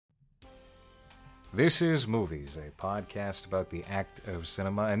This is Movies, a podcast about the act of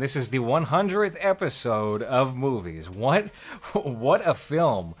cinema, and this is the 100th episode of Movies. What a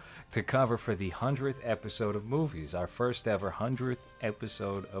film to cover for the 100th episode of Movies, our first ever 100th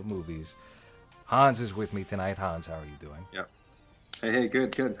episode of Movies. Hans is with me tonight. Hans, how are you doing? Yeah. Hey,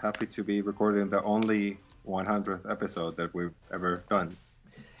 good. Happy to be recording the only 100th episode that we've ever done.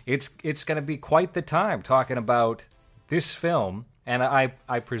 It's going to be quite the time talking about this film. And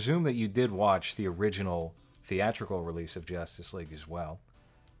I presume that you did watch the original theatrical release of Justice League as well.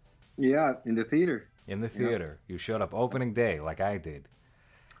 Yeah, in the theater. In the theater. Yeah. You showed up opening day like I did.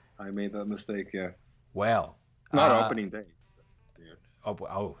 I made that mistake, yeah. Well. Not opening day. Yeah.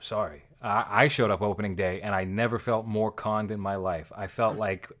 Oh, sorry. I showed up opening day, and I never felt more conned in my life. I felt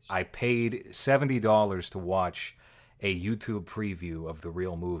like I paid $70 to watch a YouTube preview of the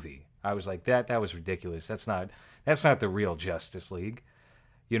real movie. I was like, that was ridiculous. That's not the real Justice League,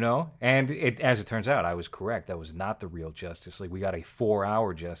 you know? And as it turns out, I was correct. That was not the real Justice League. We got a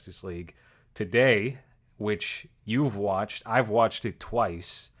 4-hour Justice League today, which you've watched. I've watched it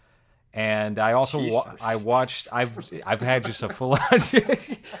twice. And I also I've had just a full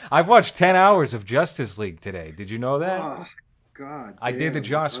I've watched 10 hours of Justice League today. Did you know that? Oh, God. I did the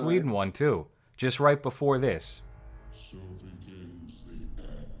Joss Whedon one too, just right before this. So begins the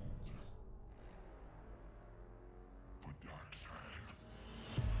end for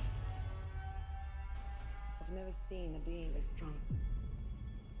Darkseid. I've never seen a being as strong.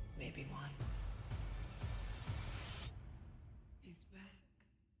 Maybe one. He's back.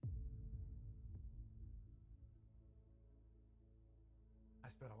 I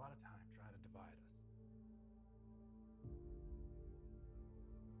spent a lot of time trying to divide us.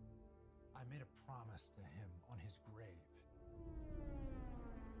 I made a promise to him on his grave.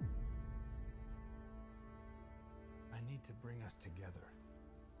 I need to bring us together.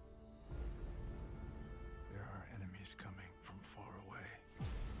 There are enemies coming from far away.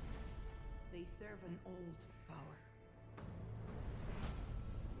 They serve an old power.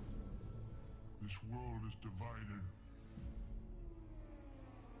 This world is divided.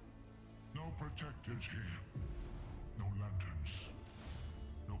 No protectors here. No lanterns.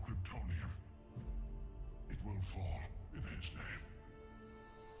 No Kryptonian. It will fall in his name.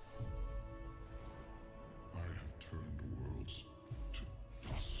 I have turned worlds to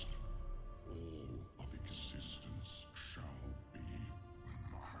dust. All of existence shall be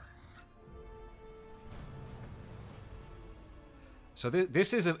mine. So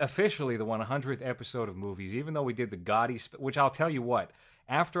this is officially the 100th episode of Movies, even though we did the Gotti, which I'll tell you what,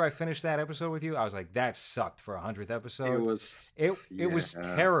 after I finished that episode with you, I was like, that sucked for a 100th episode. It was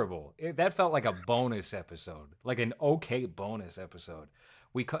terrible. That felt like a bonus episode, like an okay bonus episode.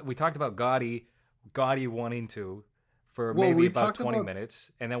 We talked about Gotti 1 and 2 for maybe about 20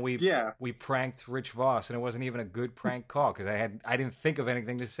 minutes, and then we pranked Rich Voss, and it wasn't even a good prank call because I didn't think of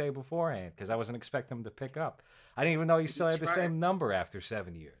anything to say beforehand because I wasn't expecting him to pick up. I didn't even know he still had the same number after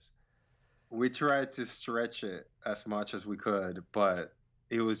 7 years. We tried to stretch it as much as we could, but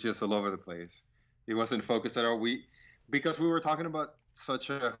it was just all over the place. It wasn't focused at all. Because we were talking about such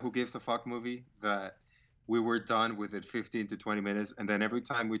a who gives a fuck movie that we were done with it 15 to 20 minutes, and then every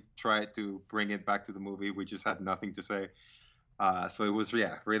time we tried to bring it back to the movie, we just had nothing to say. So it was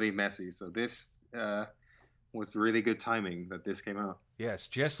really messy. So this was really good timing that this came out. Yes,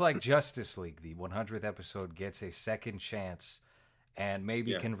 just like Justice League, the 100th episode gets a second chance and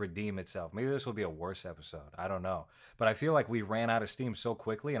maybe can redeem itself. Maybe this will be a worse episode. I don't know. But I feel like we ran out of steam so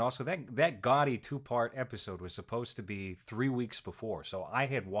quickly. And also that Gotti 2-part episode was supposed to be 3 weeks before. So I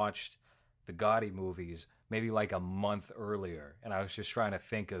had watched the Gotti movies maybe like a month earlier. And I was just trying to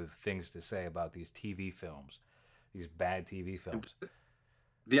think of things to say about these TV films, these bad TV films.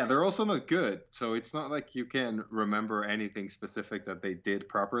 Yeah, they're also not good. So it's not like you can remember anything specific that they did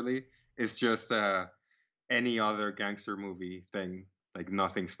properly. It's just any other gangster movie thing. Like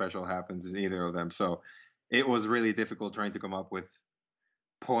nothing special happens in either of them. So it was really difficult trying to come up with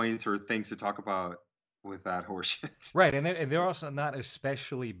points or things to talk about with that horseshit. Right, and they're also not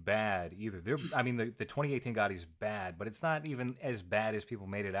especially bad either. The 2018 Gotti's bad, but it's not even as bad as people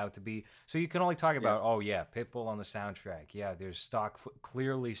made it out to be. So you can only talk about, Pitbull on the soundtrack. Yeah, there's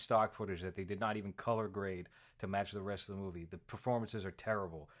clearly stock footage that they did not even color grade to match the rest of the movie. The performances are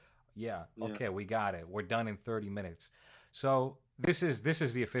terrible. Yeah, okay, we got it. We're done in 30 minutes. So this is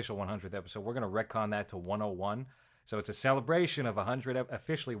the official 100th episode. We're going to retcon that to 101. So it's a celebration of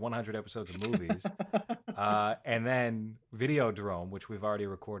officially 100 episodes of movies. And then Videodrome, which we've already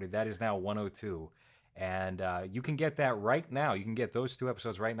recorded, that is now 102. And you can get that right now. You can get those 2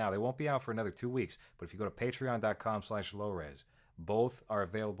 episodes right now. They won't be out for another 2 weeks. But if you go to patreon.com/lowres, Both are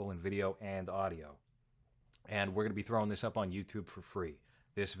available in video and audio. And we're going to be throwing this up on YouTube for free.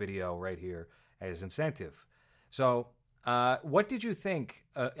 This video right here as incentive. So, what did you think?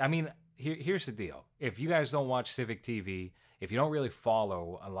 Here's the deal. If you guys don't watch Civic TV, if you don't really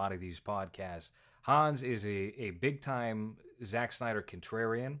follow a lot of these podcasts, Hans is a big-time Zack Snyder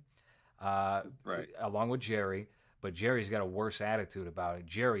contrarian, Right. along with Jerry. But Jerry's got a worse attitude about it.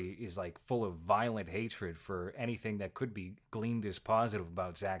 Jerry is like full of violent hatred for anything that could be gleaned as positive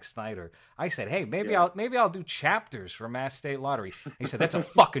about Zack Snyder. I said, hey, maybe I'll do chapters for Mass State Lottery. And he said, that's a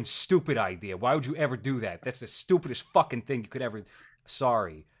fucking stupid idea. Why would you ever do that? That's the stupidest fucking thing you could ever.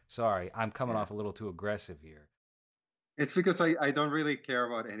 Sorry, I'm coming off a little too aggressive here. It's because I don't really care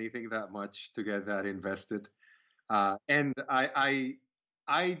about anything that much to get that invested. And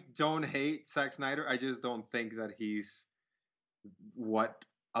I don't hate Zack Snyder. I just don't think that he's what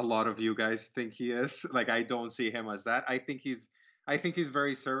a lot of you guys think he is. Like, I don't see him as that. I think he's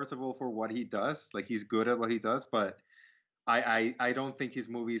very serviceable for what he does. Like, he's good at what he does, but I don't think his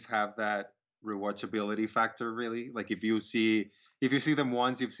movies have that rewatchability factor really. Like, if you see them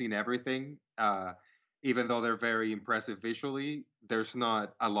once, you've seen everything. Even though they're very impressive visually, there's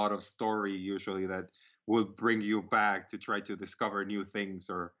not a lot of story usually that will bring you back to try to discover new things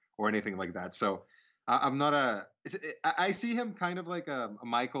or anything like that. So I'm not I see him kind of like a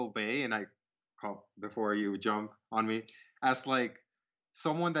Michael Bay, and before you jump on me, as like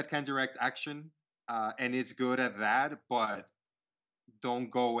someone that can direct action and is good at that, but don't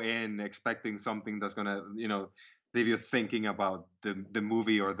go in expecting something that's gonna, leave you thinking about the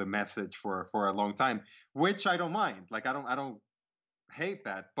movie or the message for a long time, which I don't mind. Like, I don't hate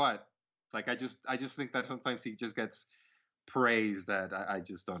that, but like, I just think that sometimes he just gets praise that I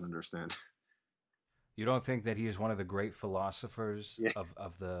just don't understand. You don't think that he is one of the great philosophers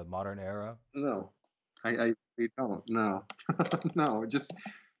of the modern era? No, I don't. No, no. Just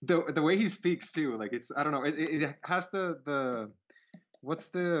the way he speaks too. Like, it's, I don't know. It has the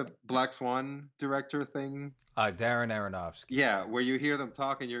what's the Black Swan director thing? Darren Aronofsky. Yeah, where you hear them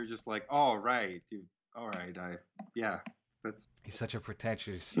talk and you're just like, oh right, He's such a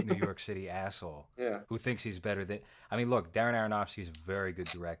pretentious New York City asshole. Yeah. Who thinks he's better than... I mean, look, Darren Aronofsky is a very good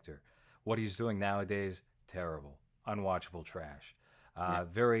director. What he's doing nowadays, terrible. Unwatchable trash.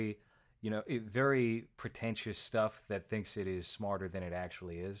 Very, very pretentious stuff that thinks it is smarter than it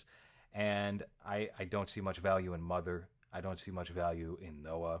actually is. And I don't see much value in Mother. I don't see much value in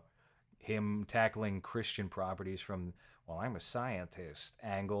Noah. Him tackling Christian properties from, well, I'm a scientist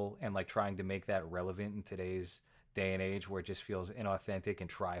angle, and like trying to make that relevant in today's day and age where it just feels inauthentic and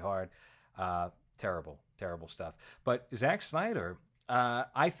try hard. Terrible stuff. But Zack Snyder,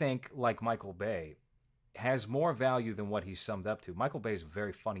 I think, like Michael Bay, has more value than what he's summed up to. Michael Bay is a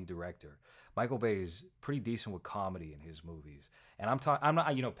very funny director. Michael Bay is pretty decent with comedy in his movies. And I'm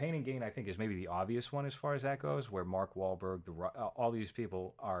not, Pain and Gain, I think, is maybe the obvious one as far as that goes, where Mark Wahlberg, all these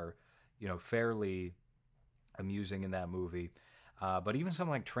people are, fairly amusing in that movie. But even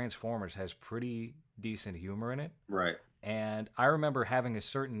something like Transformers has pretty decent humor in it. Right. And I remember having a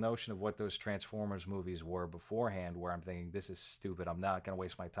certain notion of what those Transformers movies were beforehand, where I'm thinking, this is stupid, I'm not going to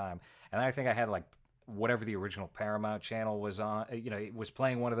waste my time. And I think I had like whatever the original Paramount channel was on, it was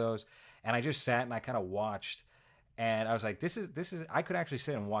playing one of those. And I just sat and I kind of watched. And I was like, this is, I could actually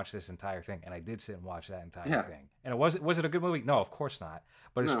sit and watch this entire thing. And I did sit and watch that entire thing. And was it a good movie? No, of course not.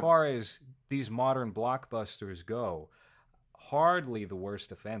 But as far as these modern blockbusters go, hardly the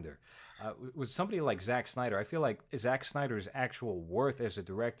worst offender. With somebody like Zack Snyder, I feel like Zack Snyder's actual worth as a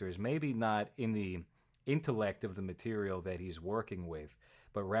director is maybe not in the intellect of the material that he's working with,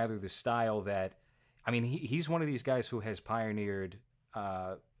 but rather the style that, I mean, he's one of these guys who has pioneered,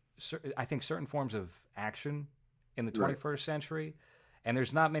 I think, certain forms of action in the 21st century, and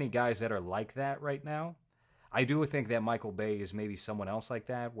there's not many guys that are like that right now. I do think that Michael Bay is maybe someone else like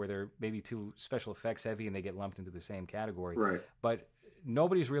that, where they're maybe too special effects heavy and they get lumped into the same category. Right. But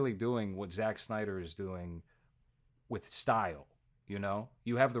nobody's really doing what Zack Snyder is doing with style.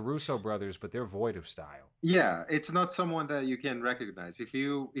 You have the Russo brothers, but they're void of style. Yeah, it's not someone that you can recognize. If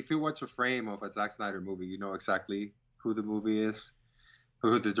you watch a frame of a Zack Snyder movie, you know exactly who the movie is,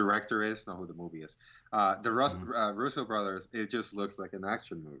 who the director is, not who the movie is. The Russo brothers, it just looks like an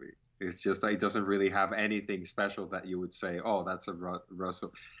action movie. It's just, it doesn't really have anything special that you would say, oh, that's a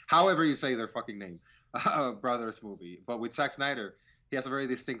Russo. However you say their fucking name, brothers movie. But with Zack Snyder, he has a very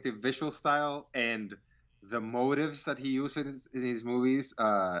distinctive visual style, and the motives that he uses in his movies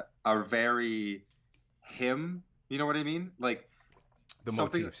are very him. You know what I mean? Like the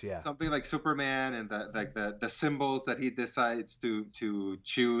something, motifs, yeah. Something like Superman and the symbols that he decides to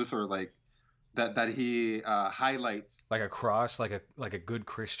choose, or like that he highlights. Like a cross, like a good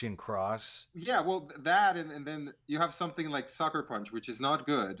Christian cross. Yeah, well, that and then you have something like Sucker Punch, which is not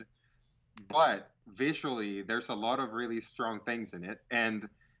good, but visually there's a lot of really strong things in it, and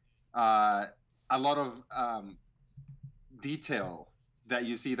uh, a lot of detail that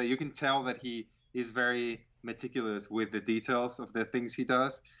you see, that you can tell that he is very meticulous with the details of the things he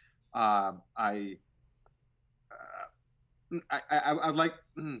does. Uh, I, I'd like.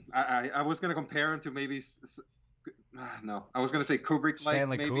 I was gonna compare him to maybe. No, I was gonna say Kubrick.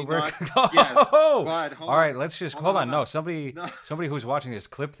 Stanley maybe Kubrick. Not. Yes, Oh! but All right, let's just hold on. No, somebody No. who's watching this,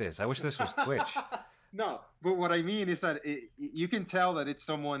 clip this. I wish this was Twitch. No, but what I mean is that you can tell that it's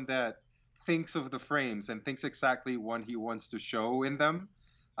someone that thinks of the frames and thinks exactly what he wants to show in them.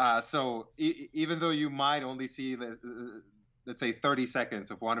 So even though you might only see, let's say, 30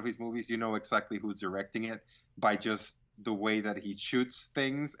 seconds of one of his movies, you know exactly who's directing it by just the way that he shoots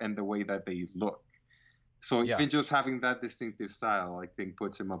things and the way that they look. So Yeah. even just having that distinctive style, I think,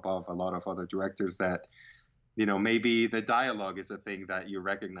 puts him above a lot of other directors that, maybe the dialogue is a thing that you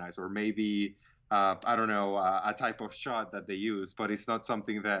recognize, or maybe, I don't know, a type of shot that they use, but it's not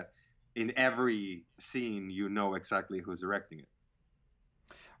something that in every scene you know exactly who's directing it.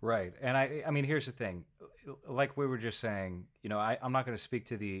 Right. And I mean, here's the thing. Like we were just saying, I'm not going to speak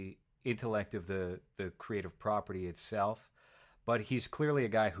to the intellect of the creative property itself, but he's clearly a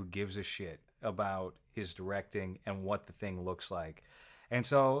guy who gives a shit about his directing and what the thing looks like. And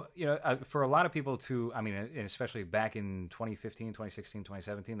so, for a lot of people and especially back in 2015, 2016,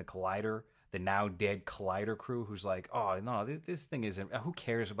 2017, the Collider, the now dead Collider crew, who's like, oh, no, this thing isn't, who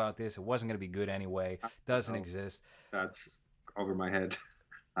cares about this? It wasn't going to be good anyway. Doesn't exist. That's over my head.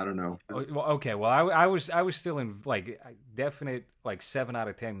 I don't know. Well, okay. Well, I was still in definite 7 out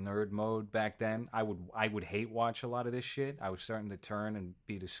of 10 nerd mode back then. I would hate watch a lot of this shit. I was starting to turn and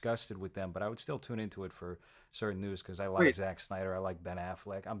be disgusted with them, but I would still tune into it for certain news because I like Zack Snyder. I like Ben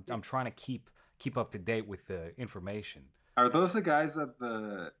Affleck. I'm trying to keep up to date with the information. Are those the guys that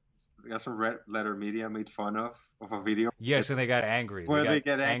the guys from Red Letter Media made fun of a video? Yes, and they got angry. They got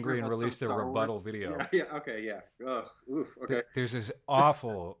get angry and released a rebuttal video. Yeah. Okay. Yeah. Ugh. Oof. Okay. There's this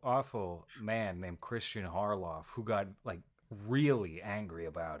awful man named Christian Harloff who got really angry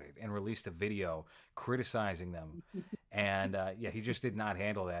about it and released a video criticizing them. And he just did not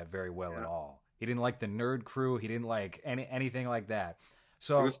handle that very well at all. He didn't like the nerd crew. He didn't like anything like that.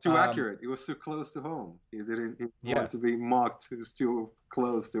 So it was too accurate. It was too close to home. He didn't want to be mocked. It was too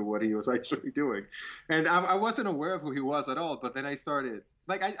close to what he was actually doing. And I wasn't aware of who he was at all. But then I started,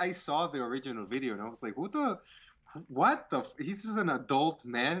 I saw the original video and I was like, he's just an adult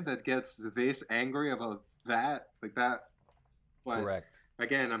man that gets this angry about that, like that. But correct.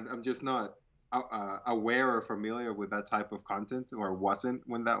 Again, I'm just not aware or familiar with that type of content, or wasn't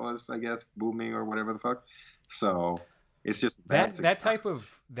when that was, I guess, booming or whatever the fuck. So it's just that type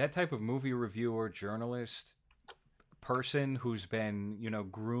of movie reviewer, journalist, person who's been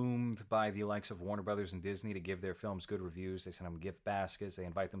groomed by the likes of Warner Brothers and Disney to give their films good reviews. They send them gift baskets. They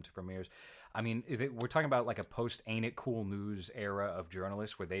invite them to premieres. I mean, we're talking about a post Ain't It Cool News era of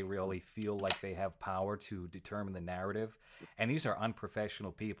journalists where they really feel like they have power to determine the narrative. And these are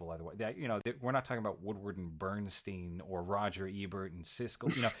unprofessional people. Otherwise, we're not talking about Woodward and Bernstein or Roger Ebert and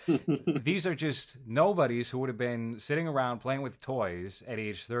Siskel. These are just nobodies who would have been sitting around playing with toys at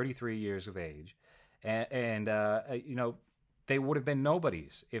age 33 years of age. And they would have been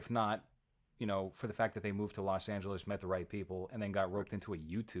nobodies if not, for the fact that they moved to Los Angeles, met the right people, and then got roped into a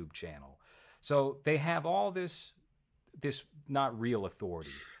YouTube channel. So they have all this not real authority,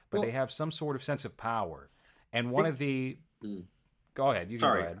 but they have some sort of sense of power. And one of the... Go ahead.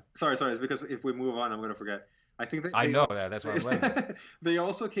 Go ahead. Sorry. It's because if we move on, I'm going to forget. I think that I know that. That's what I'm letting. They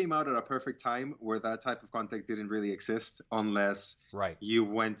also came out at a perfect time where that type of content didn't really exist unless you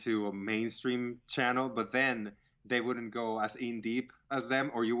went to a mainstream channel, but then they wouldn't go as in deep as them,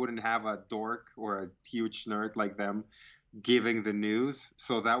 or you wouldn't have a dork or a huge nerd like them giving the news.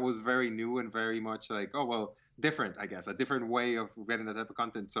 So that was very new and very much different, I guess, a different way of getting that type of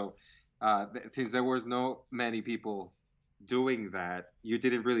content. So since there was no many people doing that, you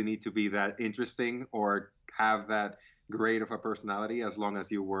didn't really need to be that interesting or have that great of a personality, as long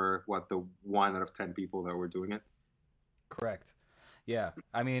as you were the 1 out of 10 people that were doing it. Correct. Yeah.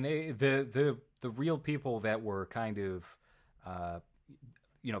 I mean, the real people that were kind of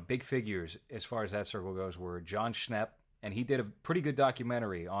big figures as far as that circle goes were John Schnepp, and he did a pretty good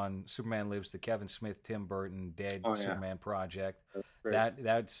documentary on Superman Lives, the Kevin Smith, Tim Burton dead Superman project.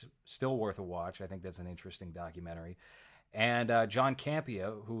 That's still worth a watch. I think that's an interesting documentary. And John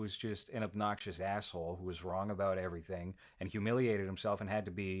Campea, who was just an obnoxious asshole who was wrong about everything and humiliated himself and had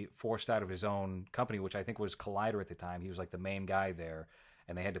to be forced out of his own company, which I think was Collider at the time. He was like the main guy there,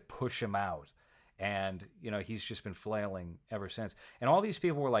 and they had to push him out. And, he's just been flailing ever since. And all these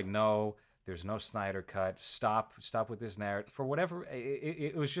people were like, no, there's no Snyder cut. Stop with this narrative. For whatever,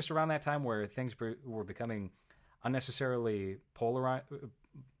 it was just around that time where things were becoming unnecessarily polarized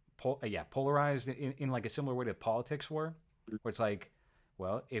in like a similar way to politics were, where it's like,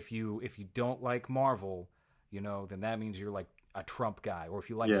 well, if you don't like Marvel, then that means you're like a Trump guy, or if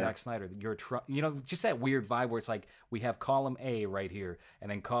you like Zack Snyder, you're a Trump. Just that weird vibe where it's like we have column A right here,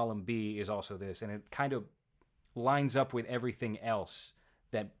 and then column B is also this, and it kind of lines up with everything else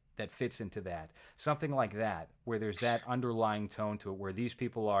that fits into that. Something like that, where there's that underlying tone to it, where these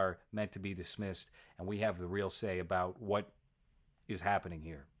people are meant to be dismissed, and we have the real say about what is happening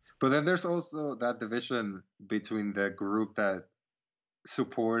here. But then there's also that division between the group that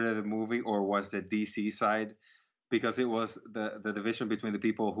supported the movie or was the DC side, because it was the division between the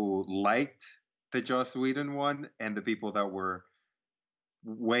people who liked the Joss Whedon one and the people that were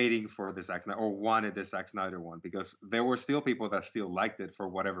waiting for the Zack Snyder or wanted the Zack Snyder one, because there were still people that still liked it for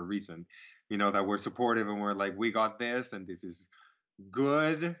whatever reason, that were supportive and were like, we got this and this is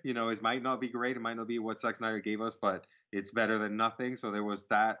good. It might not be great. It might not be what Zack Snyder gave us, but it's better than nothing. So there was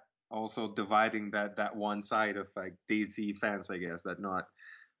that also dividing that one side of like DC fans, I guess, that not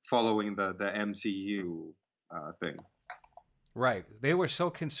following the MCU thing. Right. They were so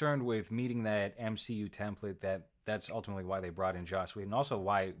concerned with meeting that MCU template that's ultimately why they brought in Joss Whedon, and also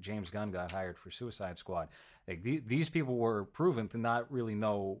why James Gunn got hired for Suicide Squad. Like these people were proven to not really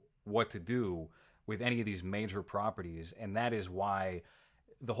know what to do with any of these major properties, and that is why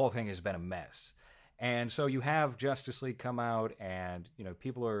the whole thing has been a mess. And so you have Justice League come out, and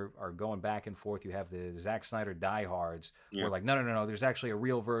people are going back and forth. You have the Zack Snyder diehards who are like, no, there's actually a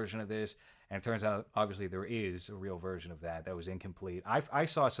real version of this. And it turns out, obviously, there is a real version of that was incomplete. I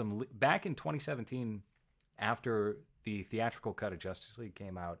saw some back in 2017, after the theatrical cut of Justice League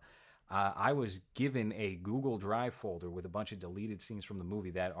came out. I was given a Google Drive folder with a bunch of deleted scenes from the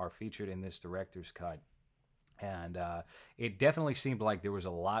movie that are featured in this director's cut. And it definitely seemed like there was a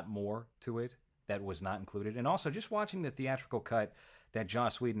lot more to it that was not included. And also, just watching the theatrical cut that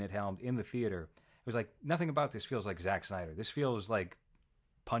Joss Whedon had helmed in the theater, it was like, nothing about this feels like Zack Snyder. This feels like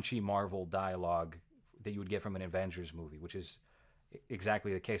punchy Marvel dialogue that you would get from an Avengers movie, which is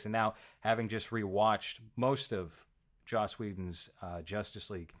exactly the case. And now, having just rewatched most of Joss Whedon's Justice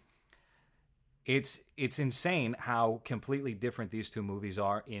League, it's insane how completely different these two movies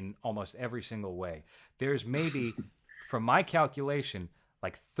are in almost every single way. There's maybe, from my calculation,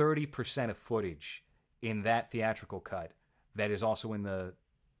 like 30% of footage in that theatrical cut that is also in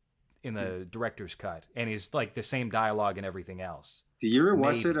the director's cut, and is like the same dialogue and everything else. Do you ever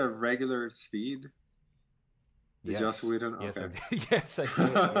watch it at regular speed? Yes. Joss Whedon? Okay. Yes, I did. Yes, I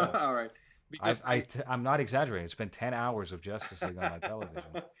did. Yeah. All right. Because I'm not exaggerating. It's been 10 hours of Justice League on my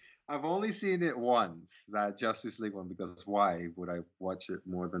television. I've only seen it once, that Justice League one, because why would I watch it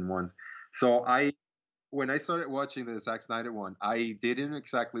more than once? So when I started watching the Zack Snyder one, I didn't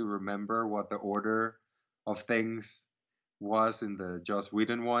exactly remember what the order of things was in the Joss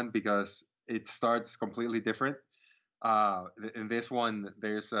Whedon one, because it starts completely different. In this one,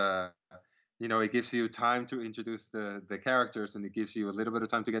 there's it gives you time to introduce the characters, and it gives you a little bit of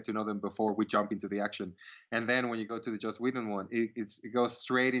time to get to know them before we jump into the action. And then when you go to the Joss Whedon one, it goes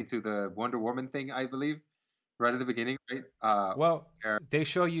straight into the Wonder Woman thing, I believe, right at the beginning, right? They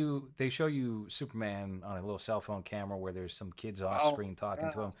show you Superman on a little cell phone camera where there's some kids off screen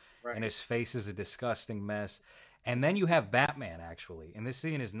talking to him, right. And his face is a disgusting mess. And then you have Batman, actually, and this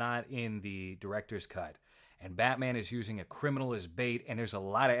scene is not in the director's cut. And Batman is using a criminal as bait, and there's a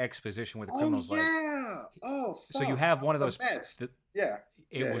lot of exposition with the criminals. So you have one of those.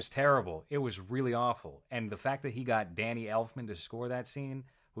 It was terrible. It was really awful. And the fact that he got Danny Elfman to score that scene,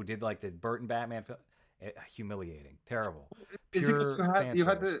 who did like the Burton Batman film, humiliating, terrible. Because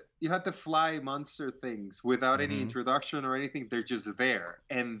you had the fly monster things without any introduction or anything. They're just there,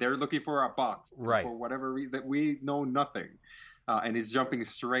 and they're looking for a box, right? For whatever reason, that we know nothing. And it's jumping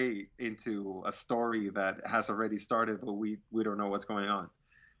straight into a story that has already started, but we don't know what's going on.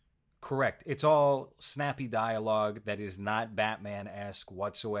 Correct. It's all snappy dialogue that is not Batman-esque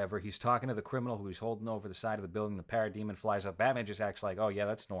whatsoever. He's talking to the criminal who he's holding over the side of the building. The parademon flies up. Batman just acts like, oh, yeah,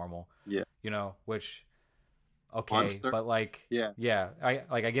 that's normal. Yeah. Which, okay, but I get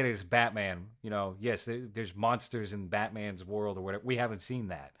it. It's Batman. Yes, there's monsters in Batman's world or whatever. We haven't seen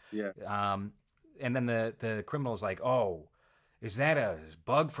that. Yeah. And then the criminal's like, oh, is that a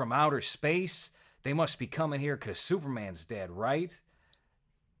bug from outer space? they must be coming here because Superman's dead, right?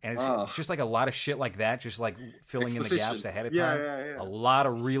 And it's Oh, just like a lot of shit like that, just like filling in the gaps exposition. ahead of Yeah, time. yeah, yeah. A lot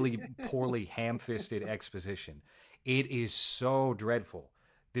of really poorly ham-fisted exposition. It is so dreadful.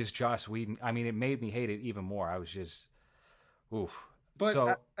 This Joss Whedon, I mean, it made me hate it even more. I was just, oof. But So,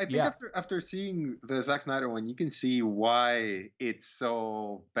 I think yeah, after seeing the Zack Snyder one, you can see why it's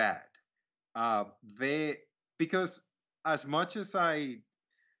so bad. They because as much as I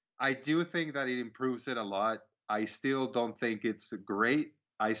do think that it improves it a lot, I still don't think it's great.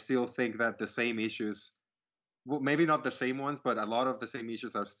 I still think that the same issues, well, maybe not the same ones, but a lot of the same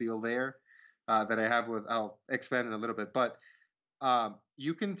issues are still there that I have with. I'll expand it a little bit, but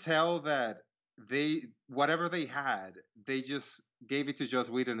you can tell that they whatever they had, they just gave it to Joss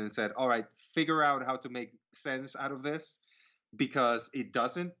Whedon and said, "All right, figure out how to make sense out of this," because it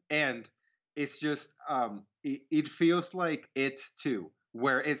doesn't, and it's just it feels like it too,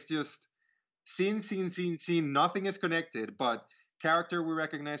 where it's just scene. Nothing is connected, but character we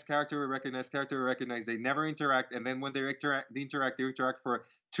recognize, character we recognize, character we recognize. They never interact, and then when they interact for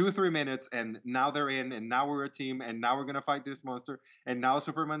 2 or 3 minutes, and now they're in, and now we're a team, and now we're gonna fight this monster, and now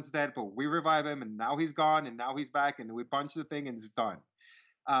Superman's dead, but we revive him, and now he's gone, and now he's back, and we punch the thing, and it's done.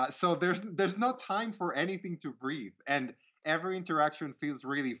 So there's no time for anything to breathe, and every interaction feels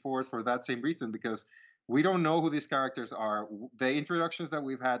really forced for that same reason because we don't know who these characters are. The introductions that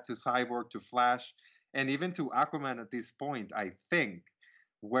we've had to Cyborg, to Flash, and even to Aquaman at this point, I think,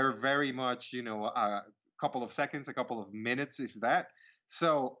 were very much a couple of seconds, a couple of minutes, if that.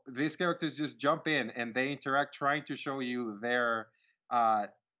 So these characters just jump in and they interact, trying to show you their uh,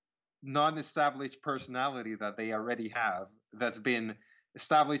 non-established personality that they already have, that's been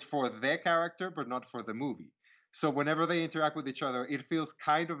established for their character but not for the movie. So whenever they interact with each other, it feels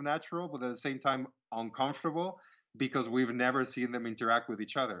kind of natural but at the same time uncomfortable because we've never seen them interact with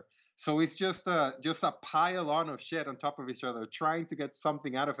each other. So it's just a pile on of shit on top of each other, trying to get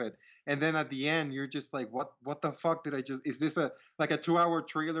something out of it, and then at the end you're just like, what the fuck did I just? Is this a like a 2 hour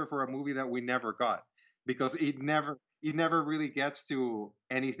trailer for a movie that we never got? Because it never really gets to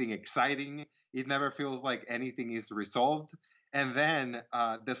anything exciting. It never feels like anything is resolved. And then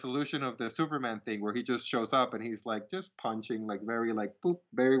the solution of the Superman thing, where he just shows up and he's like just punching, like very like boop,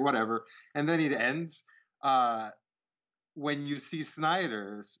 very whatever, and then it ends. Uh, when you see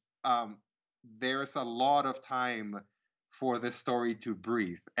Snyder's, there's a lot of time for the story to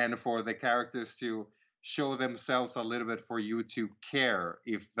breathe and for the characters to show themselves a little bit, for you to care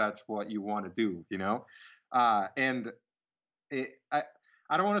if that's what you want to do, and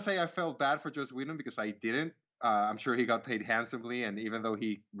I don't want to say I felt bad for Joss Whedon because I didn't. I'm sure he got paid handsomely, and even though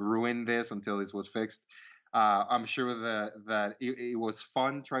he ruined this until this was fixed, I'm sure that it was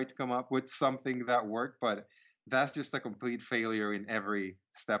fun trying to come up with something that worked. But that's just a complete failure in every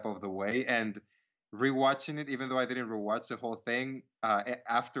step of the way. And rewatching it, even though I didn't rewatch the whole thing,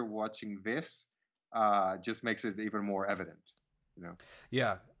 after watching this, just makes it even more evident. You know.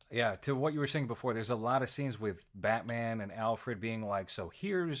 yeah, yeah. To what you were saying before, there's a lot of scenes with Batman and Alfred being like, "So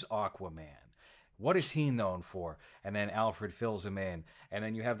here's Aquaman. What is he known for?" And then Alfred fills him in. And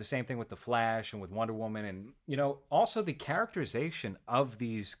then you have the same thing with the Flash and with Wonder Woman, and also the characterization of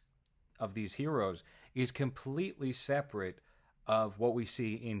these heroes is completely separate of what we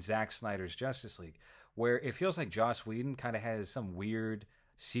see in Zack Snyder's Justice League, where it feels like Joss Whedon kind of has some weird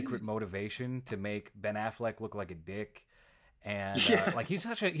secret motivation to make Ben Affleck look like a dick. And Yeah. like he's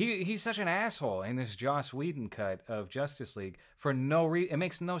such an asshole in this Joss Whedon cut of Justice League for no reason. It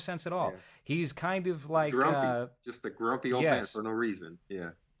makes no sense at all. Yeah. He's kind of He's like grumpy, just a grumpy old man yes. for no reason.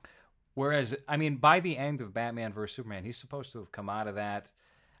 Yeah. Whereas, I mean, by the end of Batman vs Superman, he's supposed to have come out of that,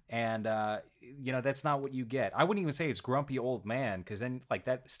 and that's not what you get. I wouldn't even say it's grumpy old man, because then like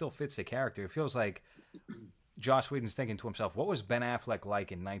that still fits the character. It feels like Joss Whedon's thinking to himself, "What was Ben Affleck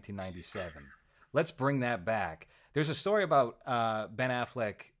like in 1997? Let's bring that back." There's a story about Ben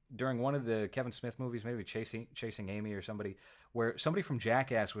Affleck during one of the Kevin Smith movies, maybe Chasing Amy or somebody, where somebody from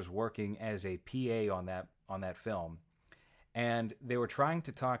Jackass was working as a PA on that film, and they were trying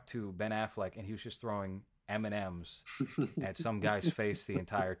to talk to Ben Affleck, and he was just throwing M&Ms at some guy's face the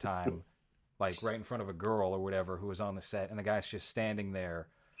entire time, like right in front of a girl or whatever who was on the set, and the guy's just standing there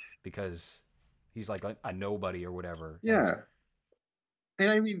because he's like a nobody or whatever. Yeah. And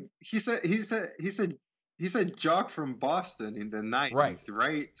I mean, he's a jock from Boston in the 90s,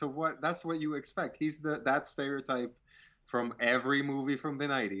 right? So that's what you expect. He's that stereotype from every movie from the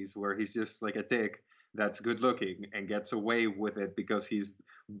 90s, where he's just like a dick that's good looking and gets away with it because he's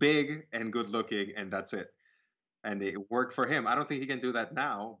big and good looking, and that's it. And it worked for him. I don't think he can do that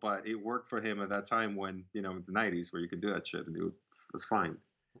now, but it worked for him at that time when, in the 90s, where you could do that shit and it was fine.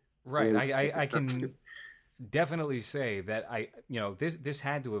 Right. It's I can exceptional. definitely say that this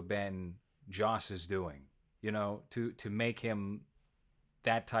had to have been Joss's doing, to make him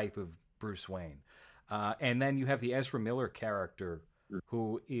that type of Bruce Wayne. And then you have the Ezra Miller character,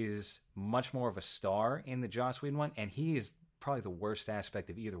 who is much more of a star in the Joss Whedon one, and he is probably the worst aspect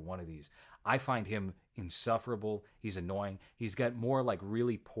of either one of these. I find him insufferable. He's annoying. He's got more like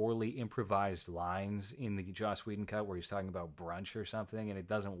really poorly improvised lines in the Joss Whedon cut where he's talking about brunch or something, and it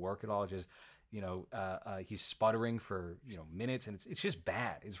doesn't work at all. Just he's sputtering for minutes, and it's just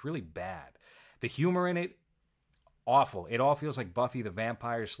bad. It's really bad. The humor in it, awful. It all feels like Buffy the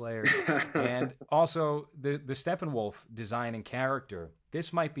Vampire Slayer. And also the Steppenwolf design and character.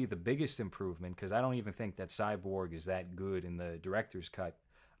 This might be the biggest improvement, because I don't even think that Cyborg is that good in the director's cut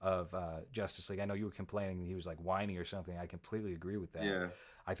of Justice League. I know you were complaining he was like whiny or something. I completely agree with that. Yeah.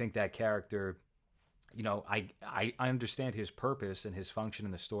 I think that character, I understand his purpose and his function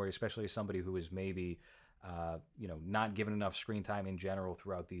in the story, especially as somebody who is maybe not given enough screen time in general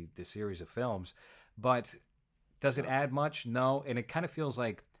throughout the series of films. But does it add much? No. And it kind of feels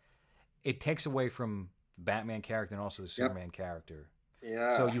like it takes away from the Batman character and also the Superman character.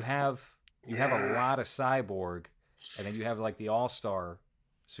 Yeah. So you have a lot of Cyborg, and then you have like the all-star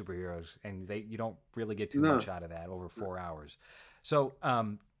superheroes, and you don't really get too much out of that over 4 hours. So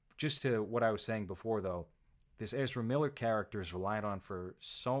just to what I was saying before, though, this Ezra Miller character is relied on for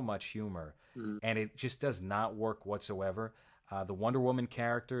so much humor, and it just does not work whatsoever. The Wonder Woman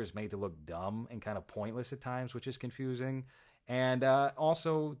character is made to look dumb and kind of pointless at times, which is confusing. And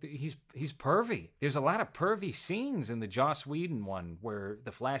also, he's pervy. There's a lot of pervy scenes in the Joss Whedon one where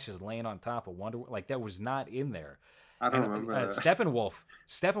the Flash is laying on top of Wonder Woman. Like, that was not in there. I don't remember that.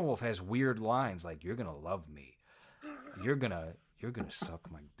 Steppenwolf has weird lines like, "You're gonna love me. You're gonna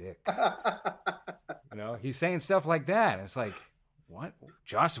suck my dick." He's saying stuff like that. It's like, what?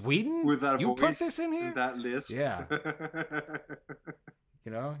 Joss Whedon? With that you voice, put this in here? that list. Yeah.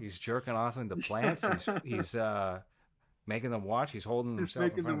 He's jerking off into plants. He's making them watch. He's holding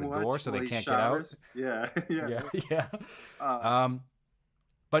himself in front of the door so they can't showers. get out. Yeah.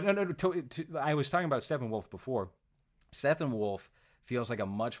 But no, I was talking about Steppenwolf before. Steppenwolf feels like a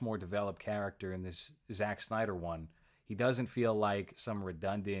much more developed character in this Zack Snyder one. He doesn't feel like some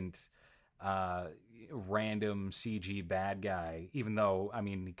redundant, random CG bad guy, even though, I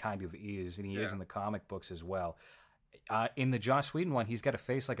mean, he kind of is, and he is in the comic books as well. In the Joss Whedon one, he's got a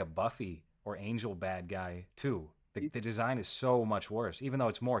face like a Buffy or Angel bad guy, too. The design is so much worse. Even though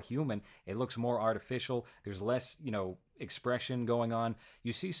it's more human, it looks more artificial. There's less, expression going on.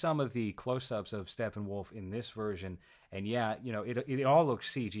 You see some of the close-ups of Steppenwolf in this version, and it all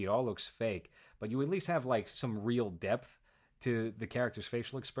looks CG, it all looks fake, but you at least have like some real depth to the character's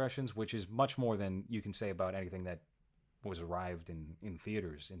facial expressions, which is much more than you can say about anything that was arrived in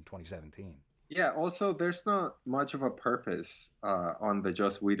theaters in 2017. Yeah, also, there's not much of a purpose on the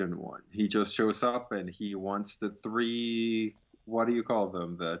Joss Whedon one. He just shows up and he wants the three, what do you call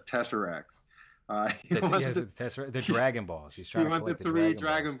them? The Tesseracts. The Dragon Balls. He's trying to collect the three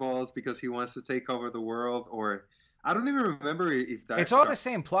Dragon Balls because he wants to take over the world, or I don't even remember if that. It's all the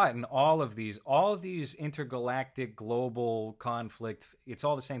same plot in all of these intergalactic global conflict. It's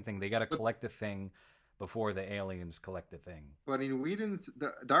all the same thing. They got to collect the thing before the aliens collect the thing. But in Whedon's,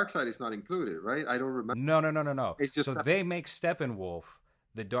 the Darkseid is not included, right? I don't remember. No. It's just they make Steppenwolf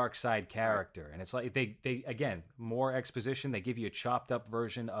the Darkseid character, and it's like they again, more exposition. They give you a chopped up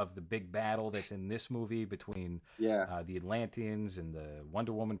version of the big battle that's in this movie between the Atlanteans and the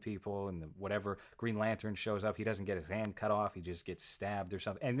Wonder Woman people and the whatever. Green Lantern shows up. He doesn't get his hand cut off. He just gets stabbed or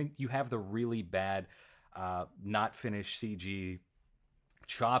something. And then you have the really bad, not finished CG,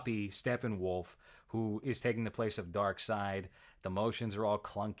 choppy Steppenwolf, who is taking the place of Darkseid. The motions are all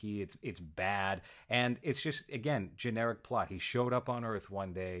clunky. It's bad. And it's just, again, generic plot. He showed up on Earth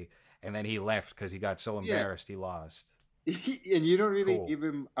one day, and then he left because he got so embarrassed he lost. And you don't really give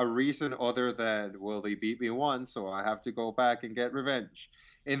him a reason other than, well, they beat me once, so I have to go back and get revenge.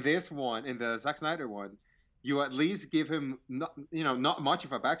 In this one, in the Zack Snyder one, you at least give him, not much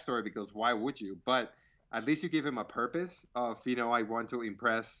of a backstory, because why would you? But at least you give him a purpose of, I want to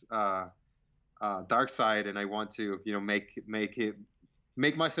impress Darkseid, and I want to,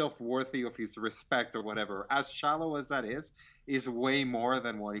 make myself worthy of his respect or whatever. As shallow as that is way more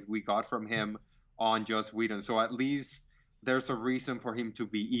than what we got from him on Joss Whedon. So at least there's a reason for him to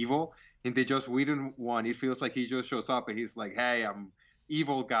be evil. In the Joss Whedon one, it feels like he just shows up and he's like, "Hey, I'm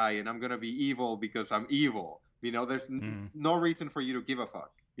evil guy, and I'm gonna be evil because I'm evil." There's no reason for you to give a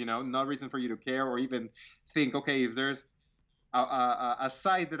fuck. No reason for you to care or even think, okay, if there's a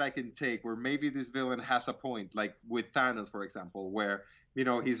side that I can take where maybe this villain has a point, like with Thanos, for example, where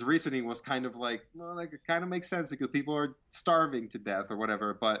his reasoning was kind of like, well, like it kind of makes sense because people are starving to death or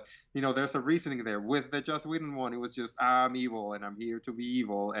whatever. But there's a reasoning there. With the Joss Whedon one, it was just I'm evil and I'm here to be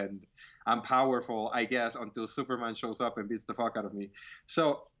evil and I'm powerful, I guess, until Superman shows up and beats the fuck out of me.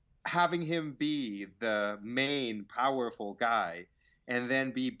 So having him be the main powerful guy and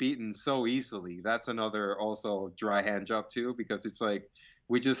then be beaten so easily, that's another also dry hand job too, because it's like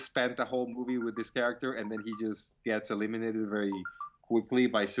we just spent the whole movie with this character and then he just gets eliminated very quickly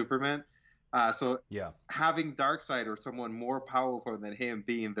by Superman. So Yeah. having Darkseid or someone more powerful than him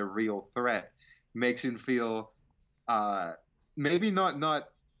being the real threat makes him feel maybe not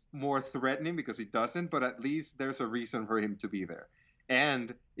more threatening because he doesn't, but at least there's a reason for him to be there.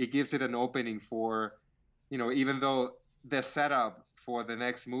 And it gives it an opening for, even though the setup for the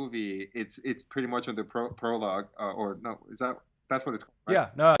next movie, it's pretty much on the prologue, or no, that's what it's called, right? Yeah,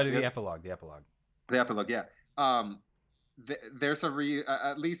 no, the epilogue. The epilogue, yeah. There's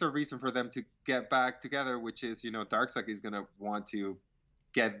at least a reason for them to get back together, which is, Darkseid is gonna want to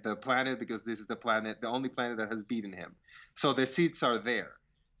get the planet because this is the only planet that has beaten him. So the seeds are there.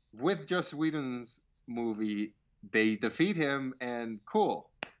 With Joss Whedon's movie, they defeat him, and cool,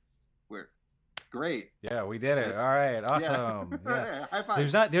 we're great. Yeah, we did it. All right, awesome. Yeah. High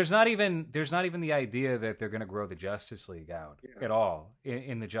five. There's not even the idea that they're going to grow the Justice League out at all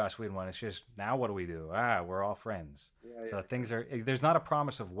in the Joss Whedon one. It's just, now what do we do? We're all friends. So things are, there's not a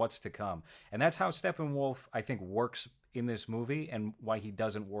promise of what's to come, and that's how Steppenwolf, I think, works in this movie, and why he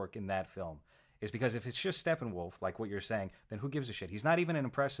doesn't work in that film is because if it's just Steppenwolf, like what you're saying, then who gives a shit? He's not even an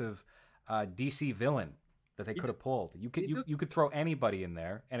impressive DC villain that they could have pulled. You could throw anybody in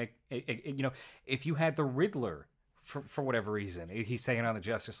there, and if you had the Riddler for whatever reason, he's taking on the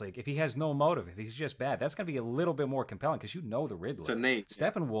Justice League. If he has no motive, if he's just bad, that's going to be a little bit more compelling because the Riddler. It's a name.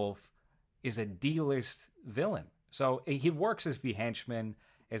 Steppenwolf is a D-list villain, so he works as the henchman,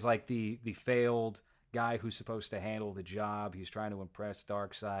 as like the failed guy who's supposed to handle the job. He's trying to impress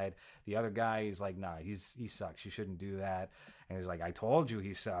Darkseid. The other guy is like, nah, he sucks. You shouldn't do that. And he's like, I told you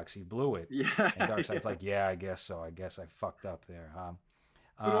he sucks. He blew it. Yeah. And Darkseid's like, yeah, I guess so. I guess I fucked up there, huh?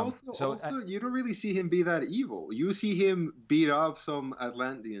 But also, you don't really see him be that evil. You see him beat up some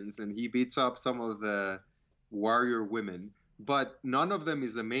Atlanteans, and he beats up some of the warrior women, but none of them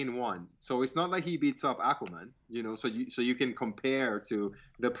is the main one. So it's not like he beats up Aquaman, So you can compare to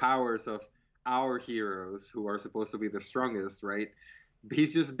the powers of our heroes who are supposed to be the strongest, right?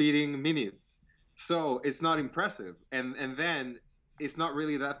 He's just beating minions. So it's not impressive. And then it's not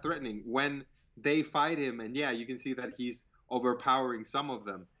really that threatening. When they fight him, and you can see that he's overpowering some of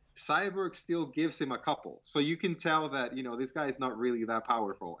them, Cyborg still gives him a couple. So you can tell that, this guy is not really that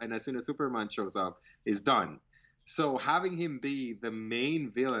powerful. And as soon as Superman shows up, it's done. So having him be the main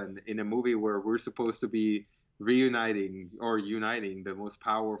villain in a movie where we're supposed to be uniting the most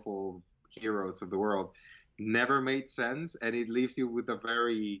powerful heroes of the world never made sense, and it leaves you with a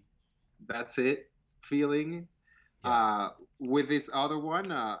very that's it feeling. With this other one,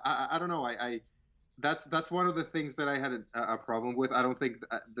 I don't know, I that's one of the things that I had a problem with. I don't think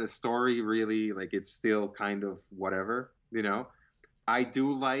the story really, like, it's still kind of whatever, I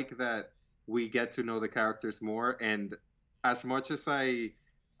do like that we get to know the characters more, and as much as I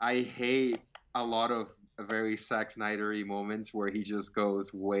hate a lot of very Zack Snyder-y moments where he just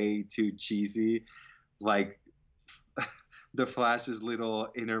goes way too cheesy, like the Flash's little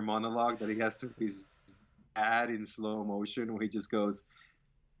inner monologue that he has to his dad in slow motion, where he just goes,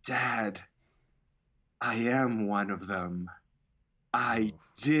 "Dad, I am one of them. I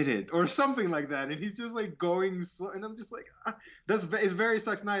did it," or something like that, and he's just like going slow, and I'm just like, it's very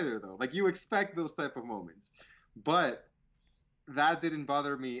Zack Snyder though. Like, you expect those type of moments, but that didn't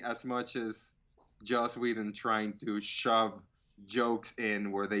bother me as much as Joss Whedon trying to shove jokes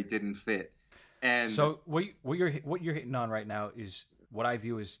in where they didn't fit. And so what you're hitting on right now is what I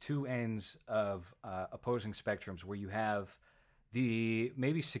view as two ends of opposing spectrums, where you have the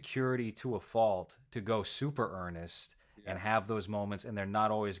maybe security to a fault to go super earnest and have those moments, and they're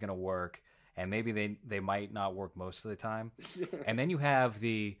not always going to work, and maybe they might not work most of the time. And then you have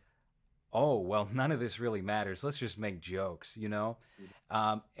the, oh, well, none of this really matters, let's just make jokes,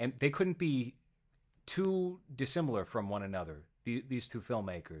 and they couldn't be too dissimilar from one another, these two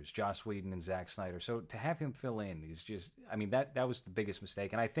filmmakers, Joss Whedon and Zack Snyder. So to have him fill in, he's just, I mean, that was the biggest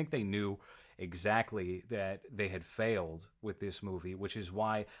mistake. And I think they knew exactly that they had failed with this movie, which is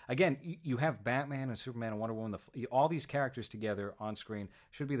why, again, you have Batman and Superman and Wonder Woman, all these characters together on screen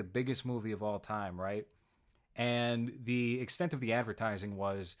should be the biggest movie of all time, right? And the extent of the advertising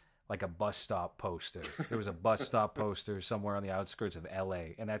was like a bus stop poster. There was a bus stop poster somewhere on the outskirts of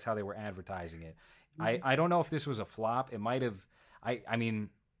LA, and that's how they were advertising it. I don't know if this was a flop. It might have I mean,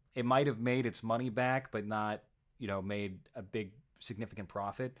 it might have made its money back, but not, made a big significant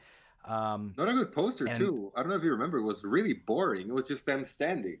profit. Not a good poster too. I don't know if you remember. It was really boring. It was just them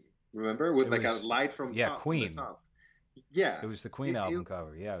standing. Remember, with like a light from Queen. From the top. Yeah, it was the Queen album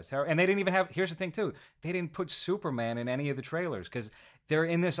cover. Yeah, it was terrible. And they didn't even have. Here's the thing too. They didn't put Superman in any of the trailers because they're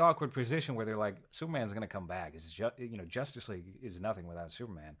in this awkward position where they're like, Superman's going to come back. It's Justice League is nothing without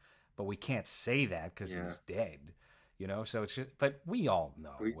Superman, but we can't say that because he's dead. So it's just. But we all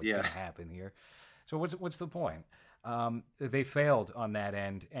know what's going to happen here. So what's the point? They failed on that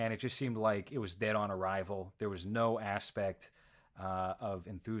end, and it just seemed like it was dead on arrival. There was no aspect of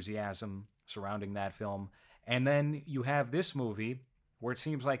enthusiasm surrounding that film. And then you have this movie where it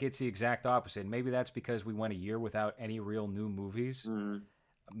seems like it's the exact opposite. Maybe that's because we went a year without any real new movies.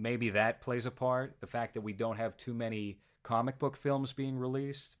 Maybe that plays a part. The fact that we don't have too many comic book films being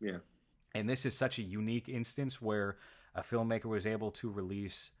released. Yeah. And this is such a unique instance where a filmmaker was able to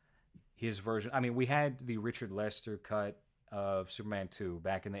release his version. I mean, we had the Richard Lester cut of Superman 2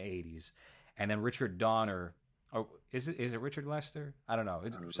 back in the 80s. And then Richard Donner... Oh, is it Richard Lester? I don't know.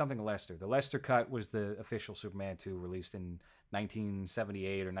 It's something Lester. The Lester cut was the official Superman 2 released in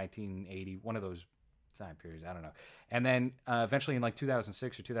 1978 or 1980, one of those time periods. I don't know. And then eventually in like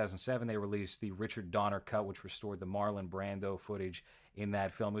 2006 or 2007, they released the Richard Donner cut, which restored the Marlon Brando footage in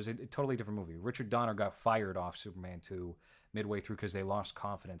that film. It was a totally different movie. Richard Donner got fired off Superman 2 midway through because they lost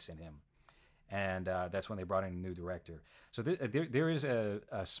confidence in him. And that's when they brought in a new director. So there is a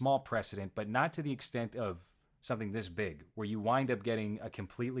small precedent, but not to the extent of something this big, where you wind up getting a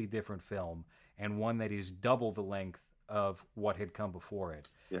completely different film and one that is double the length of what had come before it.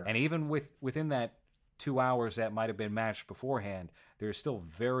 Yeah. And even within that 2 hours that might have been matched beforehand, there's still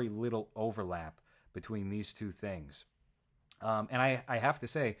very little overlap between these two things. And I have to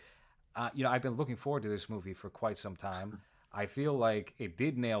say, I've been looking forward to this movie for quite some time. I feel like it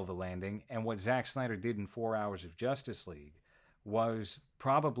did nail the landing, and what Zack Snyder did in 4 hours of Justice League was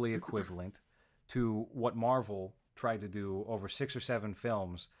probably equivalent to what Marvel tried to do over 6 or 7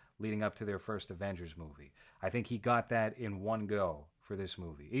 films leading up to their first Avengers movie. I think he got that in one go for this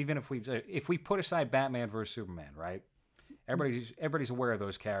movie. Even if we put aside Batman versus Superman, right? Everybody's aware of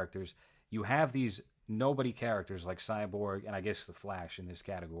those characters. You have these nobody characters like Cyborg and I guess the Flash in this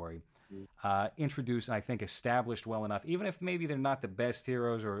category introduced and I think established well enough, even if maybe they're not the best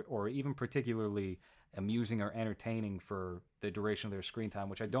heroes or even particularly amusing or entertaining for the duration of their screen time,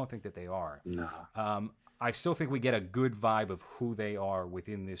 which I don't think that they are. No. I still think we get a good vibe of who they are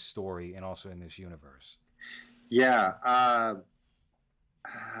within this story and also in this universe. Yeah,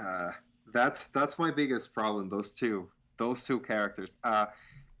 that's my biggest problem. Those two characters.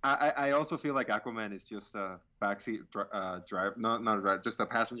 I also feel like Aquaman is just a backseat driver, not a driver, just a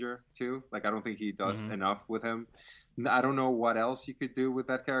passenger too. Like I don't think he does enough with him. I don't know what else you could do with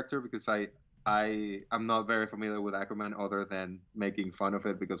that character because I'm not very familiar with Aquaman other than making fun of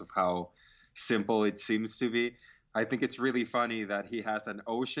it because of how simple it seems to be. I think it's really funny that he has an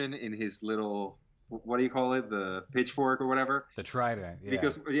ocean in his little, what do you call it? The pitchfork or whatever. The trident.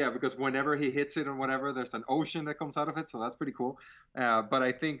 Yeah. Because whenever he hits it or whatever, there's an ocean that comes out of it. So that's pretty cool. But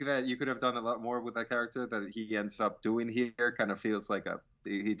I think that you could have done a lot more with that character that he ends up doing here. Kind of feels like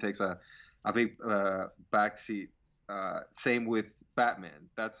he takes a big backseat. Same with Batman.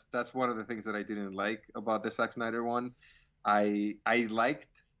 That's one of the things that I didn't like about the Zack Snyder one. I liked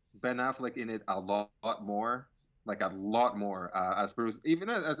Ben Affleck in it a lot more as Bruce, even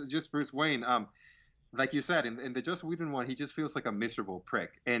as just Bruce Wayne. Like you said, in the Joss Whedon one, he just feels like a miserable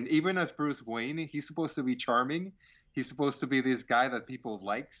prick. And even as Bruce Wayne, he's supposed to be charming. He's supposed to be this guy that people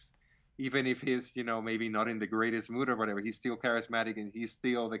likes, even if he's maybe not in the greatest mood or whatever. He's still charismatic and he's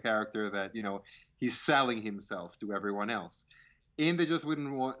still the character that he's selling himself to everyone else. In the Joss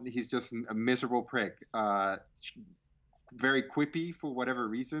Whedon one, he's just a miserable prick. Very quippy for whatever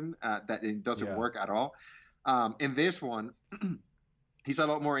reason that it doesn't work at all. In this one, he's a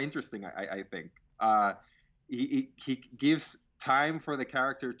lot more interesting, I think. He gives time for the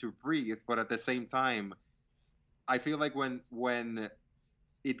character to breathe, but at the same time, I feel like when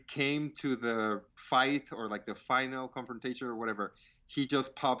it came to the fight or like the final confrontation or whatever, he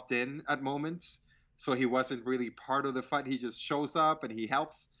just popped in at moments. So he wasn't really part of the fight. He just shows up and he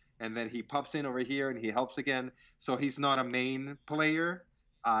helps. And then he pops in over here and he helps again. So he's not a main player.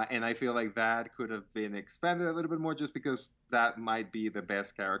 And I feel like that could have been expanded a little bit more just because that might be the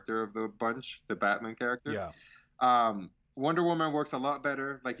best character of the bunch, the Batman character. Yeah. Wonder Woman works a lot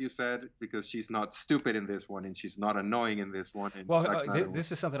better, like you said, because she's not stupid in this one and she's not annoying in this one. And Well,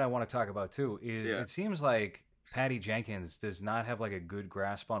 this is something I want to talk about too. Is Yeah. it seems like Patty Jenkins does not have like a good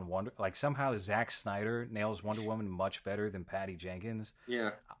grasp on Wonder. Like somehow Zack Snyder nails Wonder Woman much better than Patty Jenkins, yeah,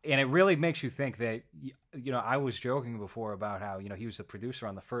 and it really makes you think that I was joking before about how he was the producer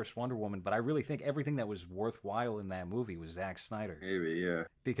on the first Wonder Woman, but I really think everything that was worthwhile in that movie was Zack Snyder. maybe, yeah.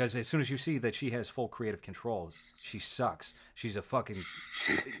 Because as soon as you see that she has full creative control, she sucks. She's a fucking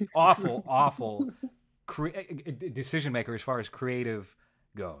awful decision maker as far as creative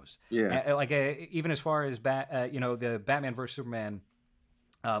goes. Yeah. Even as far as the Batman vs Superman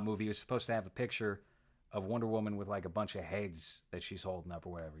movie was supposed to have a picture of Wonder Woman with like a bunch of heads that she's holding up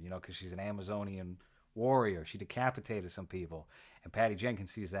or whatever, because she's an Amazonian warrior. She decapitated some people, and Patty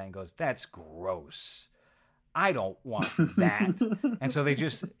Jenkins sees that and goes, "That's gross. I don't want that." And so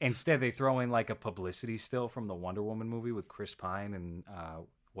instead they throw in like a publicity still from the Wonder Woman movie with Chris Pine and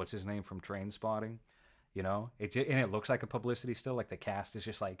what's his name from Trainspotting. And it looks like a publicity still, like the cast is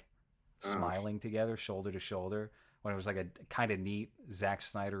just like smiling together, shoulder to shoulder, when it was like a kind of neat Zack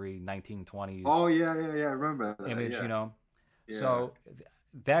Snyder-y 1920s. Oh yeah, I remember that image. Yeah. So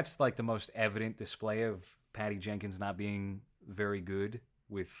that's like the most evident display of Patty Jenkins not being very good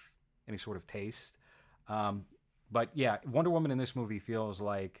with any sort of taste. But yeah, Wonder Woman in this movie feels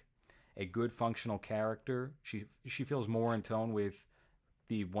like a good functional character. She feels more in tone with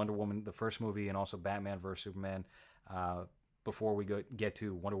the Wonder Woman, the first movie, and also Batman vs Superman. Before we get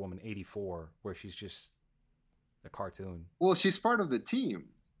to Wonder Woman 84, where she's just a cartoon. Well, she's part of the team,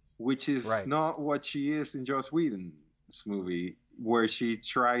 which is Right. not what she is in Joss Whedon's movie, where she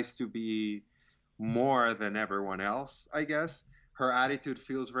tries to be more than everyone else, I guess. Her attitude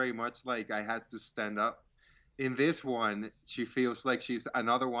feels very much like I had to stand up. In this one, she feels like she's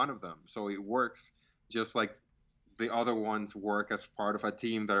another one of them. So it works just like the other ones work as part of a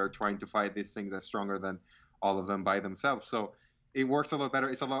team that are trying to fight this thing that's stronger than all of them by themselves. So it works a lot better.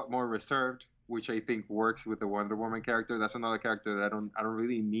 It's a lot more reserved, which I think works with the Wonder Woman character. That's another character that I don't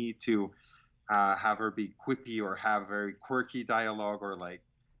really need to have her be quippy or have very quirky dialogue or like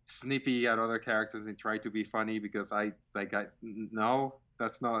snippy at other characters and try to be funny, because no,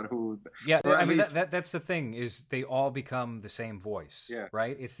 that's not who. Yeah, or I at mean least- that's the thing, is they all become the same voice. Yeah.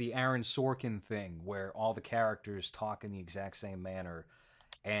 Right? It's the Aaron Sorkin thing where all the characters talk in the exact same manner.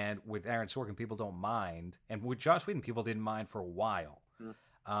 And with Aaron Sorkin, people don't mind. And with Joss Whedon, people didn't mind for a while.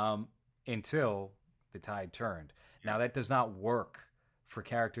 Until the tide turned. Now that does not work for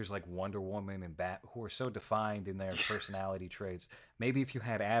characters like Wonder Woman and Bat, who are so defined in their personality traits. Maybe if you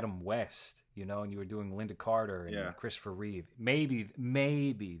had Adam West, and you were doing Linda Carter and Christopher Reeve,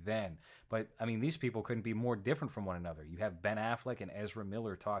 maybe then. But I mean, these people couldn't be more different from one another. You have Ben Affleck and Ezra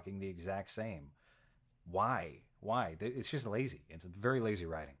Miller talking the exact same. Why? It's just lazy. It's very lazy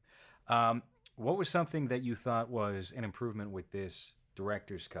writing. What was something that you thought was an improvement with this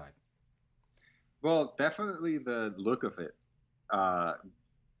director's cut? Well, definitely the look of it.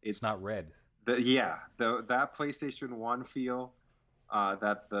 It's not red. That PlayStation 1 feel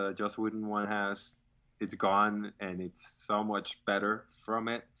that the Joss Whedon one has, it's gone, and it's so much better from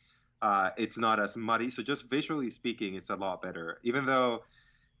it. It's not as muddy, so just visually speaking, it's a lot better. Even though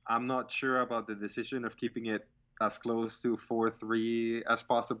I'm not sure about the decision of keeping it as close to 4:3 as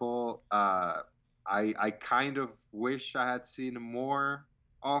possible. I kind of wish I had seen more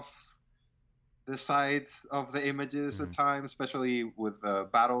of the sides of the images at times, especially with the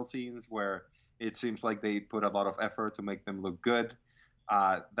battle scenes where it seems like they put a lot of effort to make them look good.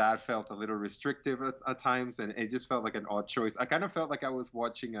 That felt a little restrictive at times, and it just felt like an odd choice. I kind of felt like I was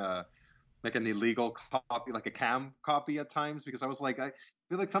watching an illegal copy, like a cam copy at times, because I was like, I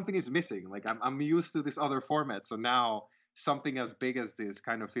feel like something is missing. Like I'm used to this other format, so now something as big as this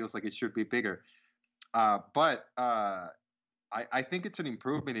kind of feels like it should be bigger. But I think it's an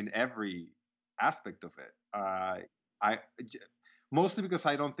improvement in every aspect of it. Mostly because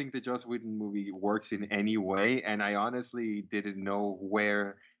I don't think the Joss Whedon movie works in any way, and I honestly didn't know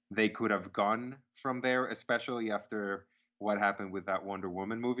where they could have gone from there, especially after what happened with that Wonder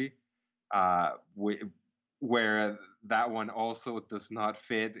Woman movie, where that one also does not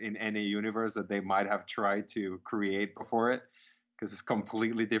fit in any universe that they might have tried to create before it, because it's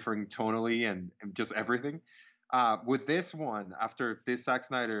completely different tonally and just everything. With this one, after this Zack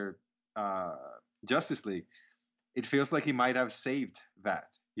Snyder Justice League, it feels like he might have saved that.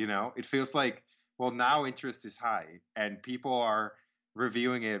 It feels like, well, now interest is high and people are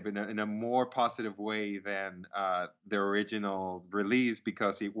reviewing it in a more positive way than the original release,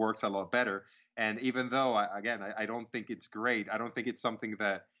 because it works a lot better. And even though, I don't think it's great, I don't think it's something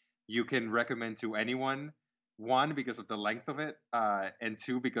that you can recommend to anyone One, because of the length of it, and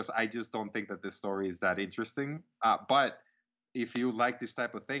two, because I just don't think that this story is that interesting. But if you like this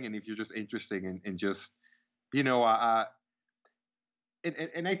type of thing, and if you're just interested in just, you know,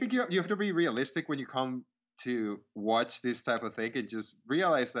 and I think you have to be realistic when you come to watch this type of thing, and just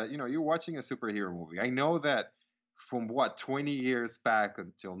realize that, you know, you're watching a superhero movie. I know that from 20 years back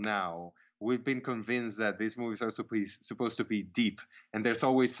until now, we've been convinced that these movies are supposed to be deep, and there's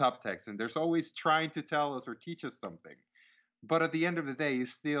always subtext, and there's always trying to tell us or teach us something. But at the end of the day,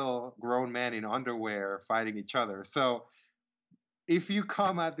 it's still grown men in underwear fighting each other. So if you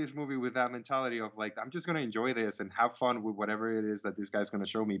come at this movie with that mentality of like, I'm just going to enjoy this and have fun with whatever it is that this guy's going to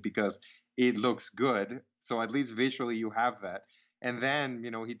show me because it looks good. So at least visually you have that. And then,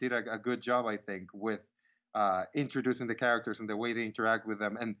 you know, he did a good job, I think, with introducing the characters and the way they interact with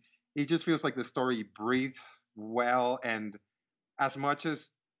them. And it just feels like the story breathes well. And as much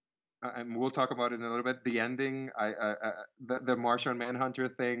as, and we'll talk about it in a little bit, the ending, the Martian Manhunter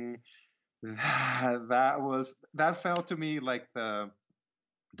thing, that felt to me like the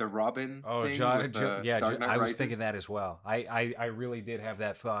Robin thing. Yeah, I was thinking that as well. I really did have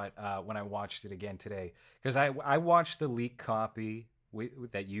that thought when I watched it again today, because I watched the leaked copy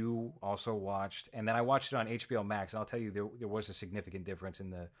that you also watched, and then I watched it on HBO Max, and I'll tell you there was a significant difference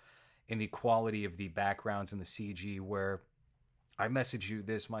in the quality of the backgrounds and the CG, where I messaged you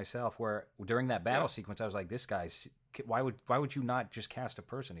this myself, where during that battle sequence I was like, this guy's, why would you not just cast a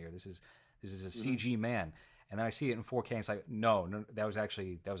person here? This is a CG man. And then I see it in 4K, and it's like, no, that was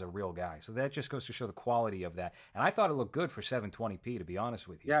a real guy. So that just goes to show the quality of that. And I thought it looked good for 720p, to be honest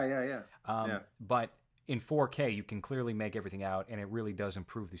with you. Yeah. But in 4K, you can clearly make everything out, and it really does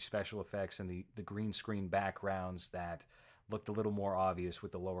improve the special effects and the green screen backgrounds that looked a little more obvious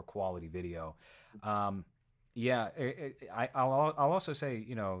with the lower quality video. I'll also say,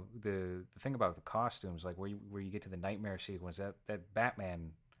 you know, the thing about the costumes, like where you get to the nightmare sequence, that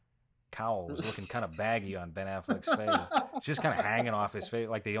Batman cowl was looking kind of baggy on Ben Affleck's face. It's just kind of hanging off his face,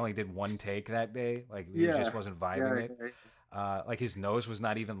 like they only did one take that day. Like he just wasn't vibing it. Like his nose was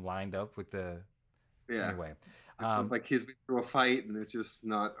not even lined up with the. Yeah. Anyway, like he's been through a fight and it's just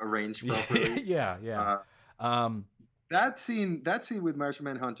not arranged properly. That scene with Martian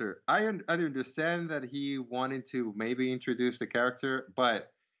Manhunter, I understand that he wanted to maybe introduce the character, but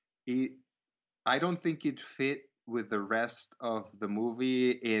I don't think it fit with the rest of the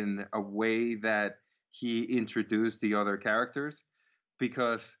movie in a way that he introduced the other characters,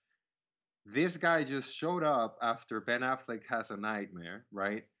 because this guy just showed up after Ben Affleck has a nightmare,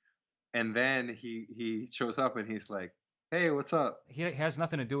 right? And then he shows up and he's like, "Hey, what's up?" He has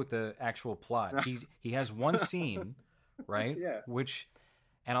nothing to do with the actual plot. He has one scene, right? Yeah.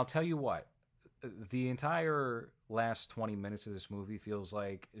 And I'll tell you what, the entire last 20 minutes of this movie feels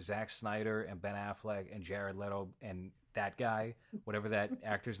like Zack Snyder and Ben Affleck and Jared Leto and that guy, whatever that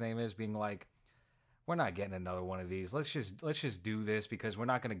actor's name is, being like, we're not getting another one of these. Let's just do this, because we're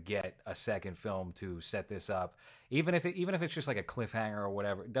not going to get a second film to set this up. Even if it's just like a cliffhanger or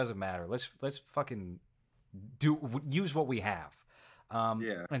whatever, it doesn't matter. Let's fucking use what we have.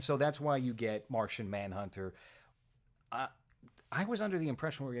 And so that's why you get Martian Manhunter. I was under the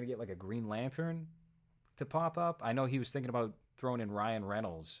impression we were going to get like a Green Lantern to pop up. I know he was thinking about throwing in Ryan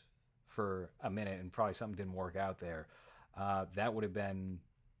Reynolds for a minute, and probably something didn't work out there. That would have been...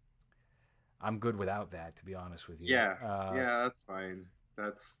 I'm good without that, to be honest with you. Yeah, that's fine.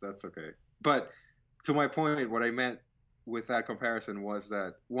 That's okay. But to my point, what I meant with that comparison was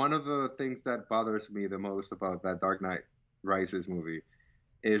that one of the things that bothers me the most about that Dark Knight Rises movie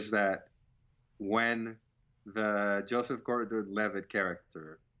is that when the Joseph Gordon-Levitt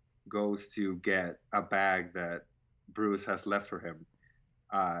character goes to get a bag that Bruce has left for him,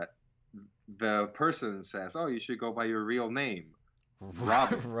 the person says, "Oh, you should go by your real name,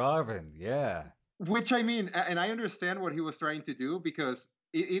 Robin." Robin, yeah. Which, I mean, and I understand what he was trying to do, because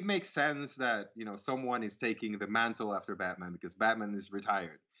it makes sense that, you know, someone is taking the mantle after Batman because Batman is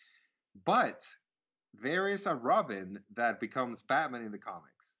retired. But there is a Robin that becomes Batman in the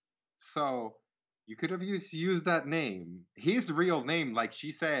comics. So you could have used that name, his real name, like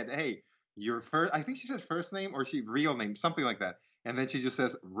she said, "Hey, your first," I think she said first name or real name, something like that. And then she just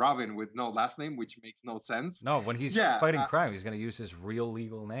says Robin with no last name, which makes no sense. No, when he's fighting crime, he's going to use his real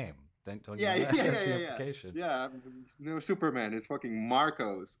legal name. Don't you know that? That's the implication. Yeah, no Superman. It's fucking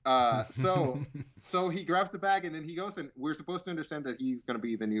Marcos. So he grabs the bag and then he goes, and we're supposed to understand that he's going to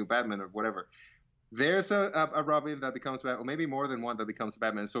be the new Batman or whatever. There's a Robin that becomes Batman, or maybe more than one that becomes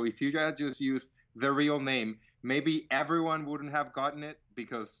Batman. So if you had just used the real name, maybe everyone wouldn't have gotten it,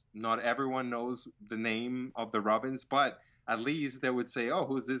 because not everyone knows the name of the Robins. But at least they would say, "Oh,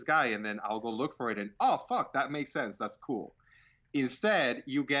 who's this guy?" And then I'll go look for it, and oh fuck, that makes sense. That's cool. Instead,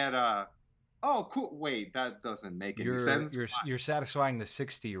 you get oh cool. Wait, that doesn't make any sense. You're satisfying the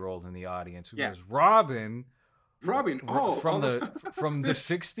 60-year-old in the audience who Yeah. goes, Robin. Robin. Oh, from the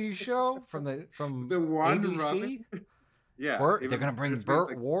 '60s show from the one ABC. Robin. Yeah, Burt, they're gonna bring it's Burt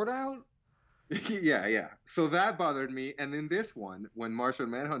like- Ward out. yeah. So that bothered me. And in this one, when Martian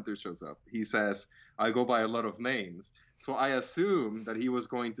Manhunter shows up, he says, "I go by a lot of names." So I assume that he was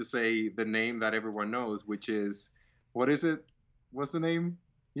going to say the name that everyone knows, which is, what is it? What's the name?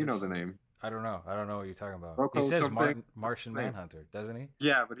 You know the name. I don't know what you're talking about. Rocco He says something. Martian Name. Manhunter, doesn't he?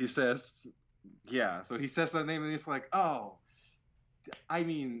 Yeah, but he says, yeah. So he says that name, and it's like, oh, I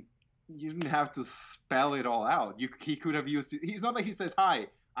mean, you didn't have to spell it all out. He could have used. He's not like he says, "Hi,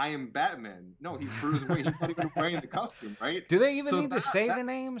 I am Batman." No, he's Bruce Wayne. He's not even wearing the costume, right? Do they even So need to say the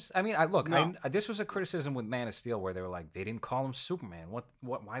names? I mean, No. this was a criticism with Man of Steel where they were like, they didn't call him Superman. What?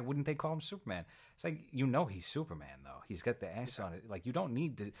 Why wouldn't they call him Superman? It's like, he's Superman though. He's got the S on it. Like, you don't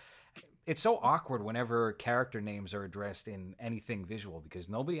need to. It's so awkward whenever character names are addressed in anything visual because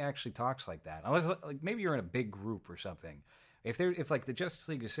nobody actually talks like that. Unless, like, maybe you're in a big group or something. If like the Justice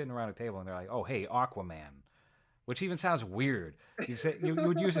League is sitting around a table and they're like, "Oh, hey, Aquaman," which even sounds weird. You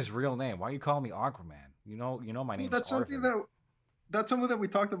would use his real name. Why are you calling me Aquaman? You know my name's That's Arthur. something that we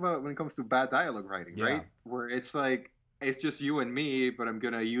talked about when it comes to bad dialogue writing, Yeah. right? Where it's like, it's just you and me, but I'm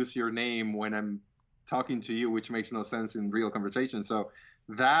gonna use your name when I'm talking to you, which makes no sense in real conversation. So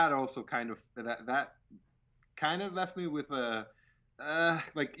that also kind of that kind of left me with a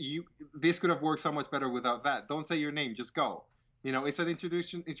like, this could have worked so much better without that. Don't say your name, just go. It's an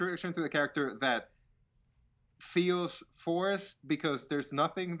introduction to the character that feels forced because there's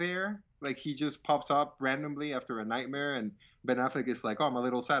nothing there. Like, he just pops up randomly after a nightmare, and Ben Affleck is like, "Oh, I'm a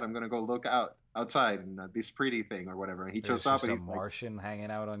little sad. I'm gonna go look outside and this pretty thing or whatever." And he There's shows up just and some he's Martian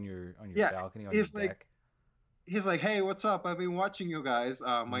hanging out on your Yeah, balcony on your he's like- deck. he's like, "Hey, what's up? I've been watching you guys.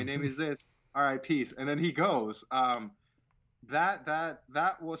 My name is this. All right, peace." And then he goes.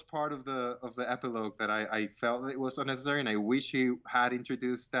 That was part of the epilogue that I felt it was unnecessary, and I wish he had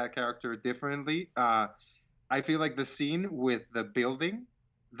introduced that character differently. I feel like the scene with the building,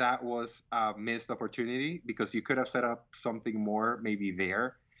 that was a missed opportunity because you could have set up something more maybe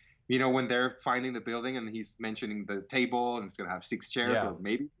there. When they're finding the building and he's mentioning the table and it's gonna have 6 chairs Yeah. or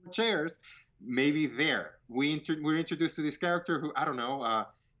maybe 4 chairs, maybe there we're introduced to this character who, I don't know,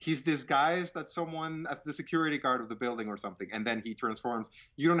 he's disguised as someone, as the security guard of the building or something, and then he transforms.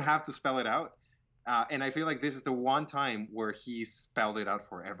 You don't have to spell it out. And I feel like this is the one time where he spelled it out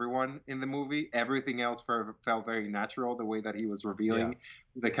for everyone in the movie. Everything else felt very natural, the way that he was revealing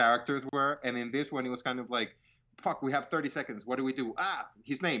who the characters were. And in this one, it was kind of like, fuck, we have 30 seconds. What do we do?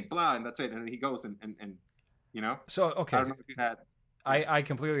 His name, blah, and that's it. And then he goes and So, okay. I don't know if you had. I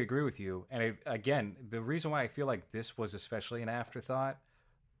completely agree with you. And again, the reason why I feel like this was especially an afterthought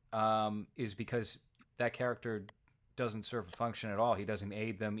is because that character doesn't serve a function at all. He doesn't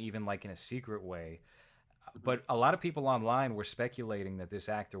aid them even like in a secret way. But a lot of people online were speculating that this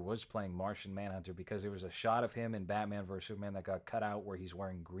actor was playing Martian Manhunter because there was a shot of him in Batman vs Superman that got cut out where he's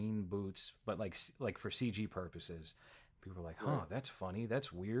wearing green boots, but like for CG purposes. People were like, "Huh, that's funny.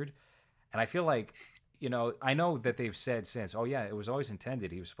 That's weird." And I feel like, I know that they've said since, "Oh yeah, it was always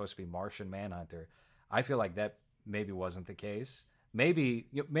intended he was supposed to be Martian Manhunter." I feel like that maybe wasn't the case. Maybe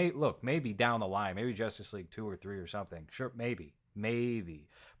down the line, maybe Justice League 2 or 3 or something. Sure, maybe.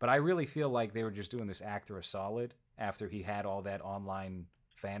 But I really feel like they were just doing this actor a solid after he had all that online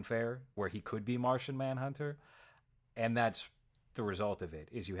fanfare where he could be Martian Manhunter. And that's the result of it,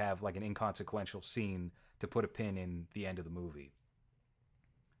 is you have like an inconsequential scene to put a pin in the end of the movie.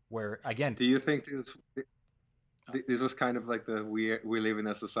 Where, again... Do you think this was kind of like the we live in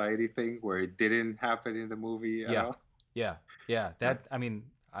a society thing where it didn't happen in the movie at all? Yeah. I mean,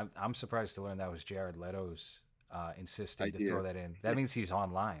 I'm surprised to learn that was Jared Leto's insisting to throw that in. That means he's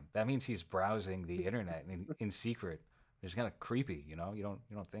online. That means he's browsing the internet in secret. It's kind of creepy, You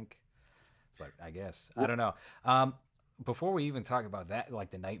don't think, but I guess I don't know. Before we even talk about that,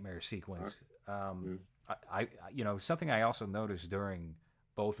 like the nightmare sequence, I something I also noticed during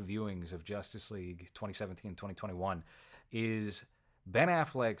both viewings of Justice League 2017 and 2021 is Ben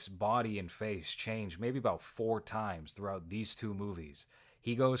Affleck's body and face change maybe about 4 times throughout these 2 movies.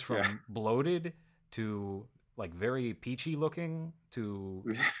 He goes from bloated to like very peachy looking to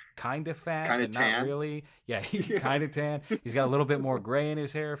kind of fat, but tan. not really. Yeah, kind of tan. He's got a little bit more gray in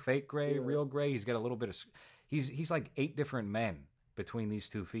his hair, fake gray, real gray. He's got a little bit of... He's like 8 different men between these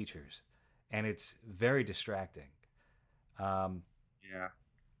 2 features, and it's very distracting.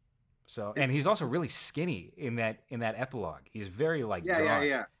 So, and he's also really skinny in that epilogue. He's very like gaunt.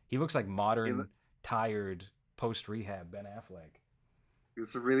 yeah. He looks like modern, tired, post rehab Ben Affleck.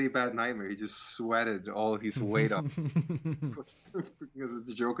 It's a really bad nightmare. He just sweated all of his weight up because of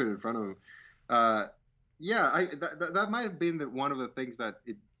the Joker in front of him. Yeah, that might have been one of the things that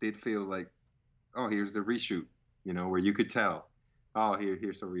it did feel like, oh, here's the reshoot, where you could tell, oh,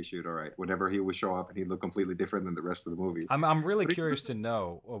 here's a reshoot. All right, whenever he would show up and he'd look completely different than the rest of the movie. I'm really curious to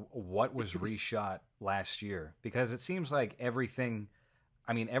know what was reshot last year, because it seems like everything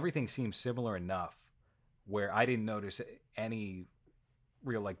seems similar enough where I didn't notice any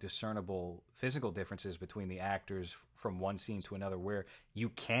real like discernible physical differences between the actors from one scene to another, where you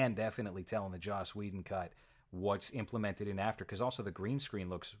can definitely tell in the Joss Whedon cut what's implemented in after, because also the green screen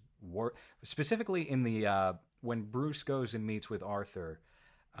looks specifically in the when Bruce goes and meets with Arthur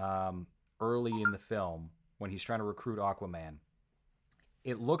early in the film when he's trying to recruit Aquaman.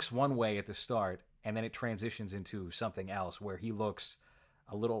 It looks one way at the start, and then it transitions into something else where he looks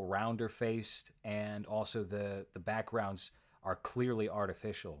a little rounder faced, and also the backgrounds are clearly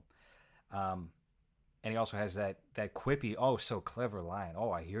artificial. And he also has that quippy, oh, so clever line. Oh,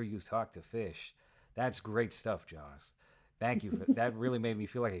 I hear you talk to fish. That's great stuff, Joss. Thank you. That really made me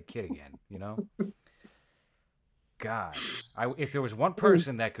feel like a kid again, God, if there was one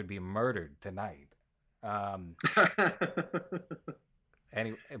person that could be murdered tonight.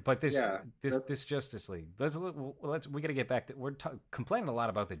 Anyway, but this Justice League. We got to get back to. We're complaining a lot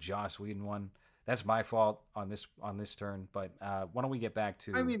about the Joss Whedon one. That's my fault on this turn. But why don't we get back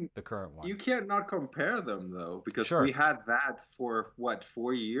to the current one? You can't not compare them though, because sure. We had that for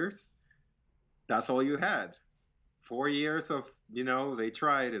 4 years. That's all you had. 4 years of they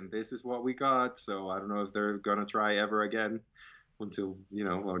tried, and this is what we got. So I don't know if they're gonna try ever again until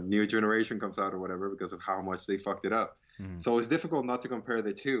a new generation comes out or whatever, because of how much they fucked it up. Mm-hmm. So it's difficult not to compare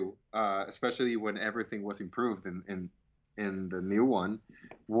the two, especially when everything was improved in the new one.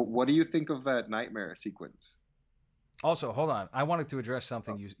 What do you think of that nightmare sequence? Also, hold on. I wanted to address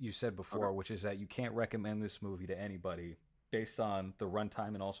something you said before, okay, which is that you can't recommend this movie to anybody based on the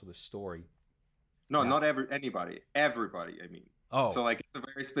runtime and also the story. No, not anybody. Everybody, I mean. Oh. So, like, it's a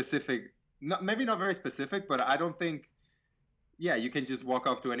very specific... maybe not very specific, but I don't think... Yeah, you can just walk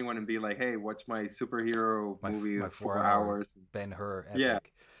up to anyone and be like, hey, watch my superhero movie of 4 hours. Ben-Hur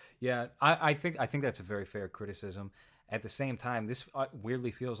epic. Yeah, I think that's a very fair criticism. At the same time, this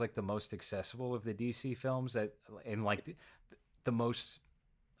weirdly feels like the most accessible of the DC films, that in like the most,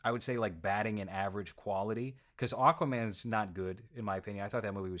 I would say, like batting an average quality, because Aquaman's not good in my opinion. I thought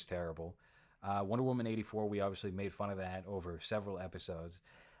that movie was terrible. Wonder Woman 84, we obviously made fun of that over several episodes.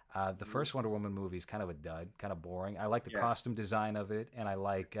 The first Wonder Woman movie is kind of a dud, kind of boring. I like the costume design of it, and I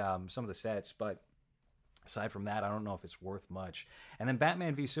like some of the sets, but aside from that, I don't know if it's worth much. And then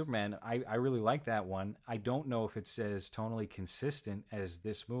Batman v Superman, I really like that one. I don't know if it's as tonally consistent as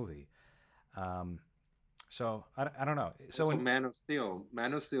this movie. So I don't know. So Man of Steel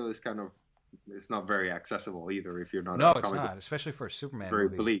is kind of, it's not very accessible either if you're not. No, it's not, especially for a Superman very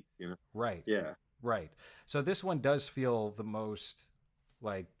movie. Bleak, Right. Yeah. Right. So this one does feel the most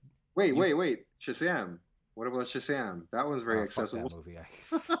like. Wait. Shazam. What about Shazam? That one's very accessible. Fuck that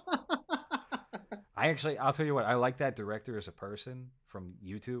movie. I'll tell you what, I like that director as a person from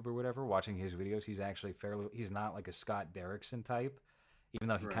YouTube or whatever, watching his videos. He's actually he's not like a Scott Derrickson type, even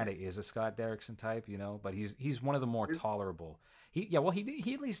though he kind of is a Scott Derrickson type, but he's one of the more tolerable. He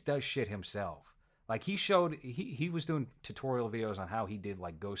at least does shit himself. Like he was doing tutorial videos on how he did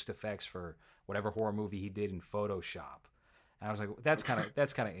like ghost effects for whatever horror movie he did in Photoshop. And I was like, that's kind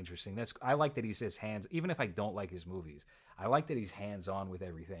of interesting. I like that he's his hands, even if I don't like his movies, I like that he's hands on with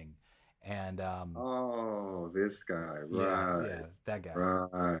everything. And this guy, right? Yeah, that guy,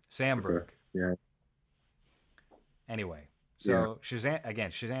 right? Sandberg. Okay. Yeah. Anyway, so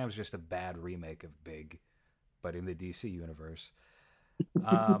Shazam's just a bad remake of Big, but in the DC universe.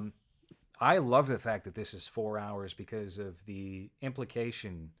 I love the fact that this is 4 hours because of the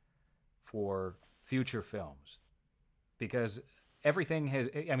implication for future films. Because everything has,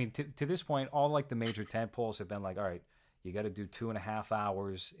 I mean, to this point, all like the major tentpoles have been like, all right, you got to do 2.5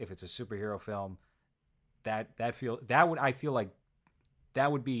 hours if it's a superhero film. I feel like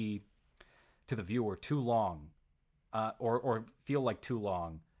that would be to the viewer too long, or feel like too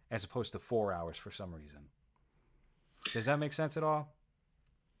long, as opposed to 4 hours for some reason. Does that make sense at all?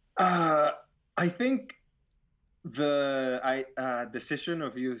 I think the decision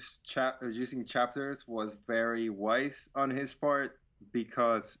of using chapters was very wise on his part,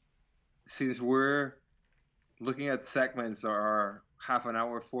 because since we're looking at segments that are half an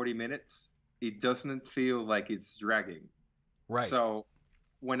hour, 40 minutes, it doesn't feel like it's dragging. Right. So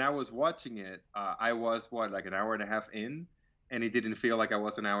when I was watching it, I was like an hour and a half in, and it didn't feel like I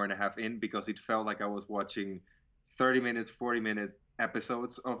was an hour and a half in because it felt like I was watching 30 minutes, 40-minute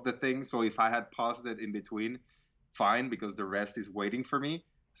episodes of the thing. So if I had paused it in between, fine, because the rest is waiting for me.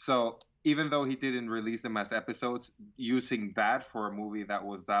 So even though he didn't release them as episodes, using that for a movie that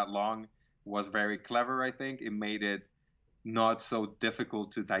was that long was very clever. I think it made it not so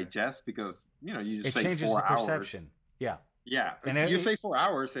difficult to digest because you just It say changes 4 the hours. perception. Yeah. Yeah, And you say 4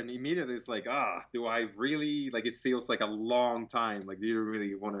 hours, and immediately it's like, do I really like? It feels like a long time. Like, do you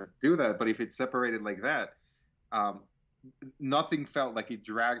really want to do that? But if it's separated like that, um, nothing felt like it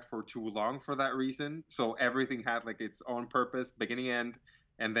dragged for too long for that reason. So everything had like its own purpose, beginning, end,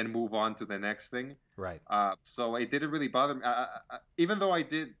 and then move on to the next thing. Right. So it didn't really bother me. Even though I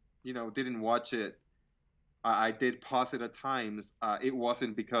didn't watch it, I did pause it at times. It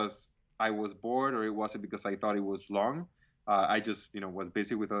wasn't because I was bored or it wasn't because I thought it was long. I just, was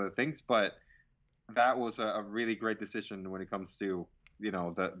busy with other things. But that was a really great decision when it comes to,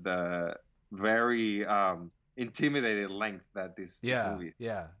 the very intimidated length that this movie.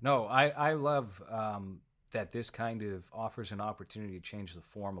 Yeah. No, I love that this kind of offers an opportunity to change the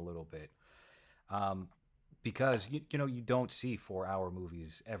form a little bit. Because, you don't see 4-hour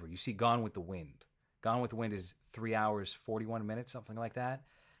movies ever. You see Gone with the Wind. Gone with the Wind is 3 hours, 41 minutes, something like that.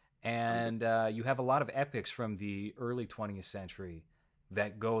 And you have a lot of epics from the early 20th century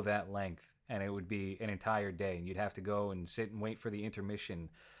that go that length, and it would be an entire day, and you'd have to go and sit and wait for the intermission.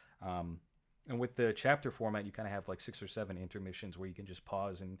 And with the chapter format, you kind of have like 6 or 7 intermissions where you can just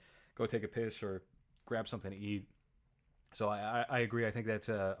pause and go take a piss or grab something to eat. So I agree. I think that's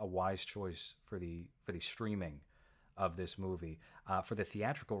a wise choice for the streaming of this movie. For the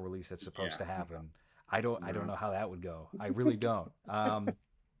theatrical release that's supposed to happen, I don't know how that would go. I really don't.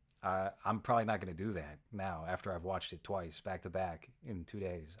 I'm probably not going to do that now after I've watched it twice back to back in 2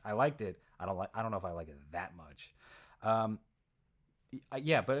 days. I liked it. I don't know if I like it that much.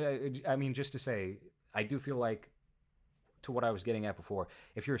 Yeah, but I mean, just to say, I do feel like, to what I was getting at before,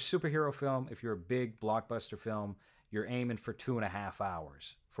 if you're a superhero film, if you're a big blockbuster film, you're aiming for 2.5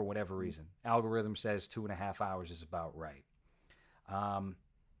 hours for whatever reason. Algorithm says 2.5 hours is about right.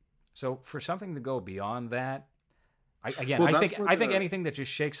 So for something to go beyond that, I think anything that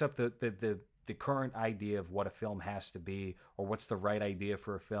just shakes up the current idea of what a film has to be or what's the right idea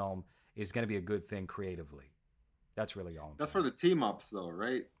for a film is going to be a good thing creatively. That's really all. That's for the team ups, though,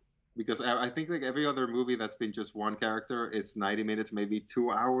 right? Because I think like every other movie that's been just one character, it's 90 minutes, maybe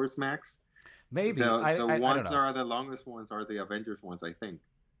 2 hours max. Maybe the I ones don't that are the longest ones are the Avengers ones, I think.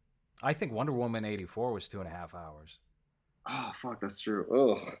 I think Wonder Woman 84 was 2.5 hours. Oh fuck, that's true.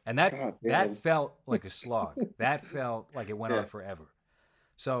 Ugh. And that felt like a slog. That felt like it went on forever.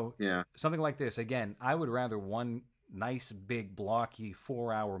 So something like this, again, I would rather one nice big blocky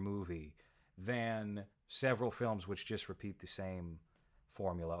 4-hour movie than several films which just repeat the same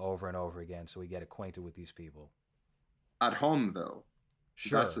formula over and over again, so we get acquainted with these people. At home, though.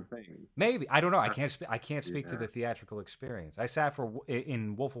 Sure. That's the thing. Maybe. I don't know. I can't speak to the theatrical experience. I sat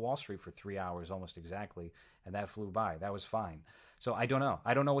in Wolf of Wall Street for 3 hours almost exactly, and that flew by. That was fine. So I don't know.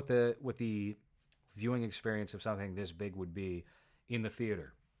 I don't know what the viewing experience of something this big would be in the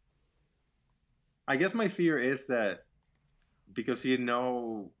theater. I guess my fear is that because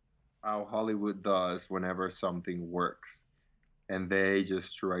how Hollywood does whenever something works, and they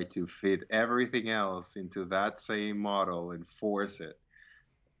just try to fit everything else into that same model and force it.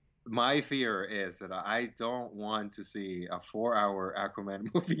 My fear is that I don't want to see a 4-hour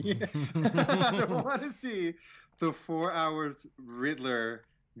Aquaman movie. I don't want to see the 4 hours Riddler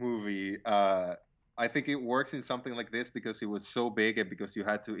movie. I think it works in something like this because it was so big and because you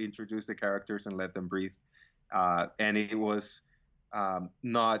had to introduce the characters and let them breathe. And it was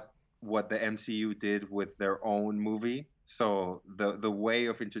not what the MCU did with their own movie. So the way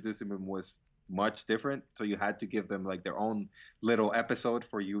of introducing them was much different. So you had to give them like their own little episode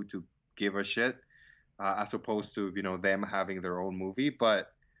for you to give a shit, as opposed to them having their own movie.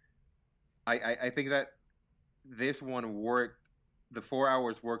 But I think that this one worked. The 4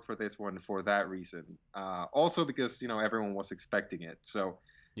 hours worked for this one for that reason. Also because everyone was expecting it. So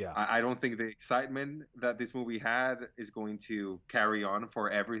yeah, I don't think the excitement that this movie had is going to carry on for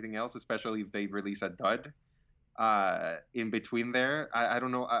everything else, especially if they release a dud in between there. I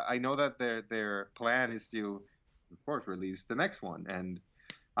don't know. I know that their plan is to, of course, release the next one. And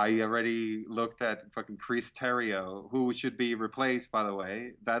I already looked at fucking Chris Terrio, who should be replaced, by the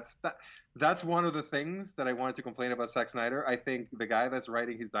way. That's one of the things that I wanted to complain about Zack Snyder. I think the guy that's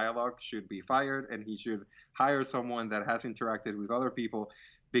writing his dialogue should be fired, and he should hire someone that has interacted with other people,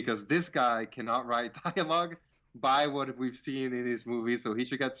 because this guy cannot write dialogue by what we've seen in his movies, so he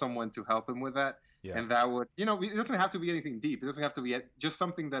should get someone to help him with that. Yeah. And that would, it doesn't have to be anything deep. It doesn't have to be just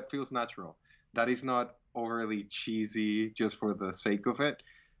something that feels natural, that is not overly cheesy just for the sake of it.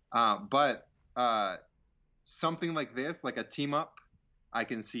 But something like this, like a team up, I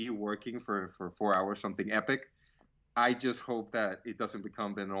can see working for 4 hours, something epic. I just hope that it doesn't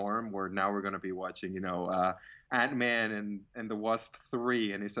become the norm where now we're going to be watching, Ant-Man and the Wasp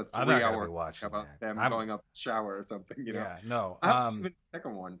 3, and it's a I'm not gonna 3 hour be watching about that. them going off the shower or something, Yeah, no. I haven't seen the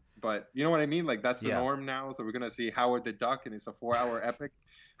second one, but you know what I mean? Like, that's the Yeah. norm now, so we're going to see Howard the Duck, and it's a 4 hour epic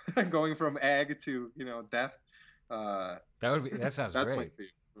going from egg to, death. That sounds That's my great. fear.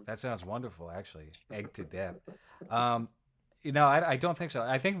 That sounds wonderful, actually. Egg to death. I don't think so.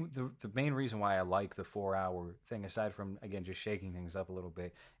 I think the main reason why I like the 4 hour thing, aside from, again, just shaking things up a little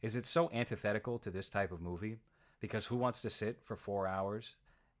bit, is it's so antithetical to this type of movie. Because who wants to sit for 4 hours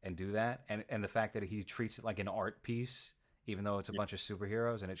and do that? And the fact that he treats it like an art piece, even though it's a bunch of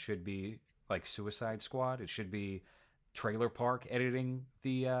superheroes, and it should be like Suicide Squad. It should be Trailer Park editing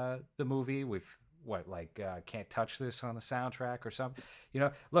the movie with Can't Touch This on the soundtrack or something.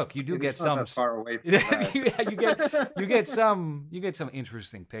 Look, you do get It's not some that far away from that. you get some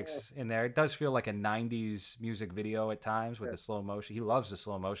interesting picks in there. It does feel like a 90s music video at times with the slow motion. He loves the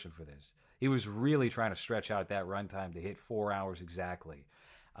slow motion for this. He was really trying to stretch out that runtime to hit 4 hours exactly.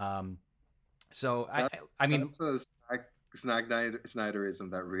 I mean, that's a Snyderism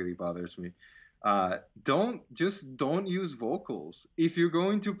that really bothers me. Don't use vocals. If you're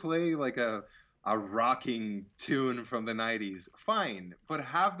going to play like a rocking tune from the 90s, fine, but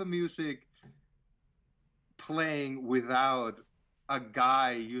have the music playing without a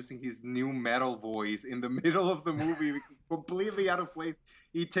guy using his new metal voice in the middle of the movie, completely out of place.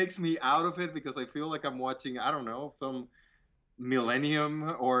 He takes me out of it because I feel like I'm watching, I don't know, some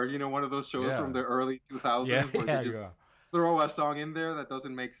Millennium or one of those shows from the early 2000s where they just throw a song in there that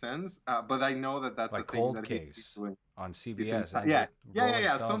doesn't make sense. But I know that that's like the thing Cold that Case he's doing on CBS. Something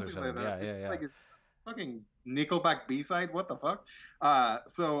like that. Yeah. It's like it's fucking Nickelback B-side. What the fuck?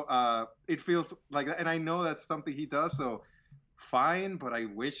 So it feels like that, and I know that's something he does. So fine, but I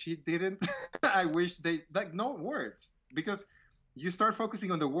wish he didn't. I wish they no words, because you start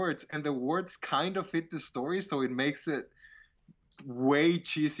focusing on the words, and the words kind of fit the story, so it makes it way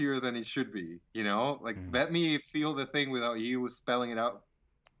cheesier than it should be. Let me feel the thing without you spelling it out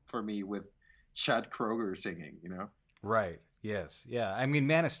for me with Chad Kroger singing. Right. Yes. Yeah. I mean,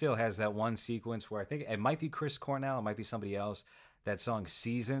 Man of Steel has that one sequence where I think it might be Chris Cornell, it might be somebody else. That song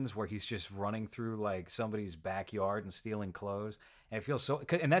Seasons, where he's just running through like somebody's backyard and stealing clothes, and it feels so.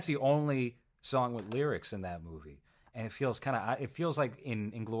 And that's the only song with lyrics in that movie, and it feels it feels like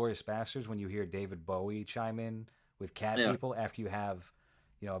in Inglourious Basterds when you hear David Bowie chime in with Cat People after you have,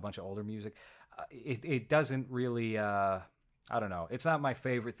 a bunch of older music. It doesn't really. I don't know. It's not my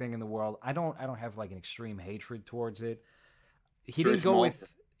favorite thing in the world. I don't have like an extreme hatred towards it. He didn't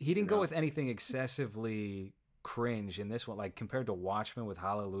go with anything excessively cringe in this one, like compared to Watchmen with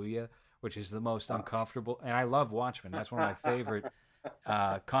Hallelujah, which is the most uncomfortable. And I love Watchmen. That's one of my favorite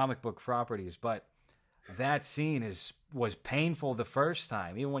comic book properties. But that scene was painful the first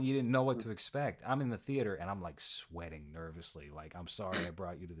time, even when you didn't know what to expect. I'm in the theater and I'm like sweating nervously. Like, I'm sorry I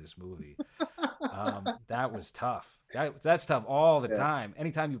brought you to this movie. That was tough. That's tough all the time.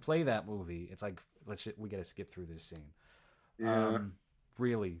 Anytime you play that movie, it's like, we got to skip through this scene. Yeah.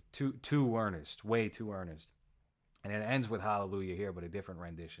 Really too earnest, way too earnest. And it ends with Hallelujah here, but a different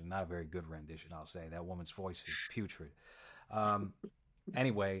rendition. Not a very good rendition, I'll say. That woman's voice is putrid.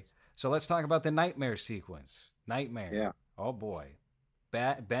 Anyway, so let's talk about the nightmare sequence. Nightmare. Yeah. Oh, boy.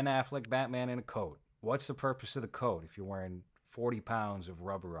 Ben Affleck, Batman in a coat. What's the purpose of the coat if you're wearing 40 pounds of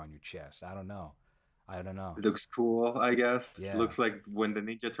rubber on your chest? I don't know. It looks cool, I guess. Yeah. Looks like when the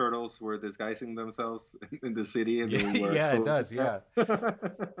Ninja Turtles were disguising themselves in the city. And they were it does, yeah.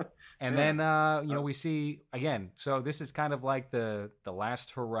 And then, we see, again, so this is kind of like the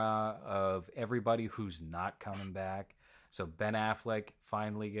last hurrah of everybody who's not coming back. So Ben Affleck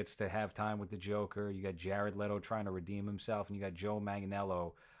finally gets to have time with the Joker. You got Jared Leto trying to redeem himself, and you got Joe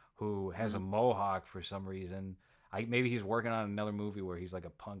Manganiello, who has a mohawk for some reason. Maybe he's working on another movie where he's like a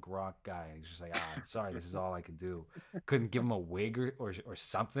punk rock guy, and he's just like, sorry, this is all I could do. Couldn't give him a wig or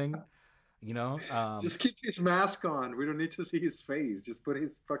something, Just keep his mask on. We don't need to see his face. Just put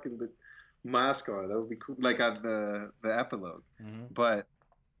his fucking mask on. That would be cool, like at the epilogue. Mm-hmm. But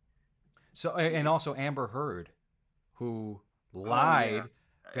so, and also Amber Heard, who lied,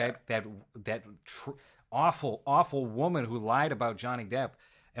 awful woman who lied about Johnny Depp.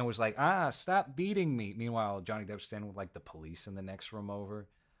 And was like, stop beating me. Meanwhile, Johnny Depp's standing with like the police in the next room over,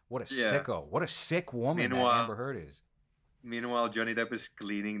 What a Yeah. sicko. What a sick woman that Meanwhile- Amber Heard is. Meanwhile, Johnny Depp is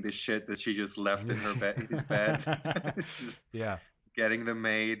cleaning the shit that she just left in her bed, in his bed. It's just Yeah. getting the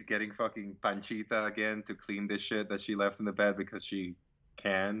maid, getting fucking Panchita again to clean the shit that she left in the bed because she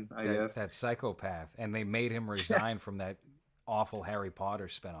can, I guess. That psychopath. And they made him resign from that awful Harry Potter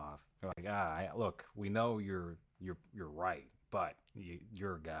spinoff. They're like, look, we know you're right, but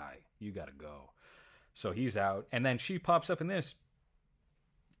you're a guy. You got to go. So he's out. And then she pops up in this.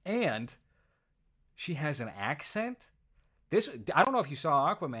 And she has an accent. I don't know if you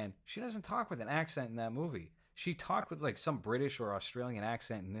saw Aquaman. She doesn't talk with an accent in that movie. She talked with like some British or Australian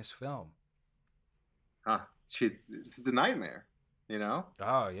accent in this film. Huh. It's the nightmare, you know?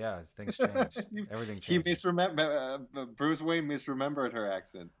 Oh yeah, things change. Everything He changes. Bruce Wayne misremembered her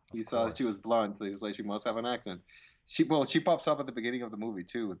accent. He Of saw that she course. was blonde, so he was like, she must have an accent. She pops up at the beginning of the movie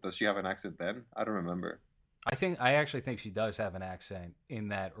too. Does she have an accent then? I don't remember. I actually think she does have an accent in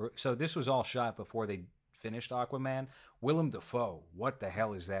that. So this was all shot before they finished Aquaman. Willem Dafoe, what the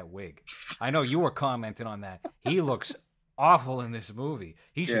hell is that wig? I know you were commenting on that. He looks awful in this movie.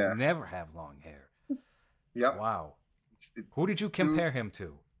 He should Yeah. never have long hair. Yep. Wow. Who did you compare him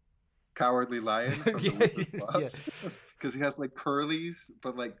to? Cowardly Lion from Yeah, the Wizard yeah. of Oz. Because he has like curlies,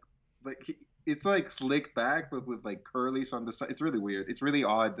 but it's like slick back, but with like curlies on the side. It's really weird. It's really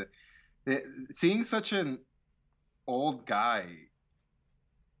odd. Seeing such an old guy.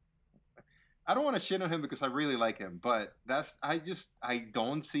 I don't want to shit on him because I really like him, but I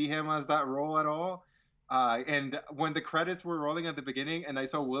don't see him as that role at all. And when the credits were rolling at the beginning and I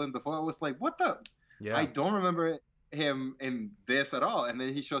saw Willem Dafoe, I was like, what the? Yeah. I don't remember him in this at all. And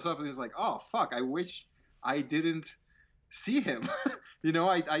then he shows up and he's like, oh, fuck, I wish I didn't see him. You know,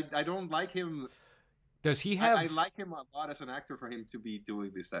 I don't like him. Does he have I like him a lot as an actor for him to be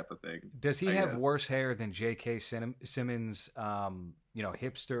doing this type of thing. Does he I have guess. worse hair than J.K. Simmons?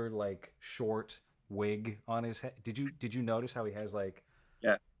 Hipster like short wig on his head. Did you notice how he has like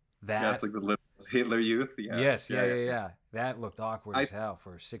Yeah. that? Yeah, it's like the little Hitler Youth. Yeah. Yes, yeah. That looked awkward I- as hell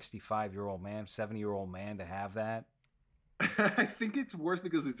for a 65-year-old man, 70-year-old man to have that. I think it's worse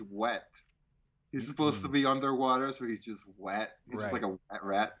because it's wet. He's supposed to be underwater, so he's just wet. He's just Right. like a wet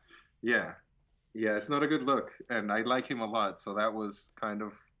rat. Yeah. Yeah, it's not a good look. And I like him a lot, so that was kind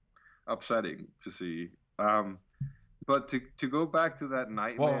of upsetting to see. But to go back to that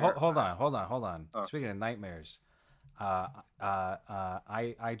nightmare. Well, hold on. Oh. Speaking of nightmares,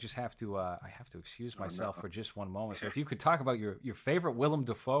 I just have to excuse myself for just one moment. So if you could talk about your favorite Willem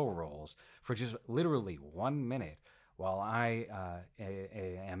Dafoe roles for just literally 1 minute while I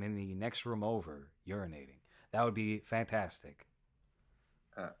am in the next room over urinating, that would be fantastic.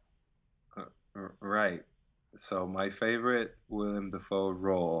 Right. So my favorite Willem Dafoe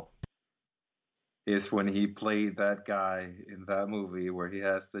role is when he played that guy in that movie where he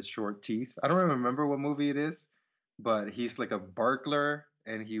has the short teeth. I don't remember what movie it is, but he's like a burglar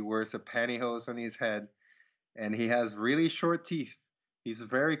and he wears a pantyhose on his head and he has really short teeth. He's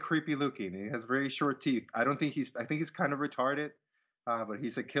very creepy looking. He has very short teeth. I think he's kind of retarded, but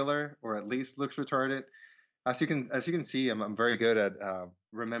he's a killer, or at least looks retarded. As you can see, I'm very good at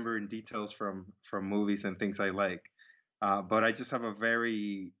remembering details from movies and things I like. But I just have a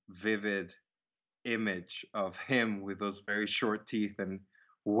very vivid image of him with those very short teeth and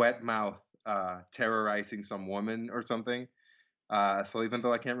wet mouth, terrorizing some woman or something. So even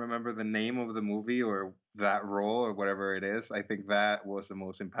though I can't remember the name of the movie or that role or whatever it is, I think that was the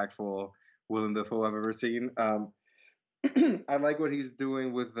most impactful Willem Dafoe I've ever seen. I like what he's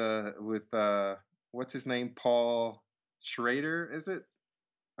doing with what's his name? Paul Schrader, is it?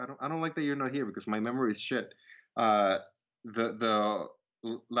 I don't like that you're not here because my memory is shit. The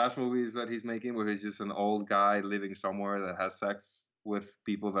last movies that he's making where he's just an old guy living somewhere that has sex with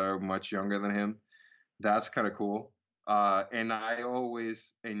people that are much younger than him. That's kind of cool. And I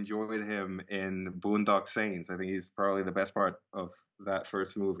always enjoyed him in Boondock Saints. I think he's probably the best part of that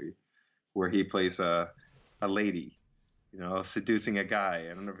first movie where he plays a lady, you know, seducing a guy.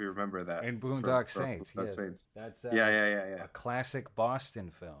 I don't know if you remember that. In Boondock Saints, Boondock yes. Saints. That's Yeah. a classic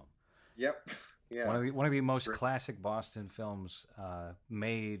Boston film. Yep. Yeah. One of the most classic Boston films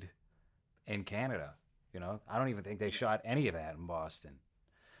made in Canada. You know, I don't even think they shot any of that in Boston.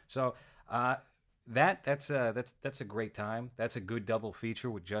 So that's a great time. That's a good double feature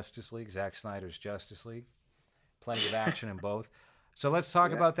with Justice League, Zack Snyder's Justice League. Plenty of action in both. So let's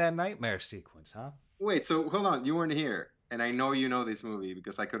talk about that nightmare sequence, huh? Wait, so hold on. You weren't here. And I know you know this movie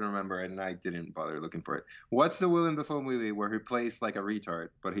because I couldn't remember and I didn't bother looking for it. What's the Willem Dafoe movie where he plays like a retard,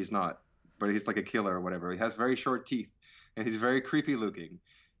 but he's not? But he's like a killer or whatever. He has very short teeth and he's very creepy looking.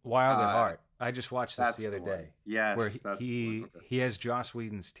 Wild at Heart. I just watched this That's the other the one. day. Yes, where that's the one. Okay. he has Joss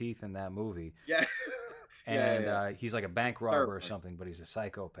Whedon's teeth in that movie, Yeah. and he's like a bank robber or terrifying. something, but he's a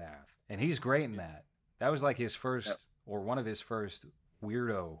psychopath, and he's great in that. That was like his first or one of his first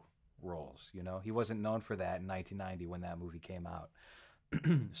weirdo roles. You know, he wasn't known for that in 1990 when that movie came out.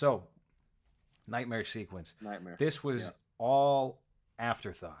 So, nightmare sequence. Nightmare. This was all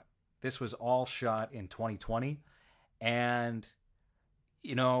afterthought. This was all shot in 2020, and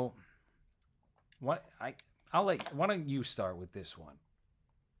you know, why don't you start with this one?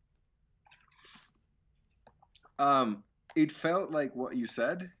 It felt like what you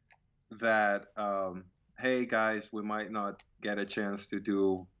said, that hey guys, we might not get a chance to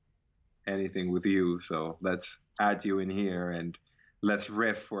do anything with you, so let's add you in here and let's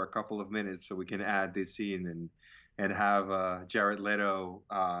riff for a couple of minutes so we can add this scene and have Jared Leto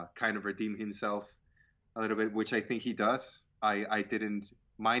kind of redeem himself a little bit, which I think he does. I didn't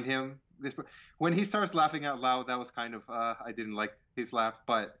mind him when he starts laughing out loud. That was kind of I didn't like his laugh,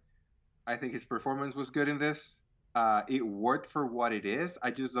 but I think his performance was good in this. It worked for what it is. I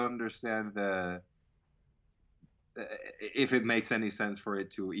just don't understand if it makes any sense for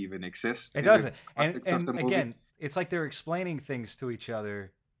it to even exist. It doesn't. And again, it's like they're explaining things to each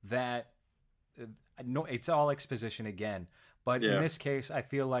other that no, it's all exposition again. But in this case, I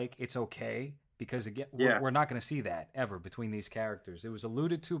feel like it's okay because again, we're not going to see that ever between these characters. It was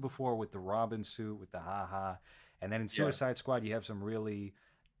alluded to before with the Robin suit, with the haha, and then in Suicide Squad, you have some really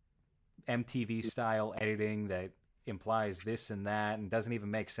MTV style editing that implies this and that and doesn't even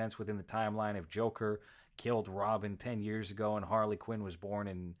make sense within the timeline of Joker killed Robin 10 years ago and Harley Quinn was born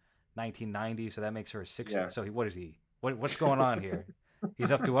in 1990, so that makes her a 60. So what is he? What's going on here?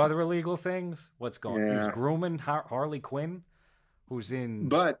 He's up to other illegal things? What's going on? He's grooming Harley Quinn, who's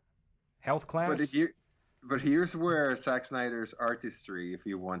in health class? But here's where Zack Snyder's artistry, if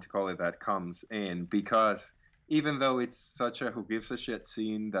you want to call it that, comes in, because even though it's such a who gives a shit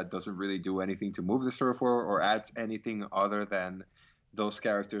scene that doesn't really do anything to move the story forward or adds anything other than those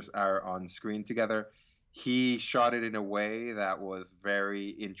characters are on screen together, he shot it in a way that was very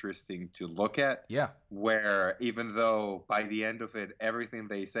interesting to look at. Yeah. Where even though by the end of it, everything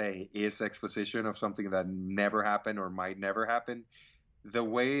they say is exposition of something that never happened or might never happen, the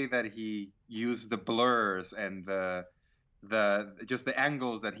way that he used the blurs and the just the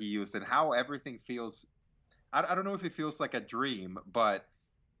angles that he used and how everything feels, I don't know if it feels like a dream, but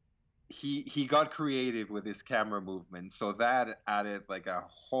he got creative with his camera movement, so that added like a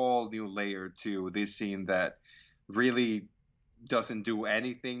whole new layer to this scene that really doesn't do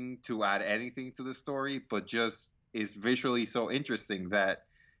anything to add anything to the story, but just is visually so interesting that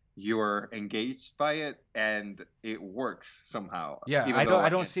you're engaged by it and it works somehow. Yeah, I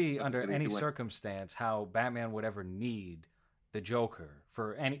don't see under any circumstance how Batman would ever need the Joker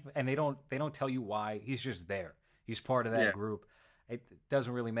for any, and they don't tell you why. He's just there. He's part of that group. It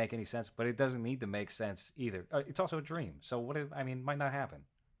doesn't really make any sense, but it doesn't need to make sense either. It's also a dream, so what if, I mean, might not happen.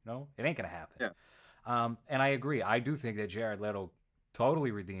 No, it ain't gonna happen. Yeah. And I agree. I do think that Jared Leto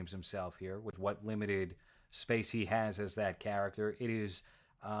totally redeems himself here with what limited space he has as that character. It is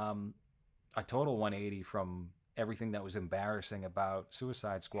a total 180 from everything that was embarrassing about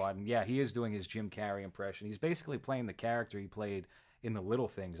Suicide Squad. And yeah, he is doing his Jim Carrey impression. He's basically playing the character he played in The Little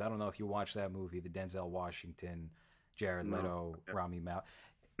Things. I don't know if you watched that movie, the Denzel Washington, Jared Leto, Rami Malek.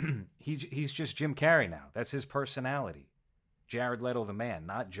 He's just Jim Carrey now. That's his personality. Jared Leto, the man,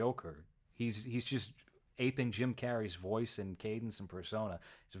 not Joker. He's just aping Jim Carrey's voice and cadence and persona.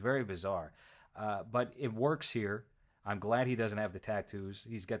 It's very bizarre. But it works here. I'm glad he doesn't have the tattoos.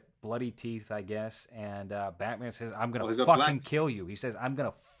 He's got bloody teeth, I guess. And Batman says, I'm going to fucking kill you. He says, I'm going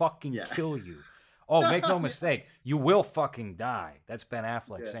to fucking kill you. Oh, make no mistake. You will fucking die. That's Ben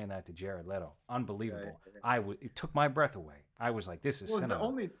Affleck saying that to Jared Leto. Unbelievable. It took my breath away. I was like, this is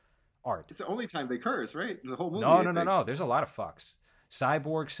cinema. Art. It's the only time they curse, right? In the whole movie. No. There's a lot of fucks.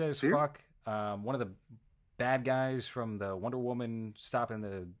 Cyborg says fuck. One of the bad guys from the Wonder Woman stopping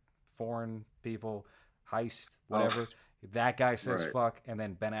the foreign people heist, whatever. That guy says fuck, and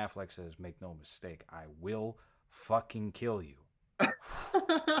then Ben Affleck says, make no mistake, I will fucking kill you.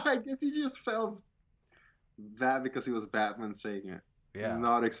 I guess he just felt that because he was Batman saying it. Yeah.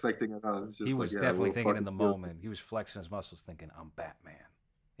 Not expecting it. He was definitely thinking in the moment. He was flexing his muscles thinking, I'm Batman.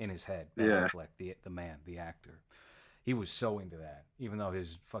 In his head. Ben Affleck, the man, the actor. He was so into that, even though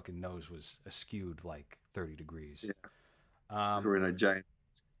his fucking nose was askewed like 30 degrees. Yeah. We're in a giant.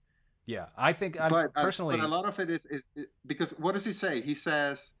 Yeah, I think personally. But a lot of it is because what does he say? He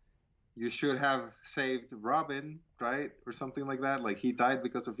says, you should have saved Robin, right? Or something like that. Like, he died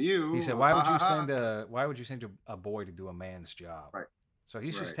because of you. He said, why would you send a boy to do a man's job? Right. So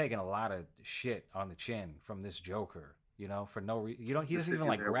he's just Right. taking a lot of shit on the chin from this Joker, you know, for no reason. He Just doesn't even sitting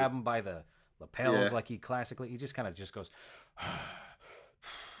like there grab him by the lapels Yeah. like he classically. He just kind of just goes.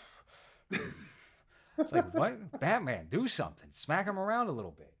 It's like, what? Batman, do something. Smack him around a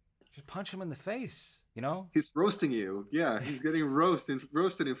little bit. Just punch him in the face, you know? He's roasting you. Yeah, he's getting roasted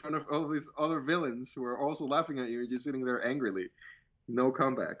in front of all these other villains who are also laughing at you and just sitting there angrily. No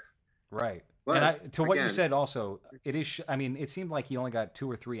comebacks. Right. But, And to what you again- said also, it is, I mean, it seemed like he only got 2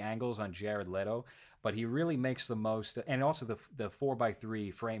 or 3 angles on Jared Leto, but he really makes the most, and also the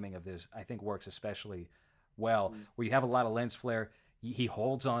 4x3 framing of this, I think works especially well, where you have a lot of lens flare. He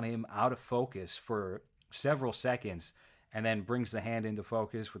holds on him out of focus for several seconds and then brings the hand into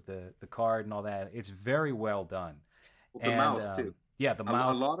focus with the card and all that. It's very well done. The mouth, too. Yeah, the A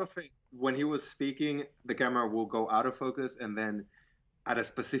mouth. lot of it, when he was speaking, the camera will go out of focus, and then at a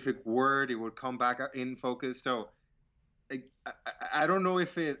specific word, it would come back in focus. So I don't know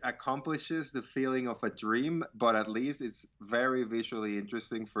if it accomplishes the feeling of a dream, but at least it's very visually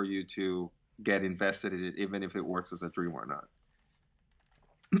interesting for you to get invested in it, even if it works as a dream or not.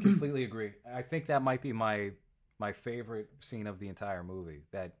 Completely agree. I think that might be my favorite scene of the entire movie.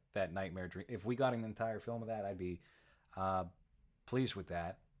 That nightmare dream. If we got an entire film of that, I'd be pleased with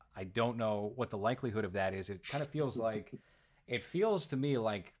that. I don't know what the likelihood of that is. It kind of feels like, it feels to me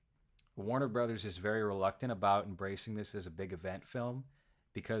like Warner Brothers is very reluctant about embracing this as a big event film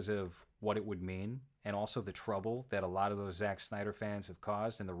because of what it would mean, and also the trouble that a lot of those Zack Snyder fans have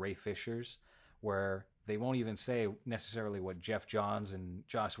caused, and the Ray Fishers, where they won't even say necessarily what Jeff Johns and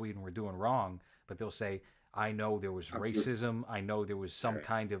Joss Whedon were doing wrong, but they'll say, I know there was racism. I know there was some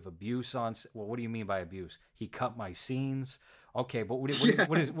kind of abuse on. Well, what do you mean by abuse? He cut my scenes. Okay, but what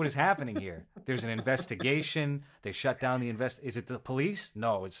is happening here? There's an investigation. They shut down the Is it the police?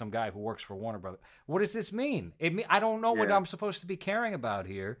 No, it's some guy who works for Warner Brothers. What does this mean? I don't know what I'm supposed to be caring about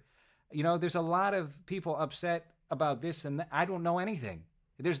here. You know, there's a lot of people upset about this, and I don't know anything.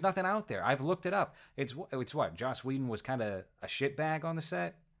 There's nothing out there. I've looked it up. It's what? Joss Whedon was kind of a shitbag on the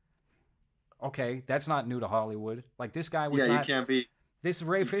set? Okay, that's not new to Hollywood. Like, this guy was not... Yeah, you can't be... This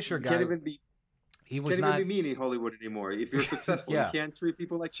Ray Fisher guy... Can't even be... He was can't not... even be mean in Hollywood anymore. If you're successful, Yeah. you can't treat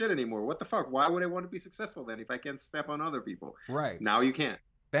people like shit anymore. What the fuck? Why would I want to be successful then if I can't step on other people? Right. Now you can't.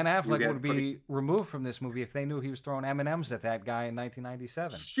 Ben Affleck get would be removed from this movie if they knew he was throwing M&Ms at that guy in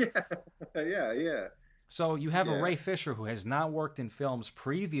 1997. Yeah. So you have a Yeah. Ray Fisher who has not worked in films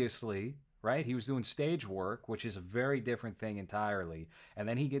previously, right? He was doing stage work, which is a very different thing entirely. And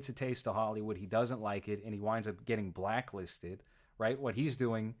then he gets a taste of Hollywood. He doesn't like it, and he winds up getting blacklisted, right? What he's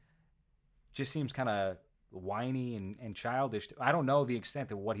doing just seems kind of whiny and childish. I don't know the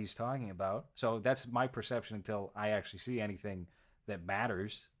extent of what he's talking about. So that's my perception until I actually see anything that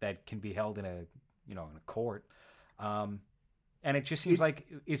matters that can be held in a court. And it just seems like,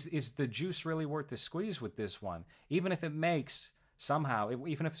 is the juice really worth the squeeze with this one? Even if it makes somehow,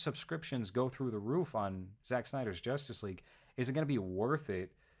 even if subscriptions go through the roof on Zack Snyder's Justice League, is it going to be worth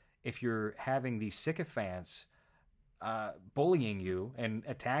it if you're having these sycophants bullying you and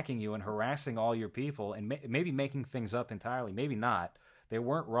attacking you and harassing all your people and maybe making things up entirely? Maybe not. They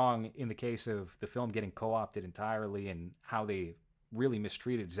weren't wrong in the case of the film getting co-opted entirely and how they really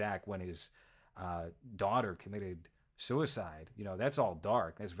mistreated Zack when his daughter committed suicide. You know, that's all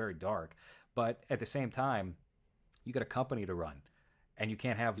dark. That's very dark. But at the same time, you got a company to run, and you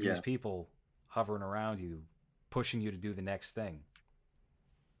can't have these people hovering around you, pushing you to do the next thing.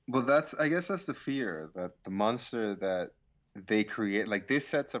 Well, I guess that's the fear, that the monster that they create, like, this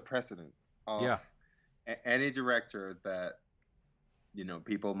sets a precedent of any director that, you know,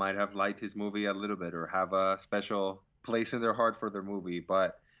 people might have liked his movie a little bit or have a special place in their heart for their movie.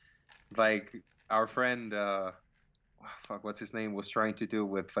 But like our friend, what's his name, was trying to do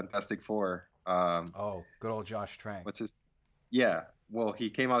with Fantastic Four. Good old Josh Trank. Yeah. Well, he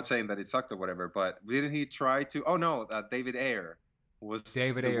came out saying that it sucked or whatever, but didn't he try to? Oh no, David Ayer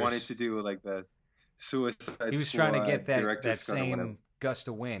wanted to do like the Suicide Squad. He was trying to get that director's cut or whatever. same gust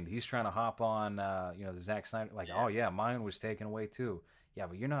of wind. He's trying to hop on, the Zack Snyder. Like, oh yeah, mine was taken away too. Yeah,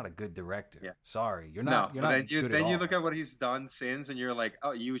 but you're not a good director. Yeah. Sorry, you're not. You're not good at all. Then you look at what he's done since, and you're like,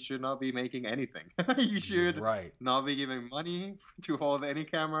 oh, you should not be making anything. You should not be giving money to hold any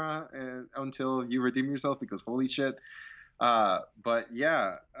camera until you redeem yourself, because holy shit. But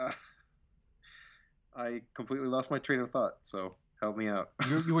yeah, I completely lost my train of thought. So help me out.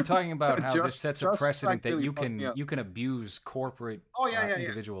 You were talking about how this sets a precedent that really you can abuse corporate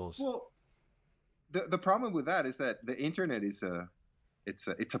individuals. Well, the problem with that is that the internet is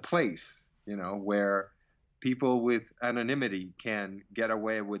it's a place, you know, where people with anonymity can get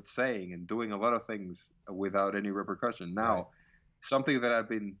away with saying and doing a lot of things without any repercussion. Now, something that I've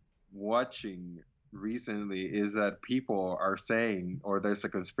been watching recently is that people are saying, or there's a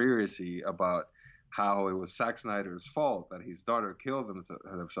conspiracy about how it was Zack Snyder's fault that his daughter killed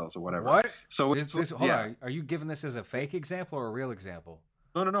themselves or whatever. What? So Hold on. Are you giving this as a fake example or a real example?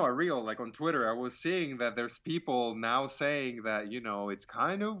 No, a real. Like on Twitter, I was seeing that there's people now saying that, it's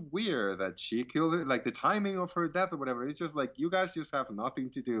kind of weird that she killed it, like the timing of her death or whatever. It's just like, you guys just have nothing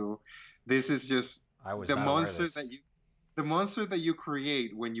to do. This is just the monster the monster that you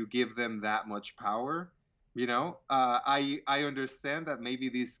create when you give them that much power. I understand that maybe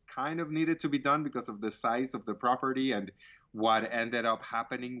this kind of needed to be done because of the size of the property and what ended up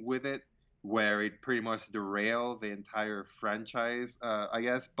happening with it, where it pretty much derailed the entire franchise, I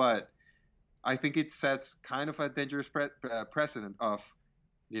guess. But I think it sets kind of a dangerous precedent of,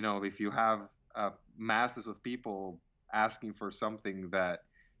 if you have masses of people asking for something that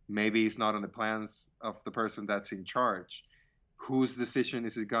maybe is not on the plans of the person that's in charge, whose decision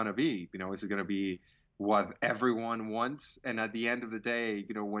is it going to be? Is it going to be what everyone wants? And at the end of the day,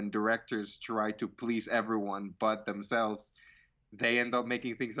 when directors try to please everyone but themselves, they end up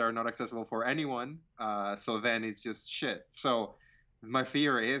making things that are not accessible for anyone. So then it's just shit. So my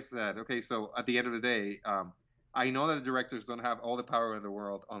fear is that, okay, so at the end of the day, I know that the directors don't have all the power in the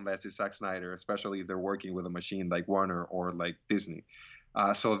world unless it's Zack Snyder, especially if they're working with a machine like Warner or like Disney.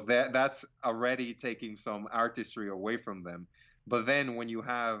 So that's already taking some artistry away from them. But then when you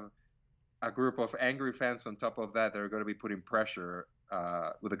have a group of angry fans on top of that, they're going to be putting pressure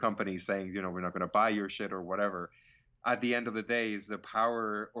with the company saying, we're not going to buy your shit or whatever. At the end of the day, is the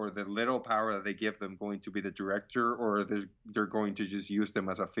power or the little power that they give them going to be the director, or they're going to just use them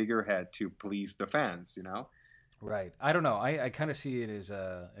as a figurehead to please the fans, Right. I don't know. I kind of see it as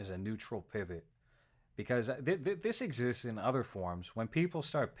a neutral pivot, because this exists in other forms. When people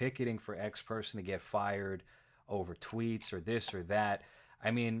start picketing for X person to get fired over tweets or this or that, I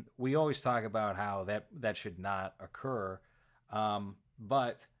mean, we always talk about how that should not occur,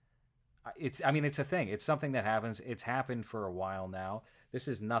 but it's a thing. It's something that happens. It's happened for a while now. This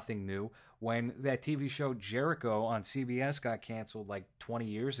is nothing new. When that TV show Jericho on CBS got canceled like 20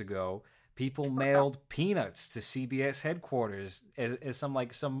 years ago, people mailed peanuts to CBS headquarters as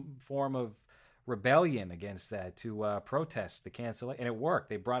some form of rebellion against that, to protest the cancellation, and it worked.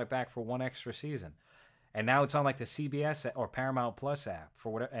 They brought it back for one extra season. And now it's on like the CBS or Paramount Plus app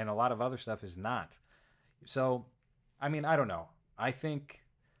for what, and a lot of other stuff is not. So, I mean, I don't know. I think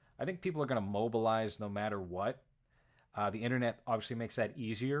people are going to mobilize no matter what. The internet obviously makes that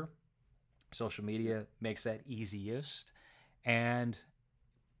easier. Social media makes that easiest, and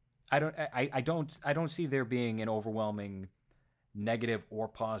I don't see there being an overwhelming negative or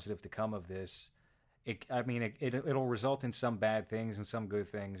positive to come of this. It'll result in some bad things and some good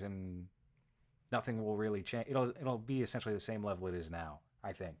things, and nothing will really change. It'll be essentially the same level it is now,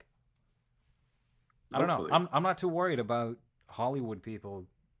 I think. I don't know. I'm not too worried about Hollywood people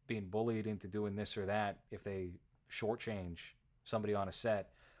being bullied into doing this or that if they shortchange somebody on a set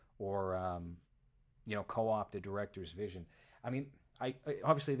or co-opt a director's vision. I mean, I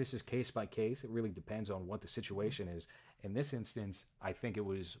obviously this is case by case. It really depends on what the situation is. In this instance, I think it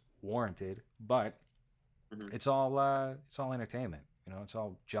was warranted, but it's all entertainment. It's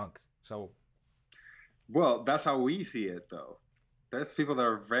all junk. So. Well, that's how we see it, though. There's people that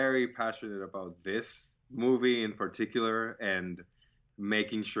are very passionate about this movie in particular and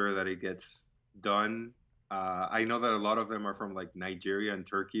making sure that it gets done. I know that a lot of them are from like Nigeria and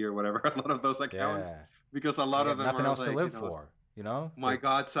Turkey or whatever. A lot of those accounts, because a lot of them nothing are else like, to live for. My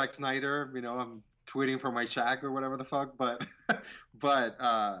God, Zack Snyder. I'm tweeting from my shack or whatever the fuck. But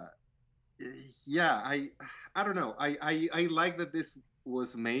yeah, I don't know. I like that this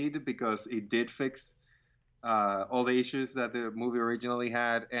was made because it did fix all the issues that the movie originally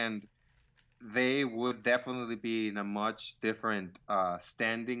had, and they would definitely be in a much different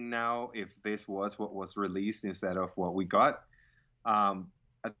standing now if this was what was released instead of what we got. I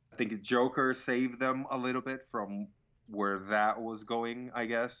think Joker saved them a little bit from where that was going, I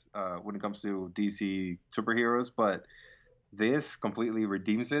guess, when it comes to DC superheroes, but this completely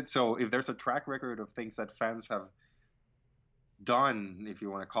redeems it. So if there's a track record of things that fans have done, if you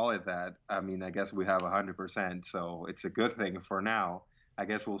want to call it that, I mean, I guess we have 100%, so it's a good thing for now. I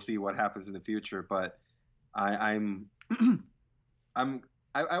guess we'll see what happens in the future, but I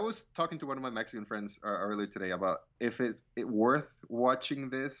was talking to one of my Mexican friends earlier today about if it's worth watching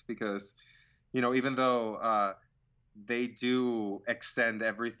this, because even though they do extend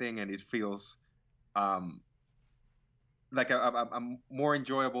everything and it feels like a more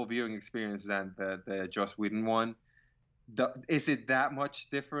enjoyable viewing experience than the Joss Whedon one. Is it that much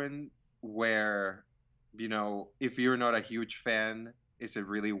different where if you're not a huge fan, is it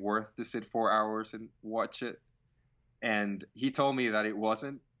really worth to sit 4 hours and watch it? And he told me that it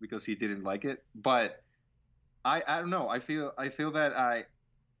wasn't because he didn't like it. But I don't know. I feel that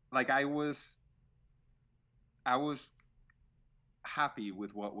I was happy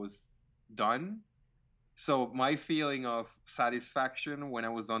with what was done. So my feeling of satisfaction when I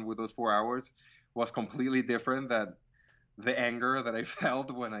was done with those 4 hours was completely different than the anger that I felt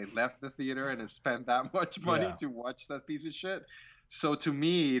when I left the theater and I spent that much money Yeah. to watch that piece of shit. So to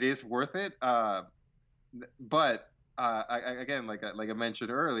me, it is worth it. But again, like I mentioned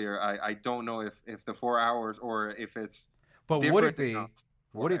earlier, I don't know if the 4 hours or if it's But different enough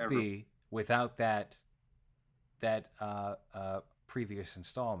would for it everyone. be without that previous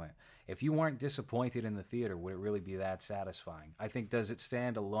installment? If you weren't disappointed in the theater, would it really be that satisfying? I think does it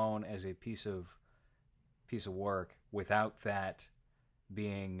stand alone as a piece of work without that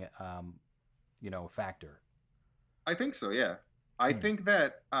being a factor? I think so. Yeah, I Hmm. think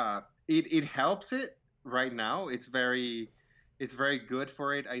that it helps it right now. It's very good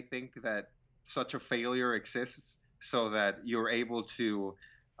for it. I think that such a failure exists so that you're able to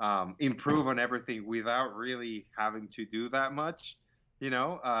improve on everything without really having to do that much,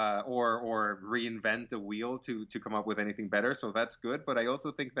 or reinvent the wheel to come up with anything better. So that's good. But I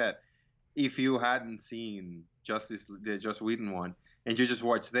also think that if you hadn't seen the Joss Whedon one and you just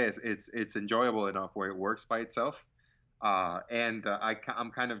watch this, it's enjoyable enough where it works by itself. And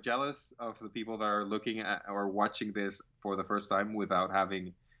I'm kind of jealous of the people that are looking at or watching this for the first time without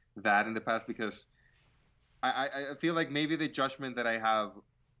having that in the past, because I feel like maybe the judgment that I have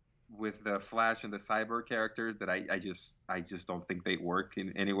with the Flash and the Cyber character that I just don't think they work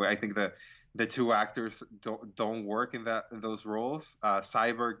in any way. I think the two actors don't work in those roles.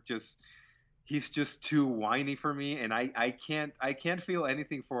 Cyber just he's just too whiny for me, and I can't feel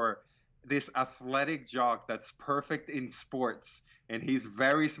anything for this athletic jock that's perfect in sports, and he's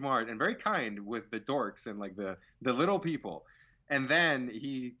very smart and very kind with the dorks and like the little people. And then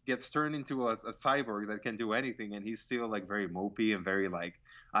he gets turned into a cyborg that can do anything, and he's still like very mopey and very like,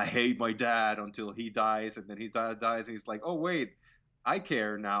 I hate my dad until he dies, and then he dies, and he's like, oh wait, I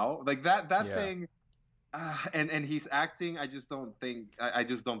care now. Like that Yeah. thing, and he's acting. I just don't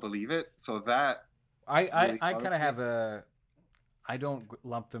believe it. So that I, I, really I kind bothers of me. have I don't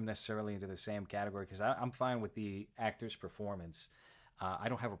lump them necessarily into the same category because I'm fine with the actor's performance. I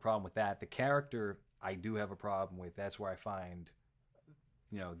don't have a problem with that. The character, I do have a problem with. That's where I find,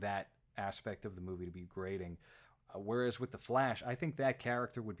 that aspect of the movie to be grating. Whereas with the Flash, I think that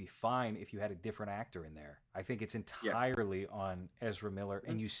character would be fine if you had a different actor in there. I think it's Yeah. entirely on Ezra Miller, Mhm.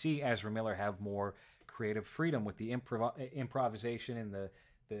 and you see Ezra Miller have more creative freedom with the improvisation and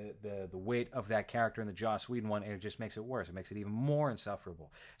the weight of that character in the Joss Whedon one, and it just makes it worse. It makes it even more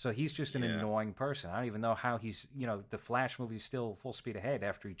insufferable. So he's just an Yeah. annoying person. I don't even know how the Flash movie's still full speed ahead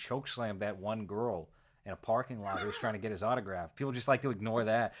after he chokeslammed that one girl in a parking lot who was trying to get his autograph. People just like to ignore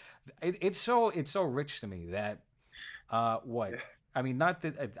that. It's so rich to me that what? Yeah. I mean, not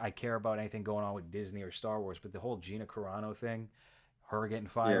that I care about anything going on with Disney or Star Wars, but the whole Gina Carano thing, her getting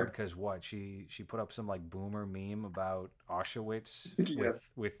fired Yeah. because what? She put up some like boomer meme about Auschwitz Yeah.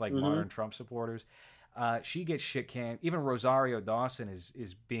 with like Hmm. modern Trump supporters. She gets shit canned. Even Rosario Dawson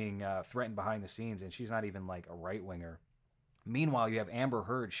is being threatened behind the scenes, and she's not even like a right winger. Meanwhile, you have Amber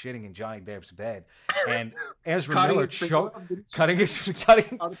Heard shitting in Johnny Depp's bed, and Ezra Cutting Miller his finger off. Did he shoot cutting his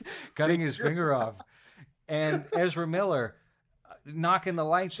cutting out cutting his finger off, and Ezra Miller knocking the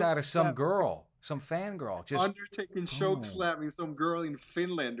lights choke out of some slam? girl, some fangirl. Just Undertaking choke boom. slamming some girl in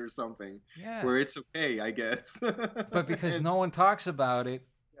Finland or something, Yeah. where it's okay, I guess. But because And no one talks about it,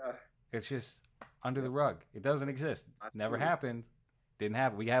 yeah, it's just under the rug. It doesn't exist. Never absolutely. happened. Didn't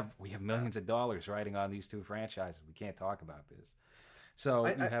happen. We have millions of dollars riding on these two franchises. We can't talk about this. So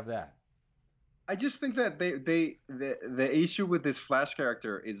I, you I have that. I just think that the issue with this Flash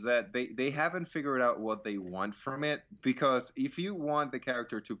character is that they haven't figured out what they want from it. Because if you want the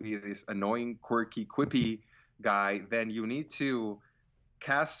character to be this annoying, quirky, quippy guy, then you need to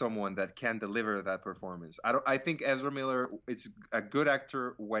cast someone that can deliver that performance. I think Ezra Miller is a good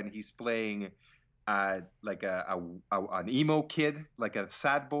actor when he's playing like an emo kid, like a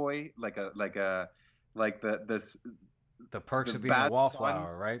sad boy, like The perks the of being a bad son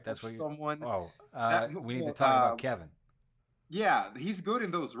wallflower, right? of That's what you. someone. Oh, That we need to well, talk about Kevin. yeah, he's good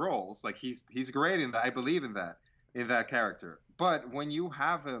in those roles. Like he's great in that. I believe in that character. But when you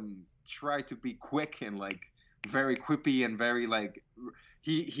have him try to be quick and like very quippy and very like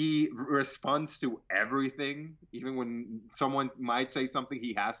he responds to everything, even when someone might say something,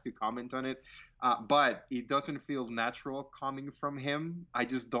 he has to comment on it. But it doesn't feel natural coming from him. I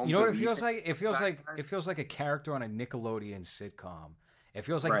just don't. You know what it believe feels like? that guy. It feels like a character on a Nickelodeon sitcom. It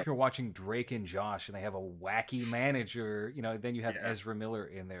feels like Right. if you're watching Drake and Josh and they have a wacky manager, then you have Yeah. Ezra Miller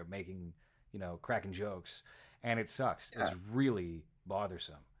in there making, cracking jokes, and it sucks. Yeah. It's really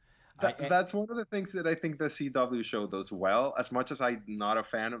bothersome. That's one of the things that I think the CW show does well. As much as I'm not a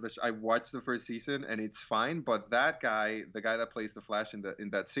fan of the show, I watched the first season and it's fine. But that guy, the guy that plays the Flash in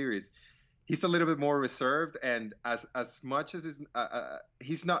that series, he's a little bit more reserved. And as much as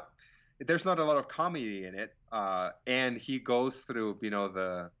he's not, there's not a lot of comedy in it. And he goes through,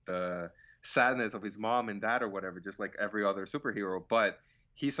 the sadness of his mom and dad or whatever, just like every other superhero. But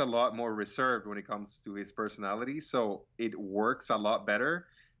he's a lot more reserved when it comes to his personality, so it works a lot better,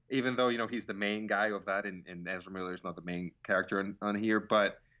 even though he's the main guy of that, and Ezra Miller is not the main character on here.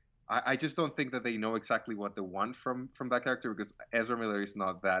 But I just don't think that they know exactly what they want from that character, because Ezra Miller is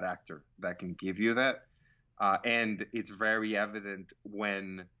not that actor that can give you that. And it's very evident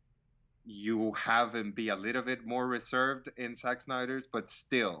when you have him be a little bit more reserved in Zack Snyder's, but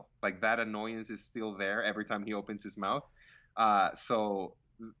still, like, that annoyance is still there every time he opens his mouth. So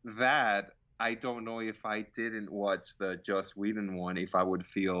that, I don't know if I didn't watch the Joss Whedon one, if I would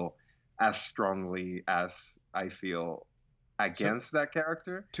feel as strongly as I feel against that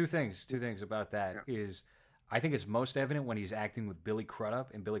character. Two things about that is, I think it's most evident when he's acting with Billy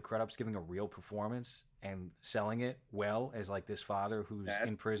Crudup, and Billy Crudup's giving a real performance and selling it well as like this father who's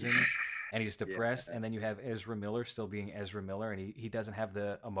in prison and he's depressed. And then you have Ezra Miller still being Ezra Miller, and he doesn't have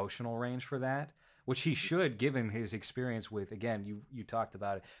the emotional range for that, which he should, given his experience with, again, you talked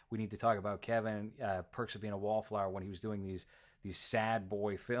about it. We need to talk about Kevin, Perks of Being a Wallflower, when he was doing these sad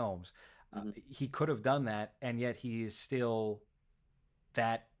boy films. He could have done that, and yet he is still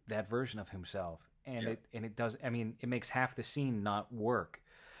that version of himself. And it does, I mean, it makes half the scene not work.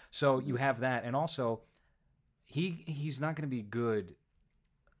 So you have that, and also he's not going to be good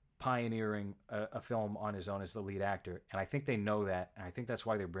pioneering a film on his own as the lead actor, and I think they know that, and I think that's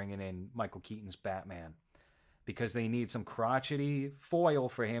why they're bringing in Michael Keaton's Batman, because they need some crotchety foil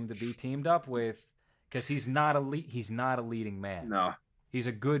for him to be teamed up with, because he's not a leading man. No, he's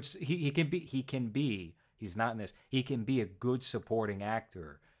a good he can be he's not in this, he can be a good supporting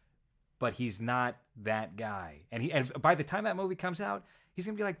actor, but he's not that guy. And by the time that movie comes out, he's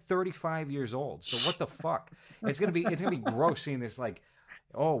gonna be like 35 years old. So what the fuck? It's gonna be gross seeing this like,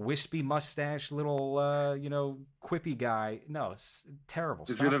 wispy mustache, little quippy guy. No, it's terrible.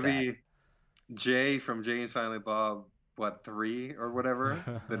 it's Stop gonna that. be Jay from Jay and Silent Bob, 3 or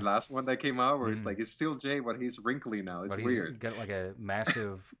whatever, the last one that came out, where it's like, it's still Jay, but he's wrinkly now. It's But weird. He's got like a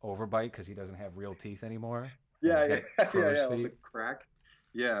massive overbite because he doesn't have real teeth anymore. Yeah, He's got crow's on the feet. crack.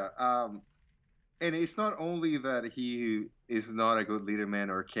 Yeah, and it's not only that he is not a good leader man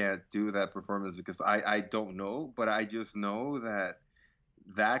or can't do that performance, because I don't know, but I just know that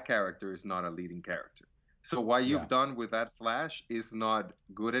character is not a leading character. So what you've done with that Flash is not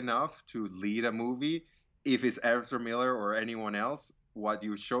good enough to lead a movie. If it's Ezra Miller or anyone else, what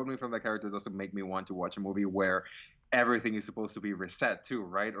you showed me from that character doesn't make me want to watch a movie where everything is supposed to be reset too,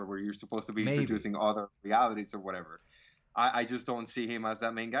 right? Or where you're supposed to be introducing other realities or whatever. I just don't see him as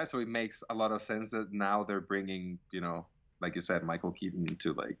that main guy. So it makes a lot of sense that now they're bringing, like you said, Michael Keaton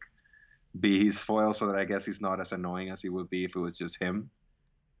to like be his foil, so that I guess he's not as annoying as he would be if it was just him.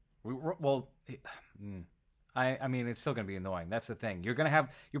 I mean, it's still going to be annoying. That's the thing. You're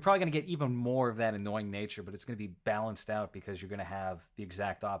probably going to get even more of that annoying nature, but it's going to be balanced out because you're going to have the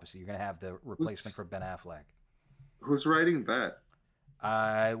exact opposite. You're going to have the replacement for Ben Affleck. Who's writing that?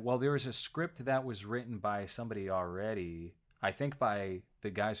 Well, there was a script that was written by somebody already. I think by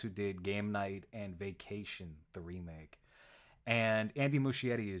the guys who did Game Night and Vacation, the remake. And Andy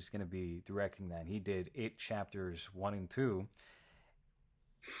Muschietti is going to be directing that. He did It Chapters 1 and 2.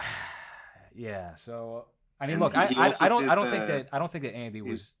 Yeah, so I mean, look, I don't think that Andy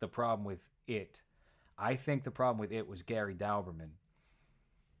was the problem with It. I think the problem with It was Gary Dauberman.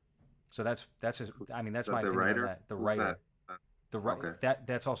 So that's my opinion on that. The writer. Okay.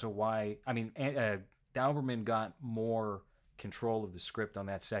 That's also why, I mean, Dauberman got more control of the script on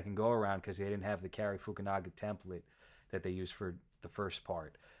that second go around because they didn't have the Cary Fukunaga template that they used for the first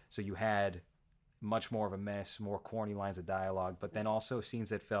part. So you had much more of a mess, more corny lines of dialogue, but then also scenes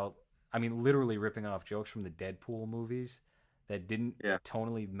that felt, I mean, literally ripping off jokes from the Deadpool movies that didn't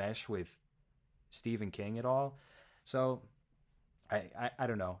tonally mesh with Stephen King at all. So I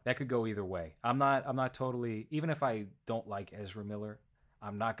don't know. That could go either way. I'm not totally, even if I don't like Ezra Miller,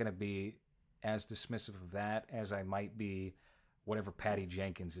 I'm not going to be as dismissive of that as I might be whatever Patty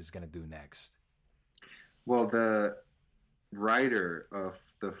Jenkins is going to do next. Well, the writer of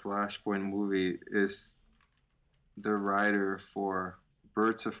the Flashpoint movie is the writer for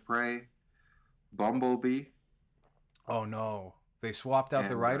Birds of Prey, Bumblebee. Oh no, they swapped out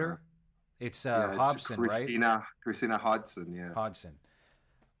the writer. It's yeah, Hobson, right? Christina Hodson, yeah. Hodson.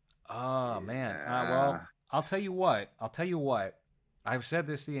 Oh man. Yeah. Well, I'll tell you what. I've said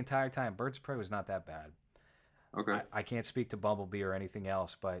this the entire time. Birds of Prey was not that bad. Okay. I can't speak to Bumblebee or anything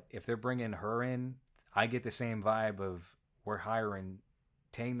else, but if they're bringing her in, I get the same vibe of we're hiring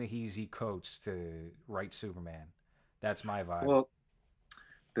Ta-Nehisi Coates to write Superman. That's my vibe. Well,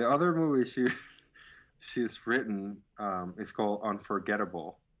 the other movie she's written is called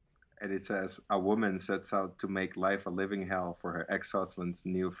Unforgettable, and it says a woman sets out to make life a living hell for her ex-husband's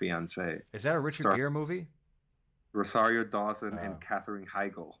new fiancée. Is that a Richard Gere movie? Rosario Dawson and Katherine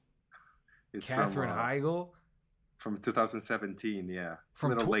Heigl. It's Katherine Heigl? From 2017, yeah. A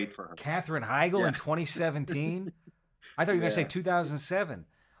little late for her. Katherine Heigl in 2017? I thought you were going to say 2007.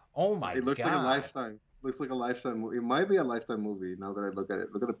 Oh my god. It looks like a Lifetime. Looks like a Lifetime movie. It might be a Lifetime movie now that I look at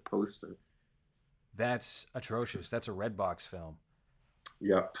it. Look at the poster. That's atrocious. That's a Redbox film.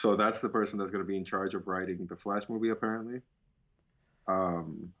 Yeah, so that's the person that's going to be in charge of writing the Flash movie, apparently.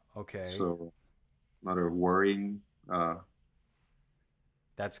 Okay. So, another worrying.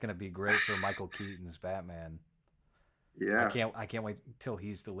 That's going to be great for Michael Keaton's Batman. Yeah. I can't wait until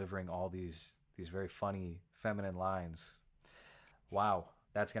he's delivering all these very funny feminine lines. Wow,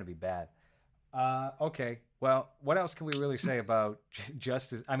 that's going to be bad. Okay. Well, what else can we really say about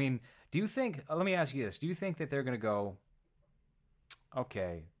Justice? I mean, do you think, let me ask you this. Do you think that they're going to go,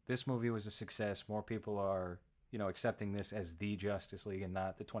 okay, this movie was a success. More people are, accepting this as the Justice League and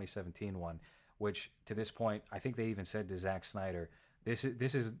not the 2017 one, which to this point, I think they even said to Zack Snyder, this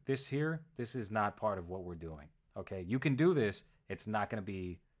is not part of what we're doing. Okay. You can do this. It's not going to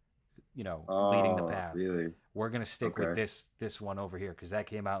be, leading the path. Really? We're going to stick with this one over here because that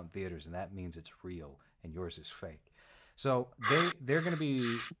came out in theaters and that means it's real and yours is fake. So they're going to be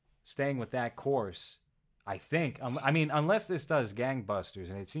staying with that course, I think. I mean, unless this does gangbusters,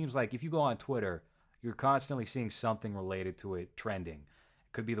 and it seems like if you go on Twitter, you're constantly seeing something related to it trending.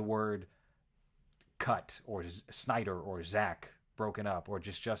 It could be the word cut or Snyder or Zack broken up or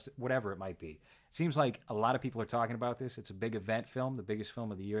just whatever it might be. It seems like a lot of people are talking about this. It's a big event film, the biggest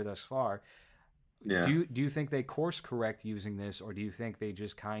film of the year thus far. Yeah. Do you think they course correct using this, or do you think they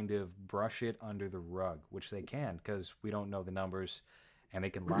just kind of brush it under the rug, which they can because we don't know the numbers and they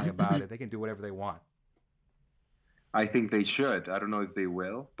can lie about it. They can do whatever they want. I think they should. I don't know if they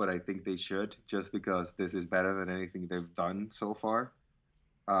will, but I think they should just because this is better than anything they've done so far.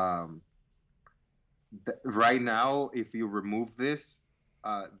 Right now, if you remove this,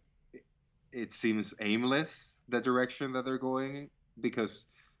 it seems aimless, the direction that they're going, because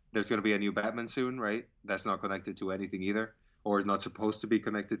there's going to be a new Batman soon, right? That's not connected to anything either, or not supposed to be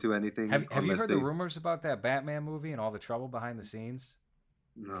connected to anything. Have you heard the rumors about that Batman movie and all the trouble behind the scenes?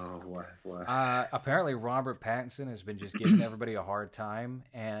 No, what? Apparently Robert Pattinson has been just giving everybody a hard time,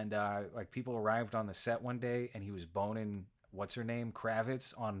 and people arrived on the set one day and he was boning what's her name,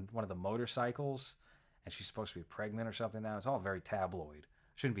 Kravitz, on one of the motorcycles, and she's supposed to be pregnant or something now. It's all very tabloid.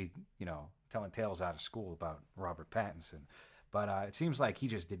 Shouldn't be, telling tales out of school about Robert Pattinson. But it seems like he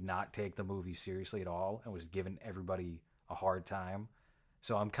just did not take the movie seriously at all and was giving everybody a hard time.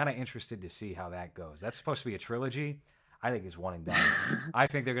 So I'm kind of interested to see how that goes. That's supposed to be a trilogy. I think it's one and done. I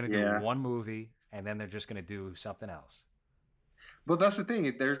think they're going to do one movie and then they're just going to do something else. But that's the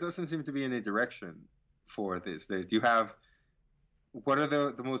thing. There doesn't seem to be any direction for this. You have, what are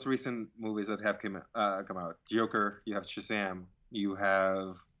the most recent movies that have come out? Joker, you have Shazam, you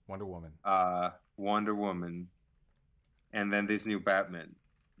have Wonder Woman, and then this new Batman.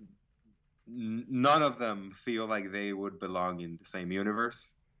 None of them feel like they would belong in the same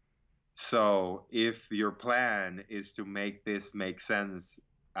universe. So if your plan is to make this make sense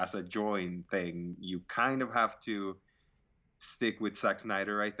as a joint thing, you kind of have to stick with Zack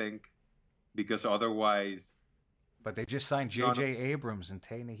Snyder, I think, because otherwise... But they just signed J.J. Abrams and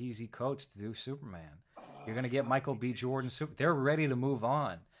Ta-Nehisi Coates to do Superman. You're going to get Michael B. Jordan. They're ready to move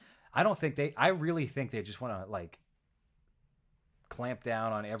on. I really think they just want to, clamp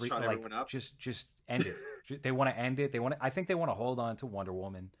down on everything. Just end it. They want to end it. I think they want to hold on to Wonder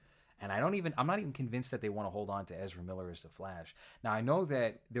Woman. And I'm not even convinced that they want to hold on to Ezra Miller as the Flash. Now, I know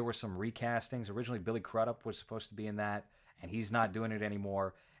that there were some recastings. Originally, Billy Crudup was supposed to be in that, and he's not doing it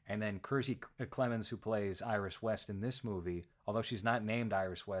anymore. And then Kersey Clemens, who plays Iris West in this movie, although she's not named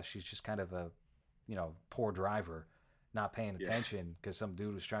Iris West, she's just kind of a, poor driver, not paying attention because some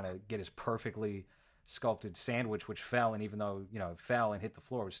dude was trying to get his perfectly sculpted sandwich which fell, and even though it fell and hit the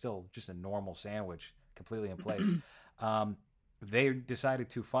floor, it was still just a normal sandwich, completely in place. They decided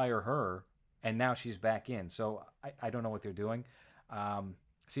to fire her, and now she's back in. So I don't know what they're doing.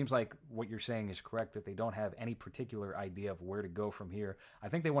 Seems like what you're saying is correct, that they don't have any particular idea of where to go from here. I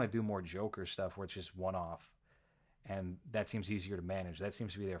think they want to do more Joker stuff where it's just one-off, and that seems easier to manage. That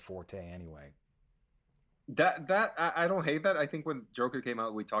seems to be their forte anyway. I don't hate that. I think when Joker came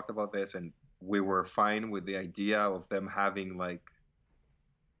out, we talked about this, and we were fine with the idea of them having like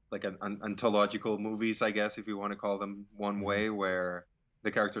an ontological movies, I guess, if you want to call them one way, where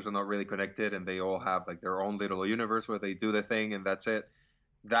the characters are not really connected and they all have like their own little universe where they do the thing and that's it.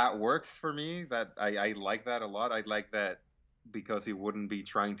 That works for me. That I like that a lot. I like that because he wouldn't be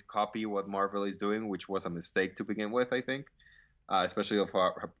trying to copy what Marvel is doing, which was a mistake to begin with, I think. Especially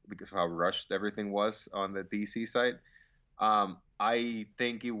because of how rushed everything was on the DC side. I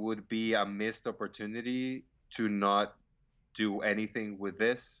think it would be a missed opportunity to not do anything with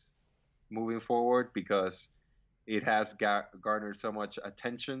this moving forward, because it has garnered so much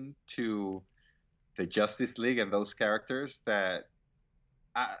attention to the Justice League and those characters that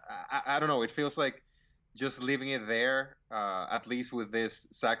I don't know. It feels like just leaving it there, at least with this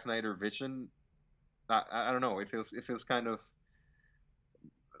Zack Snyder vision. I don't know. It feels kind of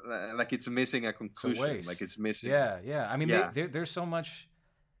like it's missing a conclusion. Like it's missing. Yeah. I mean, there's so much.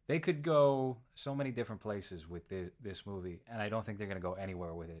 They could go so many different places with this movie, and I don't think they're going to go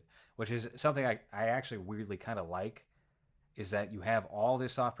anywhere with it, which is something I actually weirdly kind of like, is that you have all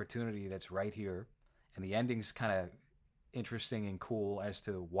this opportunity that's right here, and the ending's kind of interesting and cool as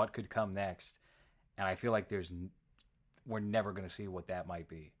to what could come next, and I feel like we're never going to see what that might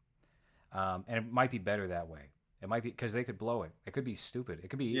be. And it might be better that way. It might be because they could blow it. It could be stupid. It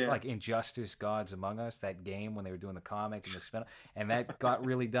could be like Injustice: Gods Among Us, that game when they were doing the comic and the spin, and that got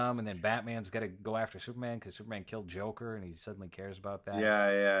really dumb. And then Batman's got to go after Superman because Superman killed Joker, and he suddenly cares about that.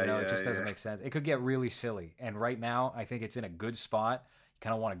 It just doesn't make sense. It could get really silly. And right now, I think it's in a good spot. You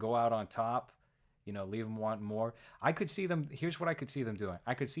kind of want to go out on top. Leave them wanting more. I could see them. Here's what I could see them doing.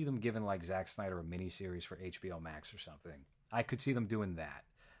 I could see them giving like Zack Snyder a miniseries for HBO Max or something. I could see them doing that.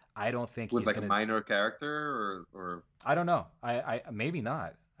 I don't think with he's like a minor character or I don't know. I maybe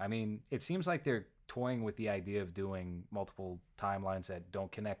not. I mean, it seems like they're toying with the idea of doing multiple timelines that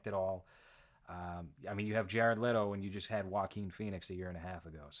don't connect at all. I mean, you have Jared Leto and you just had Joaquin Phoenix a year and a half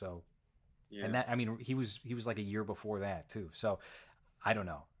ago. So, and that, I mean, he was like a year before that too. So, I don't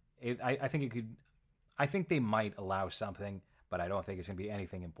know. I think it could. I think they might allow something, but I don't think it's going to be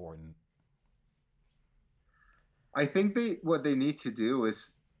anything important. I think what they need to do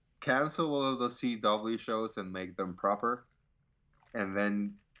is cancel all of those CW shows and make them proper, and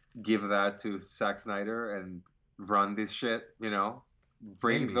then give that to Zack Snyder and run this shit,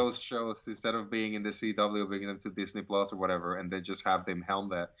 bring those shows, instead of being in the CW, bring them to Disney Plus or whatever, and then just have them helm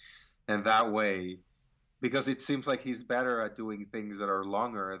that. And that way, because it seems like he's better at doing things that are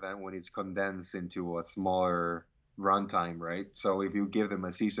longer than when it's condensed into a smaller runtime, right? So if you give them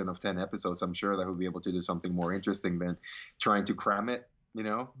a season of 10 episodes, I'm sure that he'll be able to do something more interesting than trying to cram it.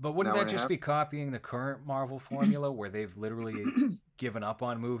 But wouldn't that just be copying the current Marvel formula where they've literally given up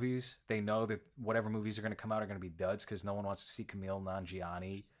on movies? They know that whatever movies are going to come out are going to be duds because no one wants to see Kumail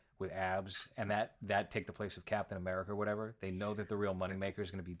Nanjiani with abs and that take the place of Captain America or whatever. They know that the real moneymaker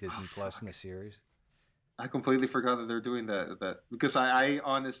is going to be Disney Plus in the series. I completely forgot that they're doing that because I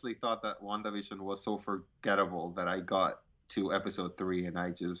honestly thought that WandaVision was so forgettable that I got to episode 3 and I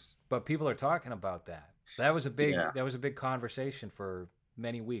just... But people are talking about that. That was a big conversation for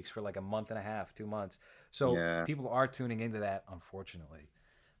many weeks, for like a month and a half, 2 months. So people are tuning into that, unfortunately.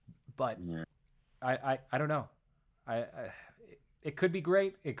 But I don't know. It could be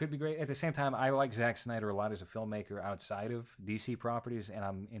great. It could be great. At the same time, I like Zack Snyder a lot as a filmmaker outside of DC properties, and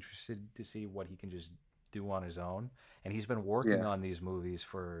I'm interested to see what he can just do on his own. And he's been working on these movies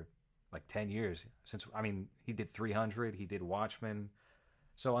for like 10 years. He did 300, he did Watchmen.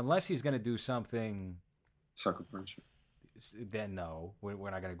 So unless he's going to do something... Sucker Punch. Then no, we're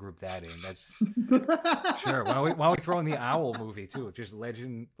not going to group that in. That's sure. Why don't we throw in the Owl movie too? Just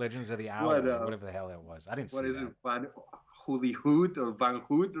Legends of the Owl, whatever the hell that was. I didn't see that. What is it? Van Hood or Van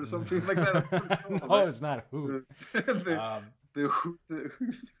Hood or something like that? No, it's not Hood. The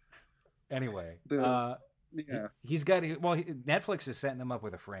Anyway, he's got. Well, Netflix is setting him up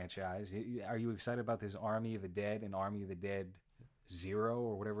with a franchise. Are you excited about this Army of the Dead and Army of the Dead 0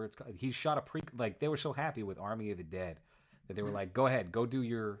 or whatever it's called? He shot like they were so happy with Army of the Dead that they were like, go ahead, go do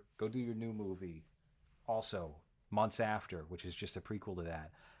your new movie also months after, which is just a prequel to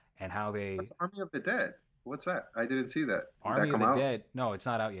that. And how they... What's Army of the Dead? What's that? I didn't see that. Army of the Dead. No, it's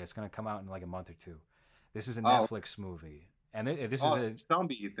not out yet. It's going to come out in like a month or two. This is a Oh. Netflix movie, and this Oh, is it's a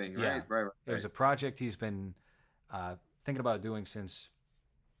zombie thing, yeah. right? Right. It was a project he's been thinking about doing since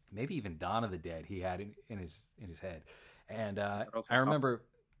maybe even Dawn of the Dead. He had in his head, and I remember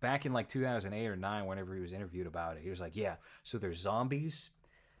back in like 2008 or 9, whenever he was interviewed about it, he was like, "Yeah, so there's zombies,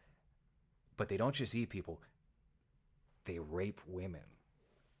 but they don't just eat people; they rape women."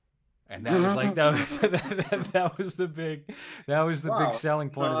 And that was like that was the big big selling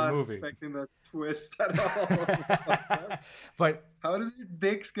point of the movie. Not expecting that twist at all. But how does your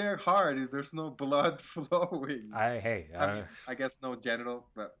dick scare hard if there's no blood flowing? I guess no genital,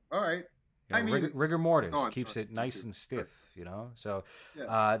 but all right. You know, rigor mortis keeps it nice and stiff, you know. So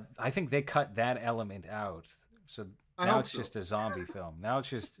I think they cut that element out. So now it's just a zombie film. Now it's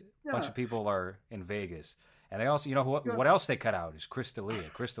just a bunch of people are in Vegas. And they also, you know, what else they cut out is Crystalia.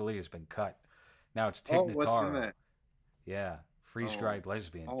 Crystalia has been cut. Now it's Tig Notaro. What's in that? Yeah, freeze-dried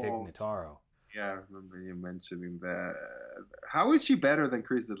lesbian, Tig Notaro. Yeah, I remember you mentioning that. How is she better than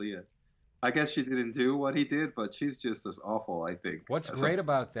Crystalia? I guess she didn't do what he did, but she's just as awful, I think. What's great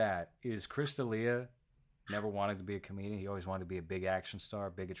about that is Crystalia never wanted to be a comedian. He always wanted to be a big action star,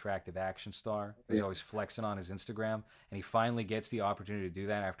 big attractive action star. He's always flexing on his Instagram, and he finally gets the opportunity to do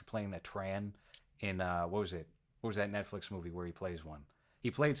that after playing a Tran in what was it? What was that Netflix movie where he plays one? He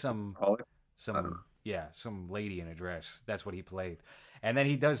played some lady in a dress. That's what he played. And then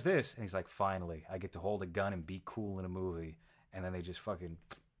he does this, and he's like, finally, I get to hold a gun and be cool in a movie. And then they just fucking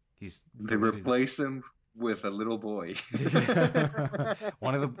they replace him with a little boy.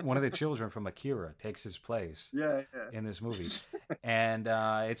 one of the children from Akira takes his place in this movie. And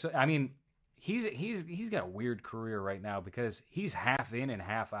he's got a weird career right now because he's half in and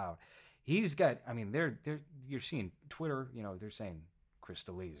half out. He's got, you're seeing Twitter, you know, they're saying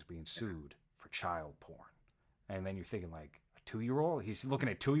Crystalia is being sued for child porn. And then you're thinking like a 2-year-old, he's looking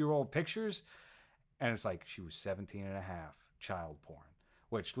at 2-year-old pictures and it's like she was 17 and a half, child porn,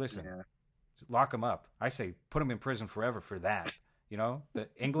 which listen, lock him up. I say, put him in prison forever for that. You know, the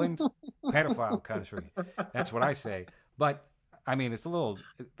England pedophile country. That's what I say. But I mean, it's a little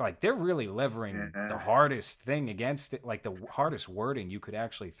like they're really levering the hardest thing against it, like the hardest wording you could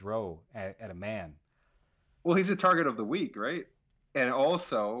actually throw at a man. Well, he's a target of the week, right? And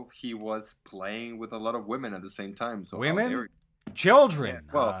also, he was playing with a lot of women at the same time. So women? Children.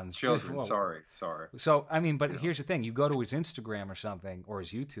 Yeah. Well, children. Well, sorry. So, I mean, but here's the thing. You go to his Instagram or something, or his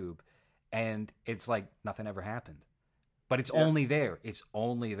YouTube, and it's like nothing ever happened. But it's only there. It's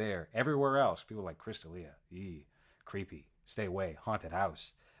only there. Everywhere else, people are like, Crystalia, creepy. Stay away, haunted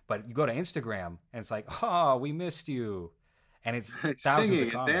house. But you go to Instagram and it's like, oh, we missed you, and it's thousands singing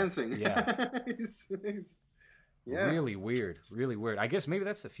of comments. And dancing. Yeah, really weird. I guess maybe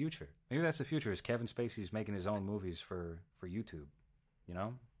that's the future. Maybe that's the future. Is Kevin Spacey's making his own movies for YouTube? You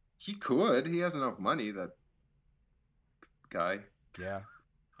know, he could. He has enough money. That guy. Yeah,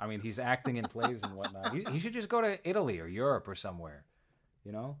 I mean, he's acting in plays and whatnot. He should just go to Italy or Europe or somewhere.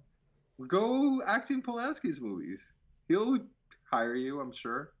 You know, go act in Polanski's movies. He'll hire you, I'm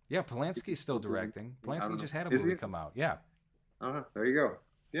sure. Yeah, Polanski's still directing. Polanski just had a movie come out. Yeah. There you go.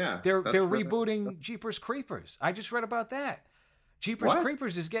 Yeah. They're rebooting Jeepers Creepers. I just read about that. Jeepers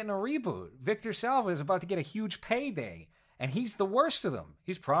Creepers is getting a reboot. Victor Salva is about to get a huge payday, and he's the worst of them.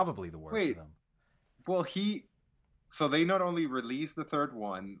 He's probably the worst of them. Well, so they not only released the third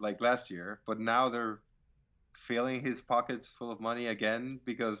one like last year, but now they're filling his pockets full of money again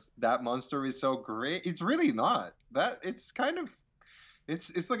because that monster is so great. It's really not. It's kind of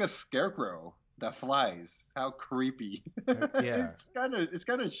it's like a scarecrow that flies. How creepy. Yeah. it's kind of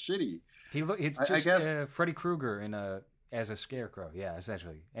shitty. It's just Freddy Krueger as a scarecrow. Yeah,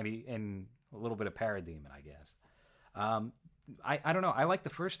 essentially. And a little bit of parademon, I guess. I don't know. I like the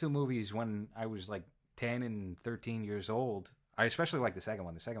first two movies when I was like 10 and 13 years old. I especially like the second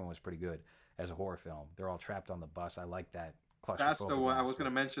one. The second one was pretty good as a horror film. They're all trapped on the bus. I like that. That's the one I was going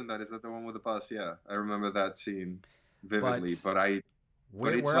to mention. That is that the one with the bus? Yeah, I remember that scene vividly. But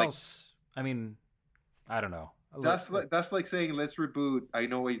where else? I mean, I don't know. That's like saying let's reboot I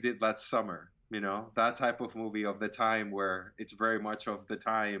Know What You Did Last Summer. You know, that type of movie of the time where it's very much of the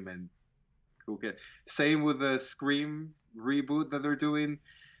time and same with the Scream reboot that they're doing.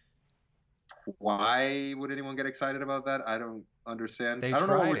 Why would anyone get excited about that? I don't understand. I don't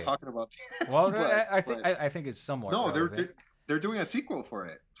know what we're talking about. Well, I think it's somewhat. No, they're doing a sequel for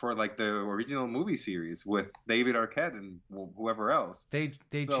it, for like the original movie series with David Arquette and whoever else. They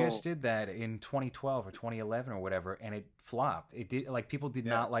just did that in 2012 or 2011 or whatever, and it flopped. It did people did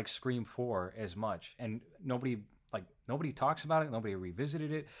not like Scream 4 as much, and nobody talks about it. Nobody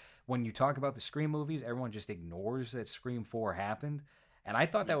revisited it. When you talk about the Scream movies, everyone just ignores that Scream 4 happened, and I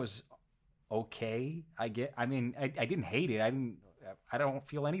thought that was okay. I mean, I didn't hate it. I don't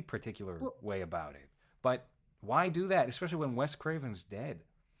feel any particular way about it. But why do that, especially when Wes Craven's dead?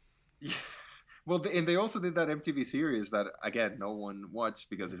 Yeah. Well, and they also did that MTV series that, again, no one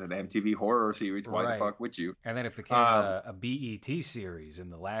watched because it's an MTV horror series. Why the fuck would you? And then it became a BET series in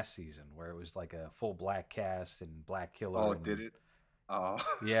the last season where it was like a full black cast and Black Killer. Oh, did it? Oh,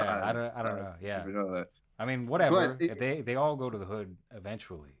 yeah. I don't know. Yeah. Know that. I mean, whatever. They all go to the hood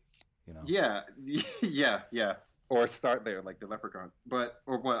eventually, you know. Yeah, yeah. Or start there, like the Leprechaun. Well,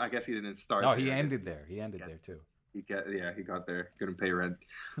 I guess he didn't start. No, he ended there. He ended there too. He got there. Couldn't pay rent.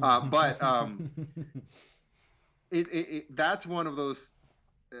 But that's one of those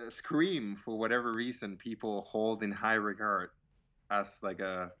Scream, for whatever reason, people hold in high regard as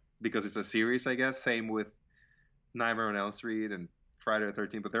because it's a series, I guess. Same with Nightmare on Elm Street and Friday the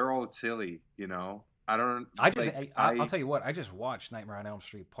 13th, but they're all silly, you know. I'll tell you what. I just watched Nightmare on Elm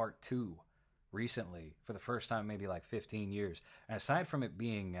Street Part 2 recently for the first time, maybe like 15 years. And aside from it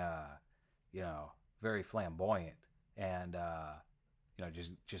being, very flamboyant and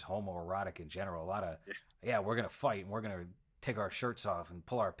just homoerotic in general, a lot of we're gonna fight and we're gonna take our shirts off and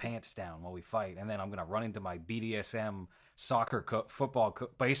pull our pants down while we fight, and then I'm gonna run into my BDSM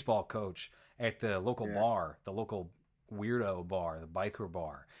baseball coach at the local bar, the local weirdo bar, the biker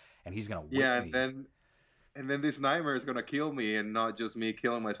bar, and he's gonna whip me. And then this nightmare is gonna kill me, and not just me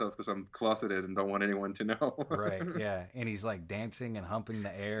killing myself because I'm closeted and don't want anyone to know. Right, yeah. And he's like dancing and humping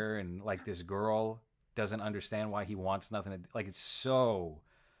the air, and like this girl doesn't understand why he wants nothing to, like, it's so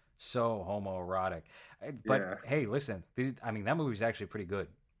homoerotic. But hey, listen, that movie's actually pretty good.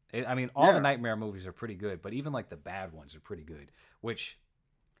 All the Nightmare movies are pretty good, but even like the bad ones are pretty good, which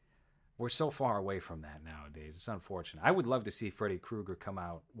we're so far away from that nowadays. It's unfortunate. I would love to see Freddy Krueger come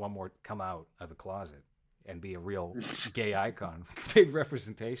out of the closet and be a real gay icon, big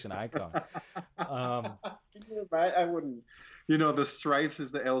representation icon. Can you imagine? I wouldn't. The stripes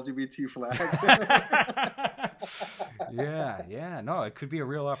is the LGBT flag. yeah. No, it could be a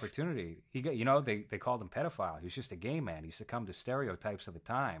real opportunity. He got, they called him pedophile. He was just a gay man. He succumbed to stereotypes of the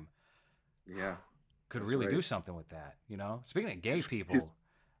time. Yeah, could really do something with that. Speaking of gay people.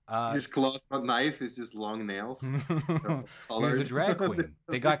 His claws, knife is just long nails. He was a drag queen.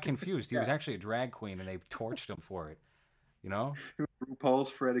 They got confused. He was actually a drag queen, and they torched him for it. RuPaul's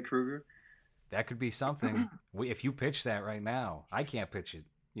Freddy Krueger. That could be something. If you pitch that right now, I can't pitch it.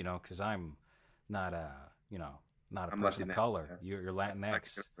 Because I'm not a person of color. Yeah. You're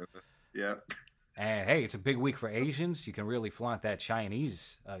Latinx. Yeah. And hey, it's a big week for Asians. You can really flaunt that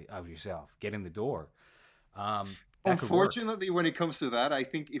Chinese of yourself. Get in the door. Unfortunately, when it comes to that, I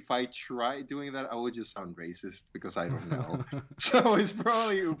think if I try doing that, I would just sound racist because I don't know. So it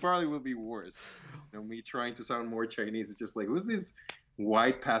probably will be worse. Me trying to sound more Chinese is just like, who's this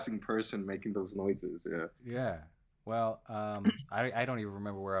white passing person making those noises? Yeah. Yeah. Well, I don't even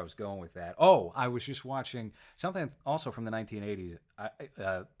remember where I was going with that. Oh, I was just watching something also from the 1980s.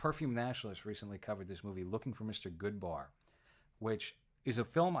 Perfume Nationalist recently covered this movie, Looking for Mr. Goodbar, which is a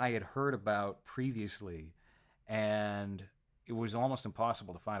film I had heard about previously, and it was almost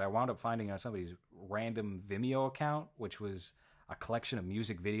impossible to find. I wound up finding it on somebody's random Vimeo account, which was a collection of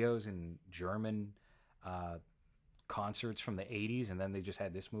music videos in German concerts from the 80s, and then they just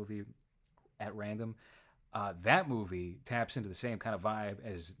had this movie at random. That movie taps into the same kind of vibe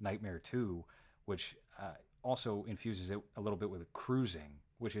as Nightmare 2, which also infuses it a little bit with cruising,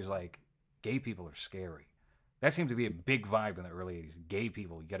 which is like, gay people are scary. That seemed to be a big vibe in the early 80s. Gay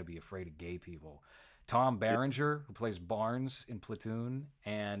people, you got to be afraid of gay people. Tom Berenger, who plays Barnes in Platoon,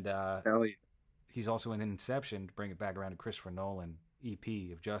 and he's also in Inception, to bring it back around to Christopher Nolan,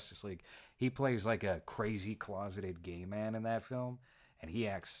 EP of Justice League. He plays like a crazy closeted gay man in that film, and he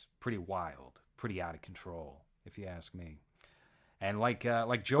acts pretty wild, pretty out of control, if you ask me. And like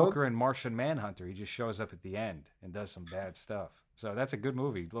Joker and Martian Manhunter, he just shows up at the end and does some bad stuff. So that's a good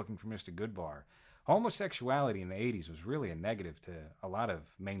movie, Looking for Mr. Goodbar. Homosexuality in the 80s was really a negative to a lot of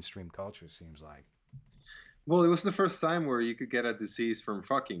mainstream culture, seems like. Well, it was the first time where you could get a disease from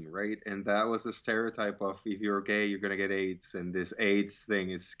fucking, right? And that was the stereotype of, if you're gay, you're going to get AIDS, and this AIDS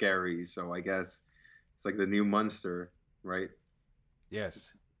thing is scary. So I guess it's like the new Monster, right?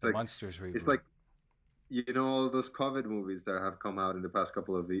 Yes, the like, Monsters reboot. It's like, all those COVID movies that have come out in the past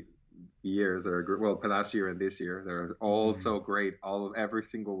couple of years, that are, well, last year and this year, they're all so great. Every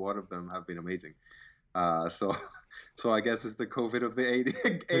single one of them have been amazing. So I guess it's the COVID of the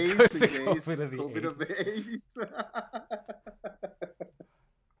 80s. AIDS, the COVID of the 80s.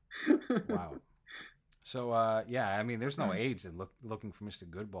 Wow. So, there's no AIDS in Looking for Mr.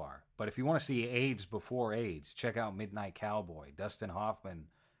 Goodbar. But if you want to see AIDS before AIDS, check out Midnight Cowboy. Dustin Hoffman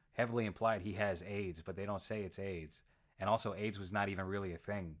heavily implied he has AIDS, but they don't say it's AIDS. And also, AIDS was not even really a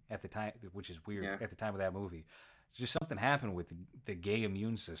thing at the time, which is weird at the time of that movie. Just something happened with the gay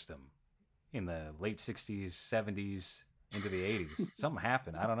immune system in the late 60s, 70s, into the 80s. Something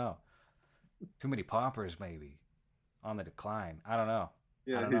happened. I don't know. Too many poppers, maybe, on the decline. I don't know.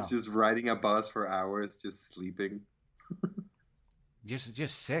 Yeah, he's just riding a bus for hours, just sleeping.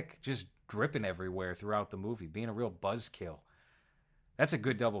 just sick, just dripping everywhere throughout the movie, being a real buzzkill. That's a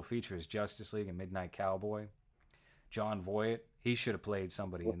good double feature, is Justice League and Midnight Cowboy. John Voight, he should have played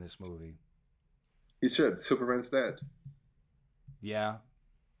somebody in this movie. He should. Superman's dead. Yeah.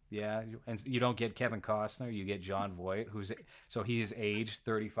 And you don't get Kevin Costner, you get John Voight, he has aged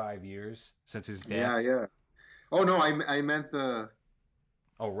 35 years since his death. Yeah. Oh, no, I meant the...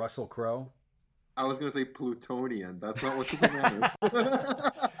 Oh, Russell Crowe? I was going to say Plutonian. That's not what Superman is.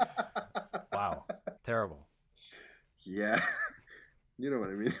 Wow. Terrible. Yeah. You know what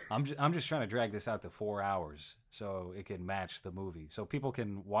I mean. I'm just trying to drag this out to 4 hours so it can match the movie, so people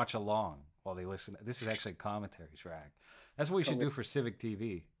can watch along while they listen. This is actually a commentary track. That's what we should do for Civic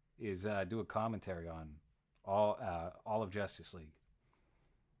TV, is do a commentary on all of Justice League.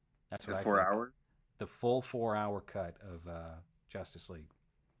 That's what I think. 4 hour? The full 4 hour cut of Justice League.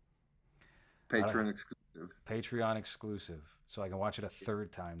 Patreon exclusive. Patreon exclusive. So I can watch it a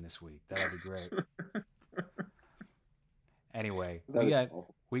third time this week. That'd be great. Anyway,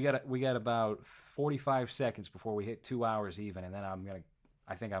 we got about 45 seconds before we hit 2 hours even, and then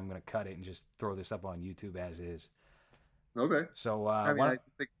I think I'm gonna cut it and just throw this up on YouTube as is. Okay. So I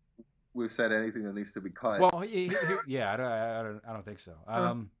think we've said anything that needs to be cut. Well, yeah, I don't think so.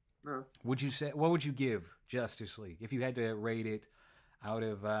 No. What would you give Justice League if you had to rate it out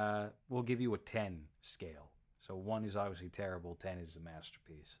of? We'll give you a 10 scale. So 1 is obviously terrible, 10 is a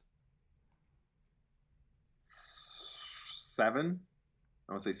masterpiece. 7.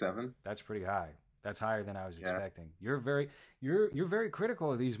 I would say 7. That's pretty high. That's higher than I was expecting. You're very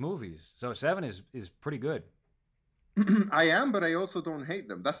critical of these movies. So 7 is pretty good. I am, but I also don't hate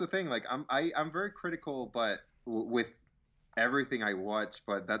them. That's the thing. Like I'm very critical, but with everything I watch,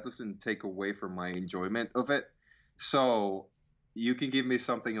 but that doesn't take away from my enjoyment of it. So you can give me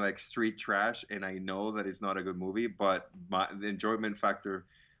something like Street Trash, and I know that it's not a good movie, but the enjoyment factor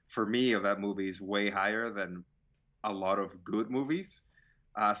for me of that movie is way higher than a lot of good movies.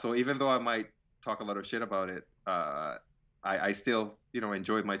 So even though I might talk a lot of shit about it, I still,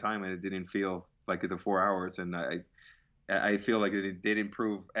 enjoyed my time, and it didn't feel like the 4 hours. And I feel like it did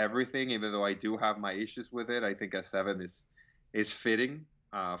improve everything, even though I do have my issues with it. I think a 7 is fitting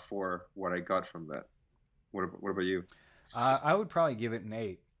for what I got from that. What about you? I would probably give it an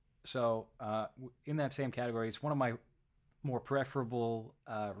 8. So in that same category, it's one of my more preferable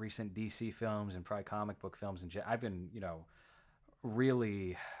recent DC films and probably comic book films. And I've been,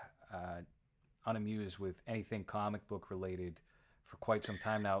 really unamused with anything comic book related for quite some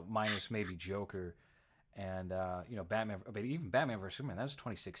time now, minus maybe Joker and Batman. But even Batman vs Superman, that was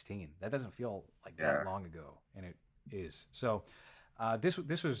 2016. That doesn't feel like that long ago, and it is. So this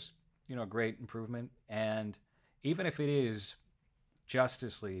was a great improvement. And even if it is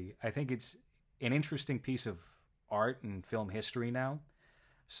Justice League, I think it's an interesting piece of art and film history now.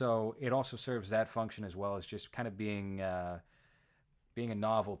 So it also serves that function as well as just kind of being a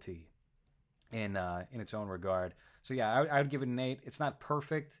novelty in its own regard. So yeah, I would give it an 8. It's not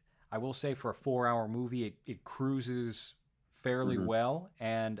perfect. I will say for a 4-hour movie, it cruises fairly well,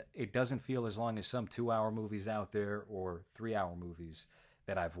 and it doesn't feel as long as some 2-hour movies out there or 3-hour movies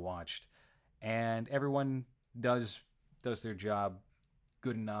that I've watched. And everyone does their job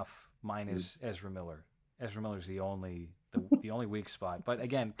good enough, minus Ezra Miller. Ezra Miller's the only weak spot. But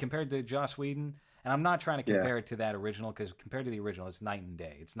again, compared to Joss Whedon, and I'm not trying to compare it to that original, because compared to the original, it's night and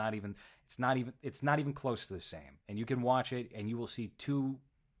day. It's not even close to the same. And you can watch it, and you will see two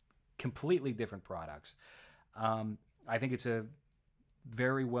completely different products. I think it's a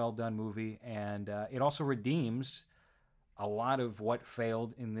very well done movie, and it also redeems a lot of what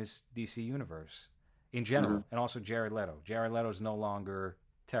failed in this DC universe in general, and also Jared Leto. Jared Leto's no longer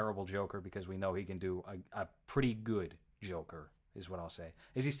terrible Joker, because we know he can do a pretty good Joker, is what I'll say.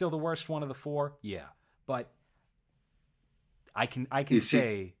 Is he still the worst one of the four? Yeah, but I can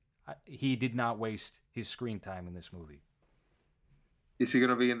say he did not waste his screen time in this movie. Is he going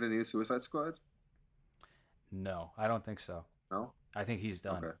to be in the new Suicide Squad? No, I don't think so. No? I think he's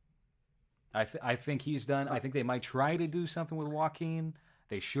done. Okay. I think he's done. I think they might try to do something with Joaquin.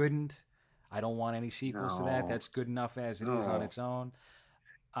 They shouldn't. I don't want any sequels to that. That's good enough as it is on its own.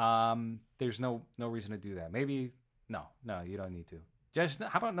 There's no reason to do that. Maybe no, you don't need to. Just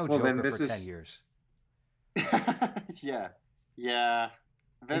how about no Joker for 10 years? Yeah.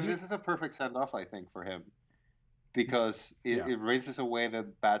 then this is a perfect send off, I think, for him because Yeah. it raises away the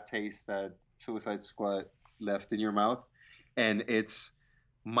bad taste that Suicide Squad left in your mouth, and it's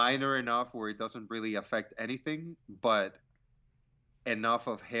minor enough where it doesn't really affect anything, but enough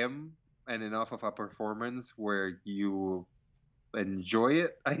of him and enough of a performance where you enjoy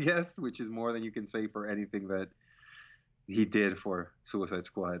it, I guess, which is more than you can say for anything that he did for Suicide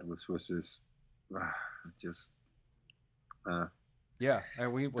Squad, which was just Yeah,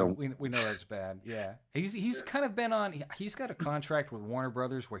 and don't. we know that's bad. Yeah, he's kind of been on. He's got a contract with Warner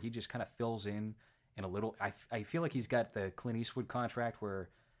Brothers where he just kind of fills in a little. I feel like he's got the Clint Eastwood contract where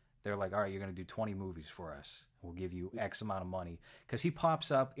they're like, all right, you're going to do 20 movies for us. We'll give you X amount of money because he pops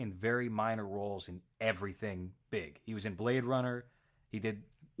up in very minor roles in everything big. He was in Blade Runner. He did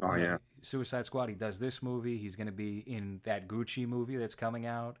Oh yeah, Suicide Squad. He does this movie. He's going to be in that Gucci movie that's coming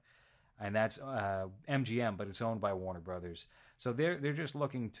out, and that's MGM, but it's owned by Warner Brothers. So they're just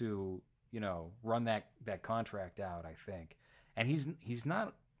looking to run that contract out, I think. And he's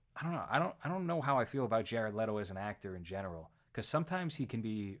not. I don't know. I don't know how I feel about Jared Leto as an actor in general because sometimes he can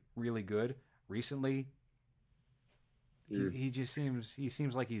be really good. Recently, he just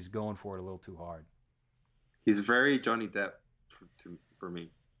seems like he's going for it a little too hard. he's very Johnny Depp for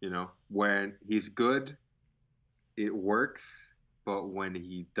me. When he's good, it works, but when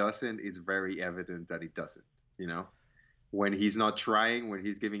he doesn't, it's very evident that he doesn't. When he's not trying, when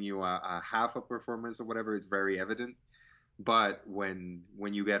he's giving you a half a performance or whatever, it's very evident. But when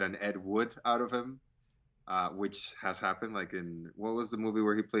you get an Ed Wood out of him, which has happened, like in what was the movie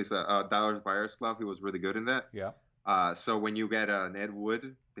where he plays a Dallas Buyers Club? He was really good in that. Yeah. So when you get an Ed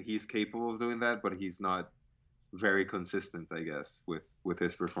Wood, he's capable of doing that, but he's not very consistent, I guess, with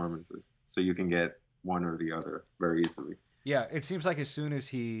his performances. So you can get one or the other very easily. Yeah, it seems like as soon as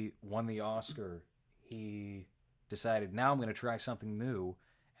he won the Oscar, he decided, now I'm going to try something new,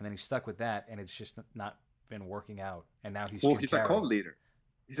 and then he stuck with that, and it's just not been working out. And now he's he's a cult leader.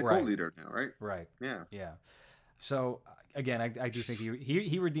 He's a cult leader now, right? Right. Yeah. Yeah. So again, I do think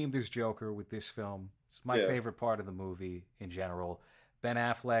he redeemed his Joker with this film. It's my favorite part of the movie in general. Ben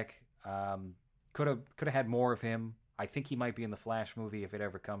Affleck could have had more of him. I think he might be in the Flash movie if it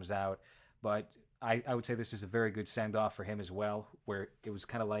ever comes out, but I would say this is a very good send off for him as well, where it was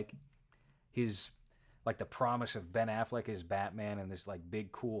kind of like the promise of Ben Affleck as Batman and this like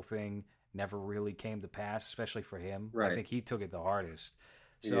big cool thing never really came to pass, especially for him. Right. I think he took it the hardest.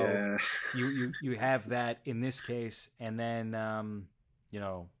 So you have that in this case, and then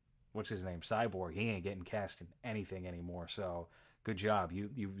what's his name, Cyborg. He ain't getting cast in anything anymore. So good job.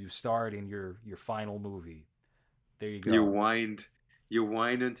 You starred in your final movie. There you go. You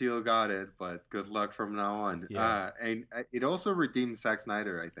whined until you got it, but good luck from now on. Yeah. And it also redeemed Zack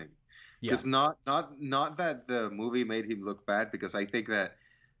Snyder, I think. Yeah. Because not that the movie made him look bad, because I think that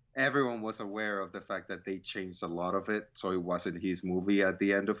everyone was aware of the fact that they changed a lot of it, so it wasn't his movie at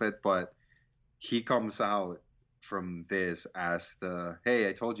the end of it. But he comes out from this as the "Hey,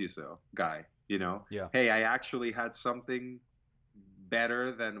 I told you so" guy. Yeah. Hey, I actually had something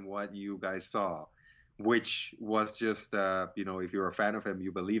better than what you guys saw, which was just if you're a fan of him,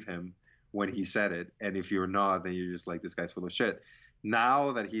 you believe him when he said it, and if you're not, then you're just like, this guy's full of shit.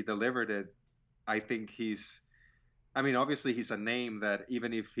 Now that he delivered it, I think obviously he's a name that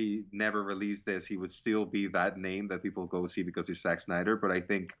even if he never released this, he would still be that name that people go see because he's Zack Snyder. But I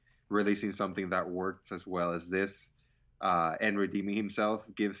think releasing something that works as well as this and redeeming himself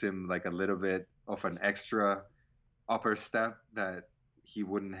gives him like a little bit of an extra upper step that he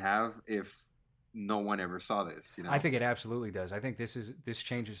wouldn't have if no one ever saw this. I think it absolutely does. I think this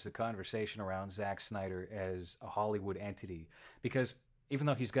changes the conversation around Zack Snyder as a Hollywood entity, because even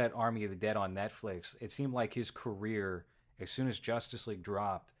though he's got Army of the Dead on Netflix, it seemed like his career, as soon as Justice League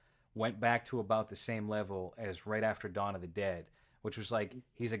dropped, went back to about the same level as right after Dawn of the Dead, which was like,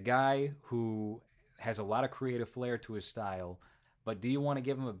 he's a guy who has a lot of creative flair to his style, but do you want to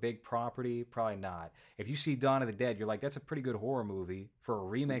give him a big property? Probably not. If you see Dawn of the Dead, you're like, that's a pretty good horror movie. For a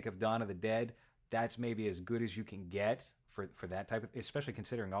remake of Dawn of the Dead, that's maybe as good as you can get for that type of, especially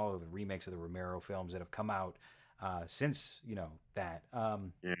considering all of the remakes of the Romero films that have come out since that.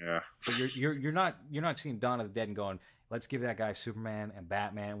 But you're not seeing Dawn of the Dead and going, let's give that guy Superman and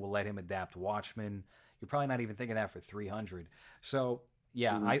Batman. We'll let him adapt Watchmen. You're probably not even thinking that for 300. So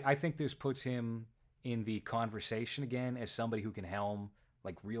yeah, I think this puts him in the conversation again as somebody who can helm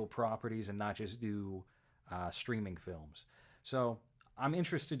like real properties and not just do streaming films. So I'm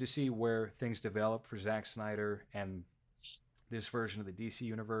interested to see where things develop for Zack Snyder and this version of the DC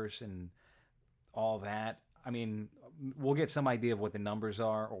universe and all that. I mean, we'll get some idea of what the numbers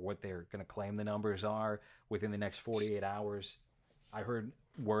are or what they're going to claim the numbers are within the next 48 hours. I heard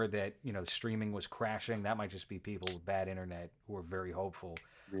word that the streaming was crashing. That might just be people with bad internet who are very hopeful.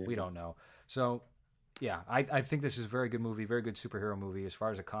 Yeah. We don't know. So yeah, I think this is a very good movie, very good superhero movie as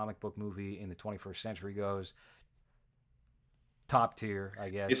far as a comic book movie in the 21st century goes. Top tier, I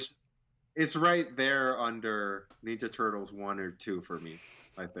guess. It's right there under Ninja Turtles 1 or 2 for me,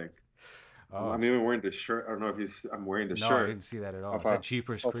 I think. Oh, I'm even wearing the shirt. I don't know if I'm wearing the no, shirt. I didn't see that at all. Is that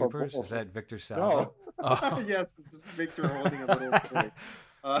Jeepers Creepers? Is that Victor Salva? No. Oh. Yes, it's just Victor holding a little toy.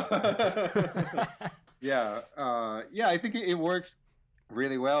 Yeah, I think it works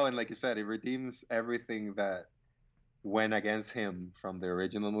really well, and like you said, it redeems everything that went against him from the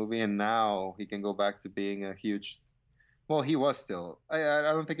original movie, and now he can go back to being a huge. Well, he was still. I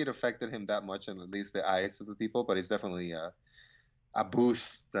don't think it affected him that much, in at least the eyes of the people, but it's definitely a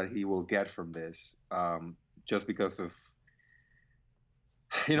boost that he will get from this, just because of.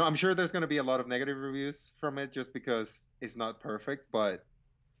 I'm sure there's going to be a lot of negative reviews from it, just because it's not perfect, but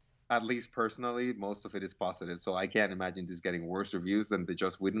at least personally, most of it is positive. So I can't imagine this getting worse reviews than the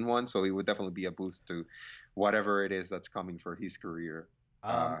Joss Whedon one. So it would definitely be a boost to whatever it is that's coming for his career.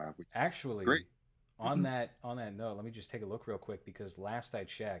 Which Actually, is great. on that note, let me just take a look real quick, because last I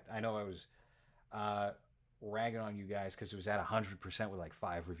checked, I know I was ragging on you guys because it was at 100% with like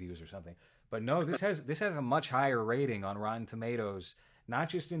 5 reviews or something. But no, this has a much higher rating on Rotten Tomatoes. Not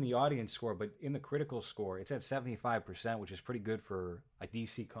just in the audience score, but in the critical score. It's at 75%, which is pretty good for a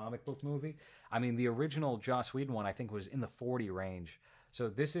DC comic book movie. I mean, the original Joss Whedon one, I think, was in the 40 range. So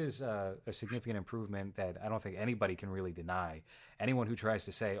this is a significant improvement that I don't think anybody can really deny. Anyone who tries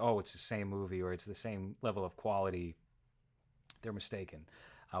to say, oh, it's the same movie or it's the same level of quality, they're mistaken.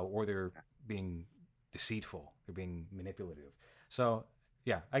 Or they're being deceitful. They're being manipulative. So,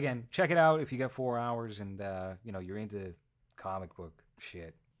 yeah, again, check it out if you got 4 hours and, you're into comic book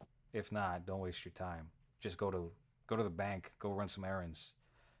shit. If not, don't waste your time. Just go to the bank, go run some errands,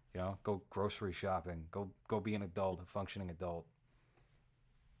 go grocery shopping, go be an adult, a functioning adult.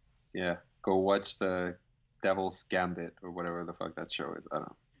 Yeah, go watch the Devil's Gambit or whatever the fuck that show is. I don't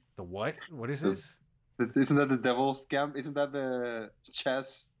know. The what? What is this? Isn't that the Devil's Gambit? Isn't that the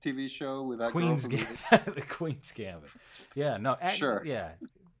chess TV show with that Queen's girl? The Queen's Gambit. Yeah, no, sure. Yeah,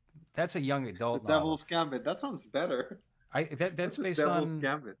 that's a young adult. The Devil's Gambit. That sounds better. That's based Devil's on.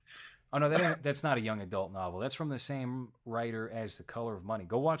 Gambit. Oh no, that's not a young adult novel. That's from the same writer as The Color of Money.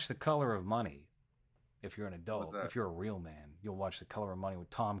 Go watch The Color of Money. If you're an adult, if you're a real man, you'll watch The Color of Money with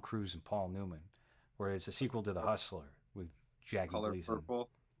Tom Cruise and Paul Newman, where it's a sequel to The Hustler with Jackie Color Gleason. Purple.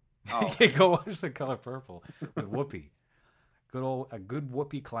 Oh. Yeah, go watch The Color Purple with Whoopi. A good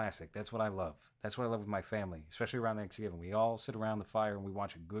Whoopi classic. That's what I love. That's what I love with my family, especially around Thanksgiving. We all sit around the fire and we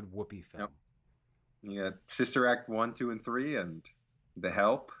watch a good Whoopi film. Yep. You got Sister Act 1, 2, and 3, and The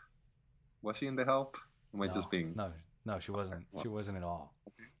Help. Was she in The Help? Am I just being? No, she wasn't. She wasn't at all.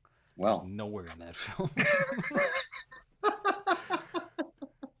 Well, She's nowhere in that film.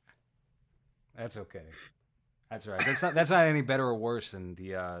 That's okay. That's all right. That's not any better or worse than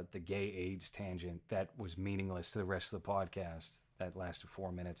the gay AIDS tangent that was meaningless to the rest of the podcast that lasted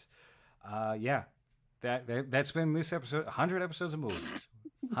 4 minutes. Yeah, that's been this episode. 100 episodes of movies.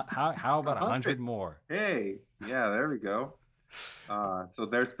 How about 100 more? Hey, yeah, there we go. So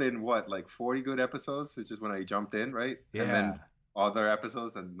there's been like 40 good episodes, which is when I jumped in, right? Yeah. And then other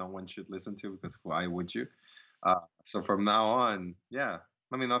episodes that no one should listen to, because why would you? So from now on, yeah.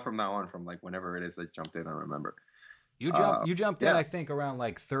 I mean, not from now on, from like whenever it is I jumped in, I remember. You jumped in, I think, around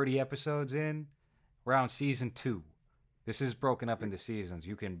like 30 episodes in, around season 2. This is broken up into seasons.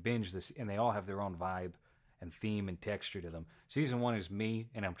 You can binge this, and they all have their own vibe and theme and texture to them. Season 1 is me,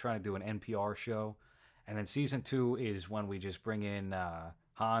 and I'm trying to do an NPR show. And then season 2 is when we just bring in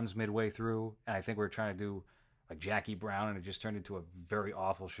Hans midway through. And I think we're trying to do like Jackie Brown, and it just turned into a very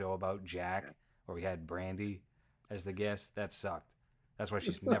awful show about Jack, where we had Brandy as the guest. That sucked. That's why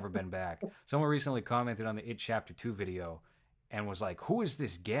she's never been back. Someone recently commented on the It Chapter 2 video and was like, who is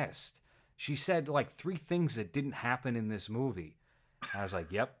this guest? She said like 3 things that didn't happen in this movie. And I was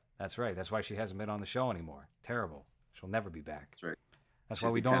like, yep, that's right. That's why she hasn't been on the show anymore. Terrible. She'll never be back. That's right. That's why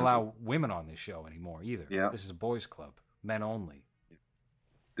we don't allow women on this show anymore either. Yeah. This is a boys' club. Men only.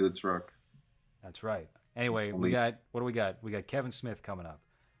 Dudes rock. That's right. Anyway, what do we got? We got Kevin Smith coming up.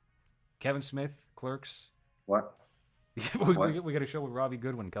 Kevin Smith, Clerks. What? we got a show with Robbie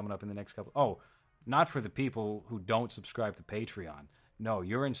Goodwin coming up in the next couple. Oh, not for the people who don't subscribe to Patreon. No,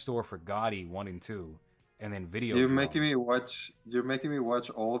 you're in store for Gotti 1 and 2, and then Video. You're making me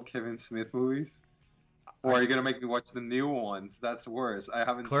watch old Kevin Smith movies, or are you gonna make me watch the new ones? That's worse. I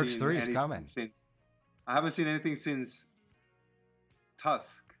haven't. Clerks seen 3 is coming. I haven't seen anything since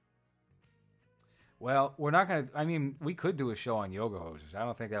Tusk. Well, we're not going to... I mean, we could do a show on Yoga Hosers. I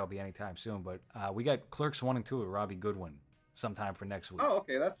don't think that'll be anytime soon, but we got Clerks 1 and 2 with Robbie Goodwin sometime for next week. Oh,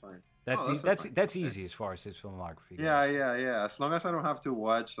 okay, that's fine. That's easy as far as his filmography goes. Yeah. As long as I don't have to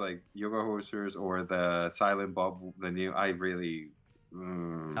watch like Yoga Hosers or the Silent Bob, the new, I really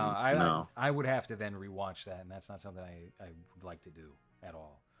no. I would have to then rewatch that, and that's not something I would like to do at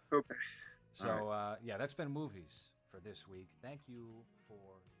all. Okay. So, yeah, that's been movies for this week. Thank you for